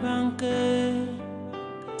n bá ń ké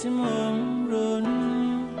tí mo ń ronú,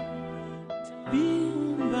 bí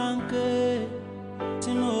n bá ń ké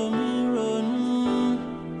tí mo ń ronú,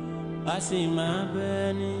 a sì máa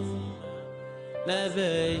bẹ́ ní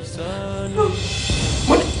lẹ́bẹ̀ẹ́ ìsọ́nù.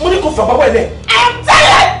 Mo ní kò fà bàbá ẹ̀ lẹ̀. I'm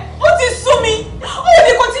tired! Ó ti sú mi! Ó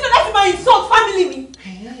ní continue láti máa insult family mi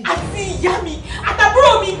àti ìyá mi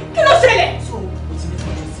àtàbúrò mi. Kí ló ṣẹlẹ̀?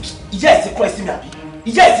 Ìyá ẹ̀ ti kọ́ ẹ sí mi àbí?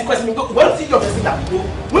 Ìyá ẹ̀ ti kọ́ ẹ sí mi, wọ́n ti yọ̀ bẹ̀ sí mi àbí?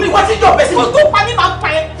 Mo ní wọ́n ti yọ̀ bẹ̀ sí mi. Kò tó pa mí máa pa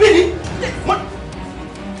ẹ́. Bíni.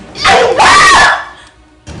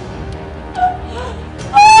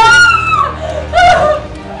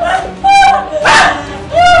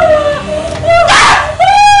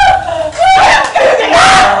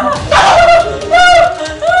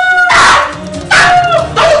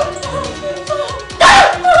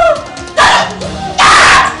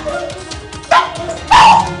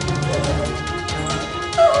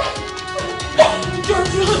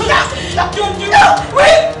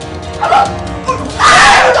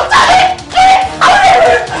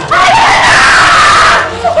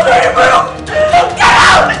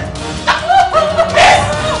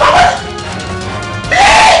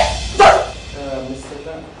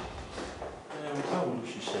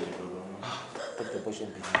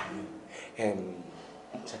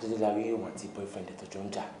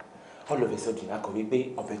 All of a sudden, I could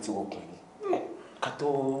be a bit walking.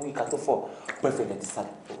 Kato for boyfriend at the side.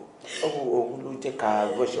 Oh, we'll take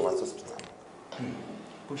a rush of hospital.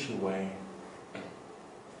 Push away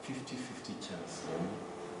 50-50 chance.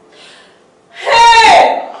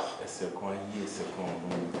 Hey! A second, yes,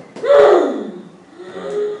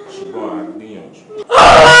 she go and be on you.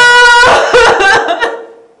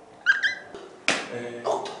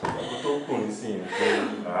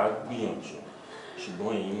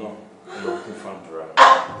 Ṣùgbọ́n èyí náà lọ kún fàdúrà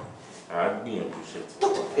àá gbìyànjú ṣe ti.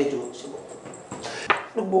 Ẹjọ́ ṣe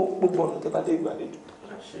gbogbo ọ̀nà tẹ́ bá dé ìgbàlejò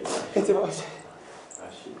ẹ ti bá ṣe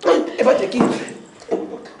ẹ bá jẹ́ kí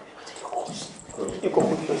ikọ̀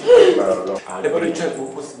kò tó ṣe ẹ bá lè try for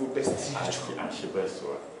possible best thing. Àṣẹ bẹ́ẹ̀ sọ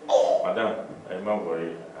wa madam ẹ má wọrí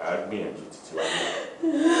àá gbìyànjú títí wáyé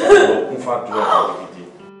lọ kún fàdúrà gidigidi.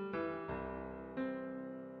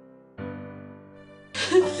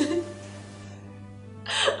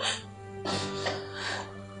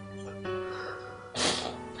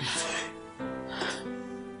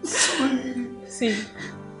 See,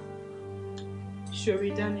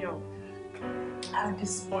 Shuri Daniel, at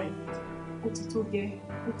this point, ó ti tó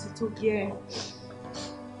gẹ́.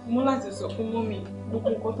 Mo láti sọ fún mọ́mì gbogbo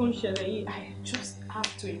nǹkan tó ń ṣẹlẹ̀ yìí, I just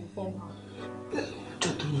have to inform her.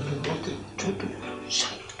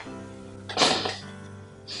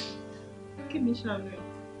 Kí ni ṣàánú ẹ̀?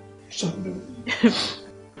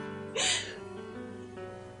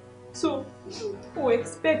 So, o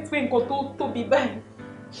expect pé nǹkan tó tóbi báyìí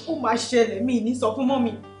ó máa ṣẹlẹ̀ mí ní sọ fún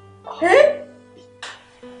mọ́mì.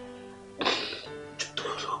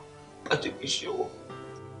 Láti fi ṣe wọ́n.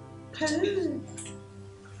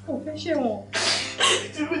 Ò fẹ́ ṣe wọ́n.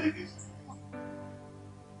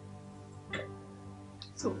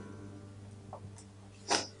 So,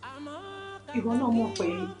 ìwọ náà mọ̀ pé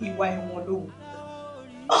ìwà ẹ̀wọ̀n ló wù.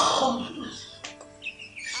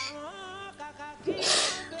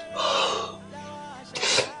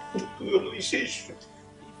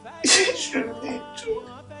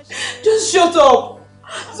 Just shut up.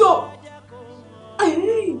 So,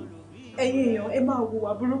 ẹ̀yin èèyàn ẹ máa wo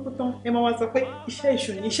àbúrúkú tán ẹ máa wá sọ pé iṣẹ́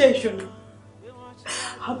ìṣù ni.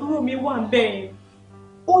 àbúrò mi wà ń bẹ̀yìn.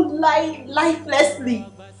 Ó lifelessly.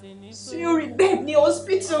 Sórí bed ní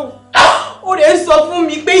hospital. Ó rẹ̀ sọ fún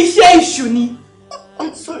mi pé iṣẹ́ èṣù ni.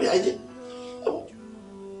 I'm sorry, I'm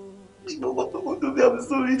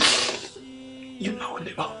sorry. You know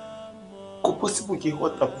never. Go possible get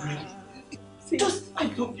what I'm really. Just I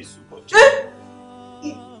love you so much.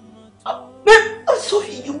 I'm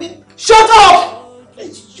sorry, you mean. Shut up!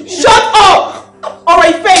 Shut up! Ọ̀rọ̀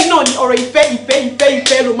ìfẹ́ náà ni ọ̀rọ̀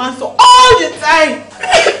ìfẹ́ ló máa ń sọ all the time.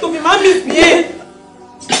 To be ma misbehave.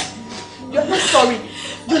 You're not sorry.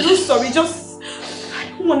 You're not sorry. Just I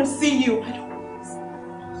don't want to see you. I don't.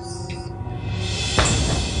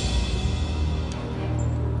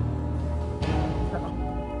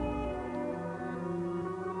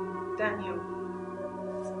 Daniel.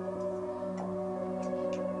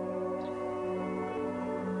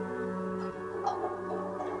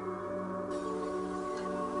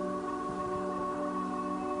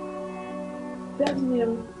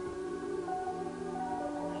 Daniel.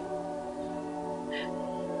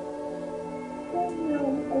 Daniel,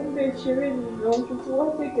 I'm very serious. Don't you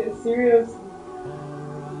want to take it serious?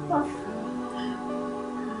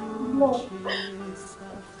 No.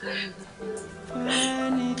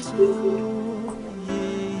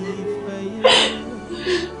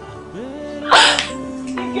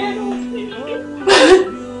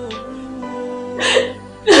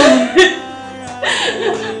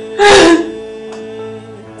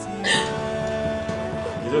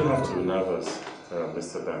 You don't have to be nervous,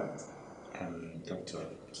 Mr. Dan. Doctor.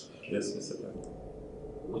 Yes, Mr. Dan.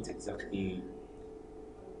 What exactly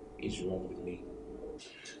is wrong with me?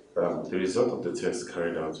 The result of the test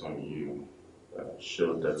carried out on you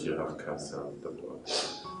showed that you have cancer of the blood,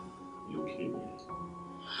 leukemia.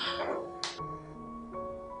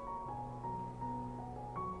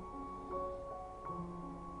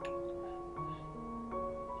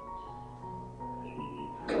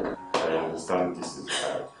 I understand this is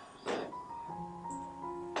bad,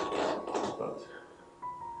 but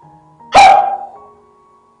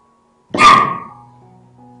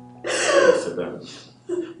Mr. Dan,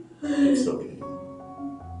 it's okay.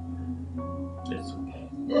 It's okay.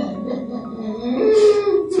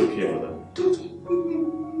 It's okay, madam.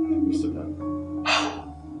 Mr. Dan.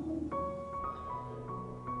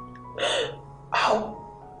 How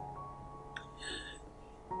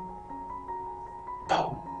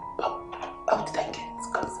did I get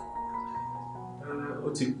cancer?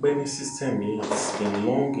 What's the penny system? It's been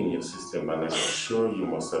long in your system, and I'm sure you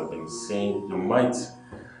must have been seeing, you might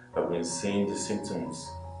have been seeing the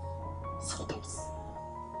symptoms. Symptoms?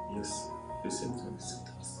 Yes, the symptoms.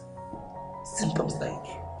 Symptoms like?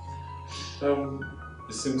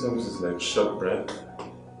 The symptoms is like short breath,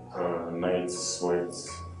 night sweats,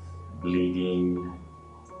 bleeding.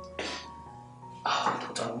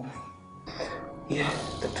 Doctor. Yeah,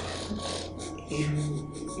 doctor.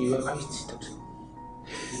 You are right, doctor.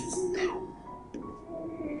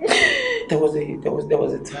 There was a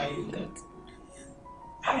time that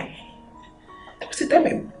I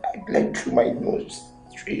bled through my nose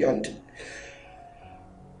and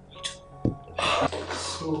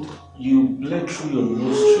So you bled through your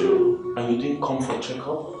nostril and you didn't come for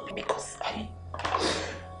checkup? Because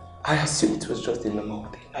I assumed it was just a normal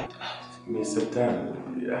thing. Mr.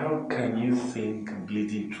 Dan, how can you think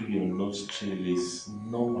bleeding through your nostril is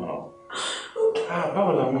normal?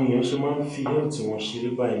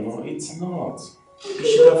 It's not. You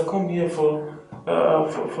should have come here for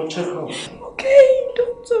checkup. Okay,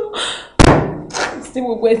 doctor. Still,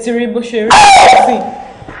 we're waiting for sharing.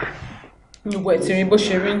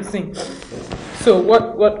 So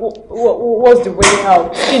what's the way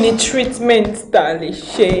out? Any treatment, darling?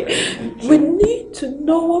 We need to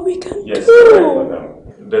know what we can do. Yes, right,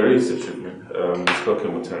 madam. There is a treatment. It's called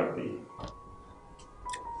chemotherapy.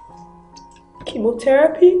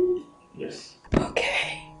 Chemotherapy? Yes.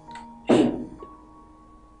 Okay.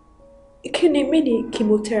 Can you mean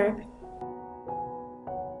chemotherapy?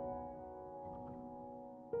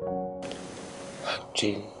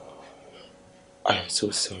 Jane, I am so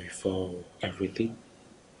sorry for everything.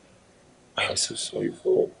 I am so sorry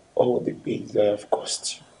for all the pains I have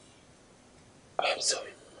caused you. I am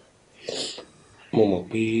sorry. Mama,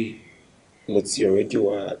 we already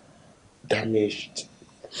were damaged,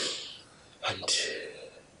 and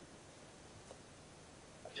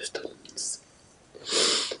I just don't.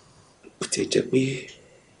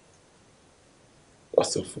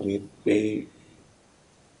 Also for me,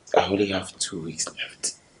 I only have 2 weeks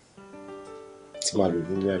left.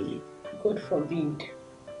 God forbid.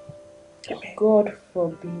 Amen. God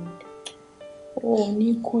forbid. Oh,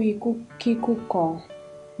 ní kú ikú kíkú kan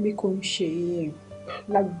bí kò ń ṣe yìí.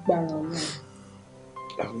 Lágbára Ọlọ́run.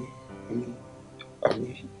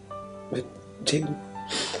 Àmín. But Jane,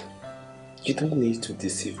 you don't need to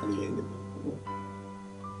deceive me anymore.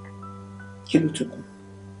 Kí ló tún kù?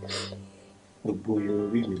 Gbogbo irun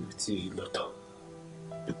orí mi ló ti lọ tán.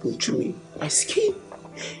 Gbogbo ojú mi, my skin,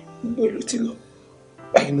 gbogbo ló ti lọ.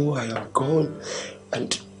 I know I am gone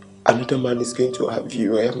and another man is going to have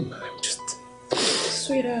you. I'm just...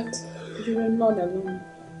 Sweetheart, you are not alone.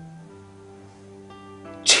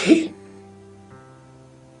 Jane,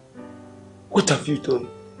 what have you done?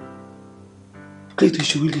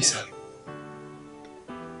 Please, really, sir.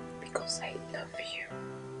 Because I love you.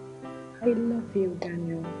 I love you,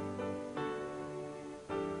 Daniel.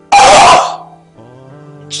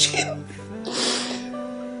 Jane.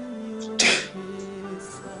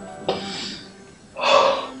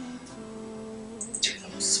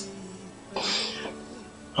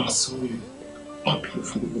 I'm sorry. I'm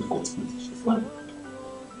beautiful.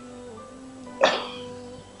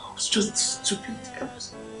 I was just stupid.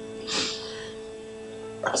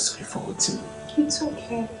 I'm sorry for hurting you. It's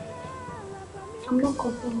okay. I'm not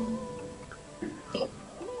complaining.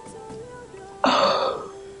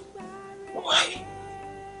 Why?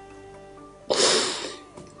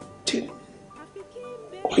 Jane,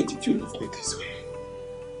 why did you love me this way?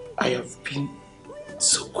 I have been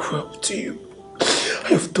so cruel to you.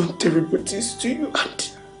 I have done terrible things to you and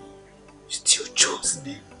you still chose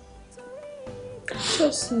me. I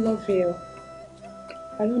just love you.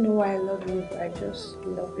 I don't know why I love you, but I just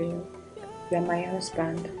love you. You're my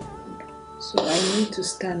husband. So I need to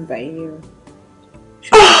stand by you.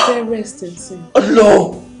 Should I rest in sin?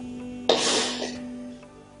 No!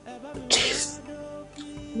 Jeez.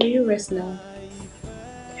 Will you rest now?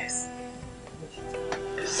 Yes.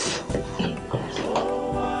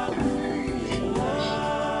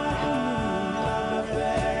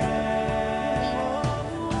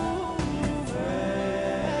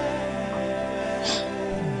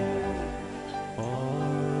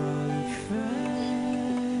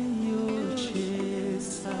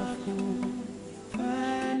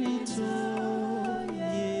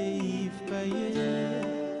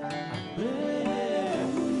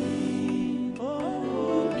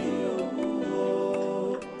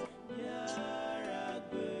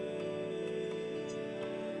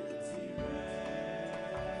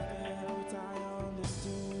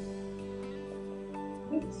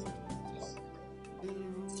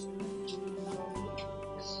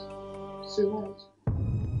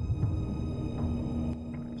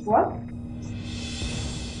 What?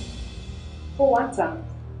 For what time?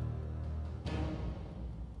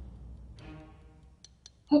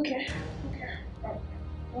 Okay.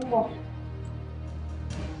 One more.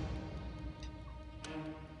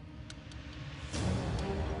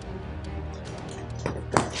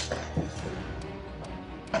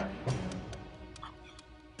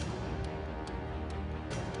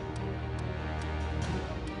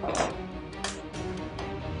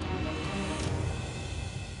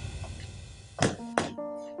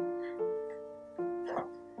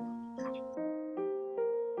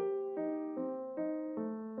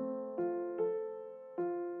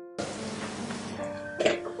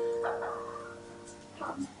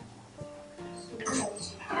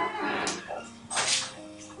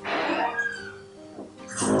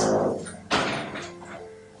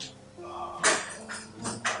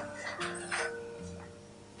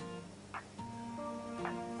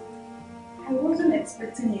 I wasn't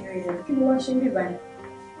expecting you here. Can you watch me by?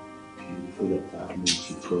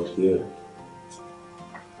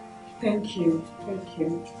 Thank you.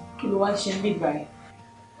 Can you watch me by?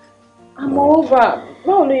 I'm over.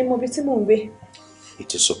 Báwo ló mọ bí tí mò ń gbé?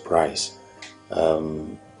 It's a surprise.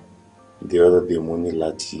 The other day mo ní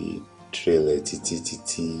láti trail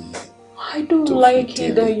títí. I don't like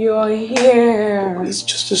it that you are here. It's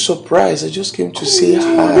just a surprise. I just came to say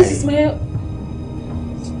hi. This is my...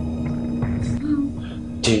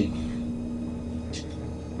 Jane,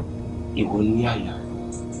 ìwọ ní àyà.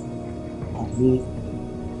 Ọmọ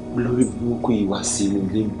lórí burúkú ìwà sí inú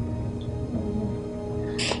ilé mi.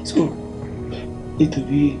 So,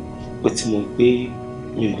 nítorí o ti mọ̀ pé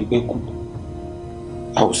mi ò ní pẹ́ kú,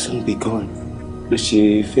 I will soon be gone. Ló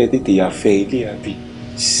ṣe fẹ́ tètè yà fẹ́ ilé àbí?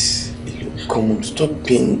 Come on, stop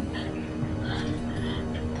being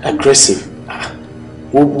aggressive.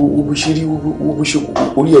 Wo ṣe rí wo ṣe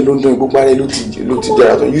orí ẹ̀ ló ń dán gbogbo ara ẹ̀ ló ti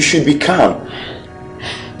dára tán. You should be calm.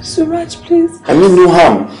 Suraj, please. I mean no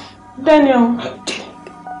harm. Daniel.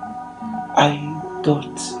 I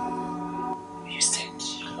thought you said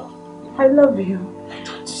you love me. I love you. I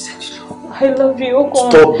thought you said you love me. I love you.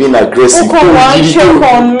 Stop being aggressive.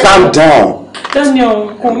 Calm down. Daniel,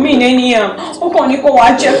 kò mí ní ẹ̀ ó kàn ní kó wá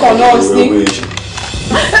jẹ́ kan náà sí.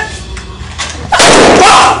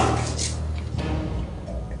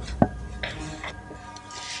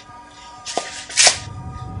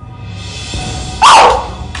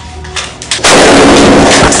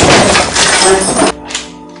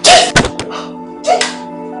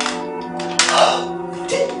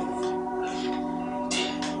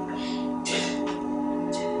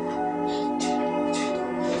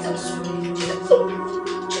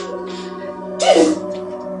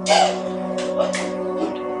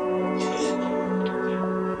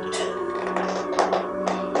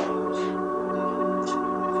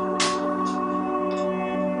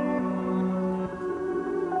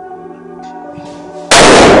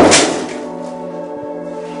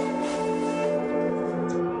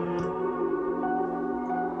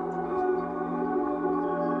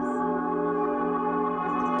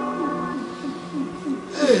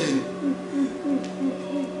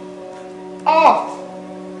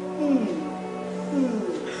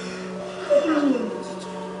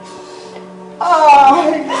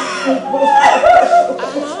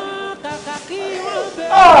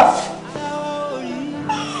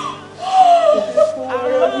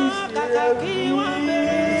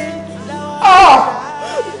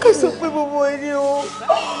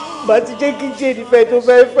 Ìfẹ́ tó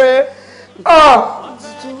fẹ́ fẹ́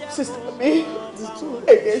sísá mi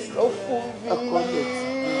ẹ̀jẹ̀ sọ fún mi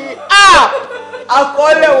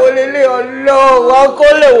àkọọ́lẹ̀ wo lélẹ̀ ọlọ́run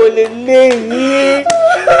àkọọ́lẹ̀ wo lélẹ̀ yìí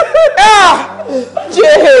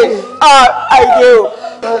Jane ayé o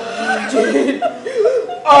Jane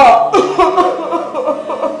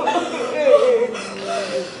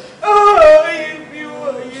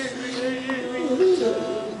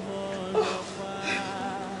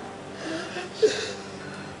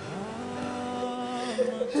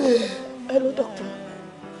Hello, doctor.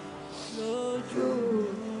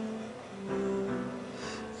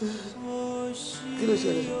 Kí ló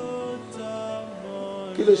ṣẹlẹ̀?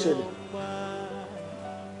 Kí ló ṣẹlẹ̀?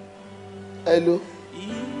 Hello.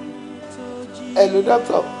 Hello,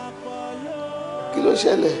 doctor. Kí ló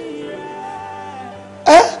ṣẹlẹ̀?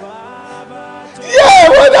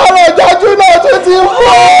 Mo dáwọ́ ìtọ́jú náà tó ti fún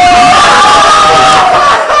ọ.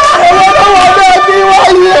 Ẹ̀rọ náà wà náà ní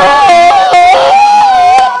wáyé ọ́.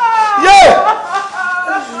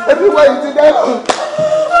 Everywhere you see that, rọ́pò.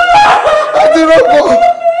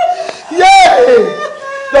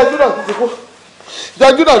 Jọjú náà tún ti kú.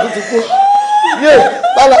 Jọjú náà tún ti kú.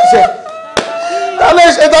 Bálá ṣe. Tálẹ́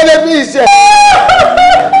ṣe tálẹ́ bí ìṣe.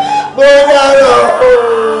 Mo yá lọ.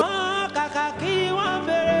 Kàkà kí wọ́n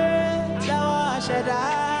bèrè lọ́wọ́ àṣẹdá.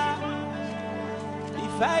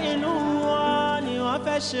 Ìfẹ́ inú wọn ni wọ́n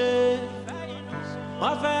fẹ́ ṣe.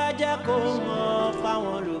 Wọ́n fẹ́ jẹ́ kó mọ̀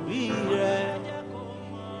fáwọn lòbí rẹ̀.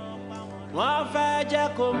 Wọ́n fẹ́ jẹ́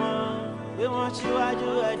kó mọ̀ bí wọ́n ṣíwájú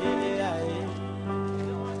ẹ̀dínlé ayé.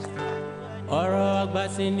 Ọ̀rọ̀ àgbà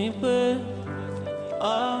sì ni pé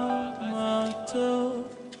ọmọ tó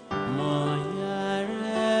mọ̀ ya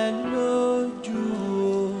rẹ̀ lójú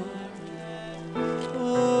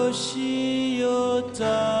ó ṣí yóò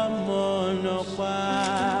tọ́ mọ̀nà pa.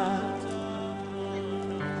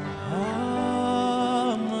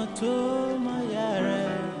 Ọmọ tó mọ̀ ya rẹ̀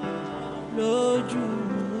lójú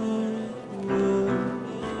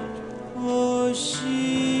ó ṣí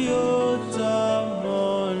yóò tọ́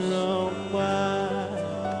mọ̀nà pa.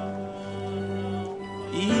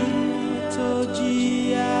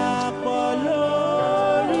 Ìtòjìyà pọ̀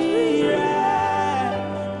lórí rẹ̀,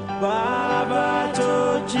 bàbá tó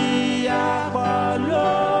jìyà pọ̀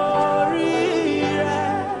lórí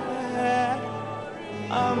rẹ̀,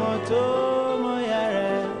 ọmọ tó mọ̀yà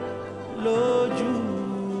rẹ̀ lójú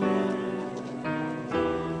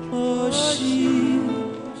ó ṣí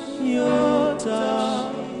yóò tọ́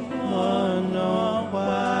mọ̀nà pa.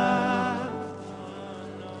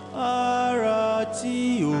 Ọ̀rọ̀ tí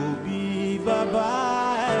òbí bàbá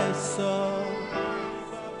ẹ̀ sọ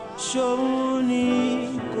ṣòun ni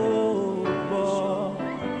kò gbọ́.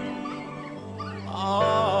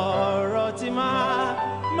 Ọ̀rọ̀ tí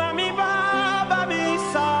màmí bàbá mi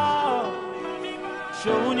sọ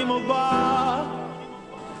ṣòun ni mo gbọ́.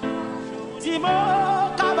 Tí mo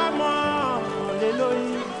kábàámọ̀ lé lórí.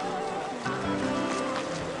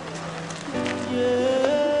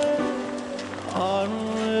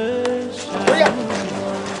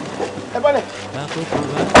 Ẹ bọ́lẹ̀.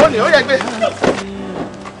 Ó ní ó yẹ gbé.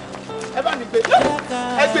 Ẹ bá mi gbé.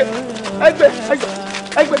 Ẹ gbé. Ẹ gbé.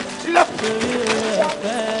 Ẹ gbé. Sílẹ̀.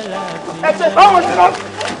 Ẹ gbé. Báwo sílẹ̀?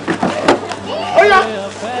 Ó yá.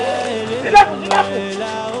 Sílẹ̀. Sílẹ̀.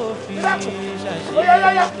 Sílẹ̀. Ó yá yá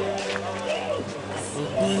yá.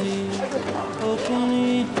 Ó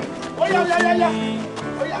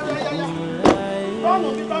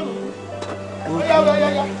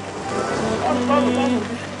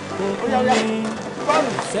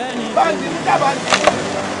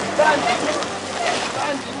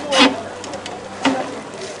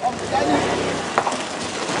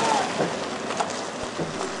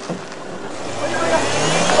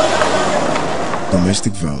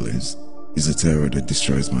Domestic violence is a terror that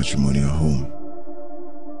destroys matrimonial home,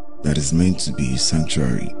 that is meant to be a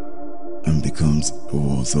sanctuary and becomes a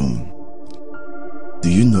war zone. Do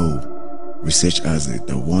you know, research has it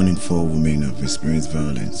that 1 in 4 women have experienced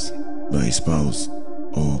violence by a spouse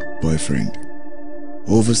or boyfriend.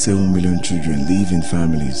 Over 7 million children live in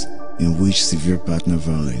families in which severe partner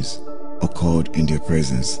violence occurred in their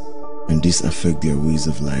presence, and this affects their ways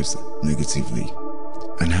of life negatively.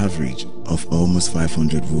 An average of almost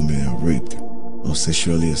 500 women are raped or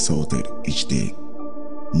sexually assaulted each day.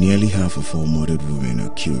 Nearly half of all murdered women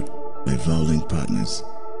are killed by violent partners.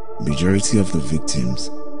 Majority of the victims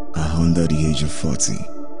are under the age of 40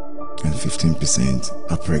 and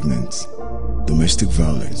 15% are pregnant. Domestic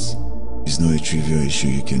violence is not a trivial issue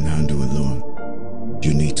you can handle alone.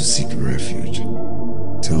 You need to seek refuge.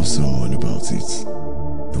 Tell someone about it.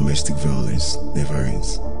 Domestic violence never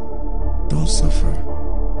ends. Don't suffer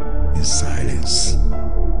in silence.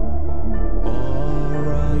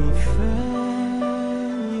 Ọ̀rọ̀ ìfẹ́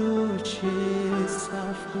yóò ṣe sá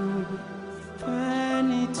fún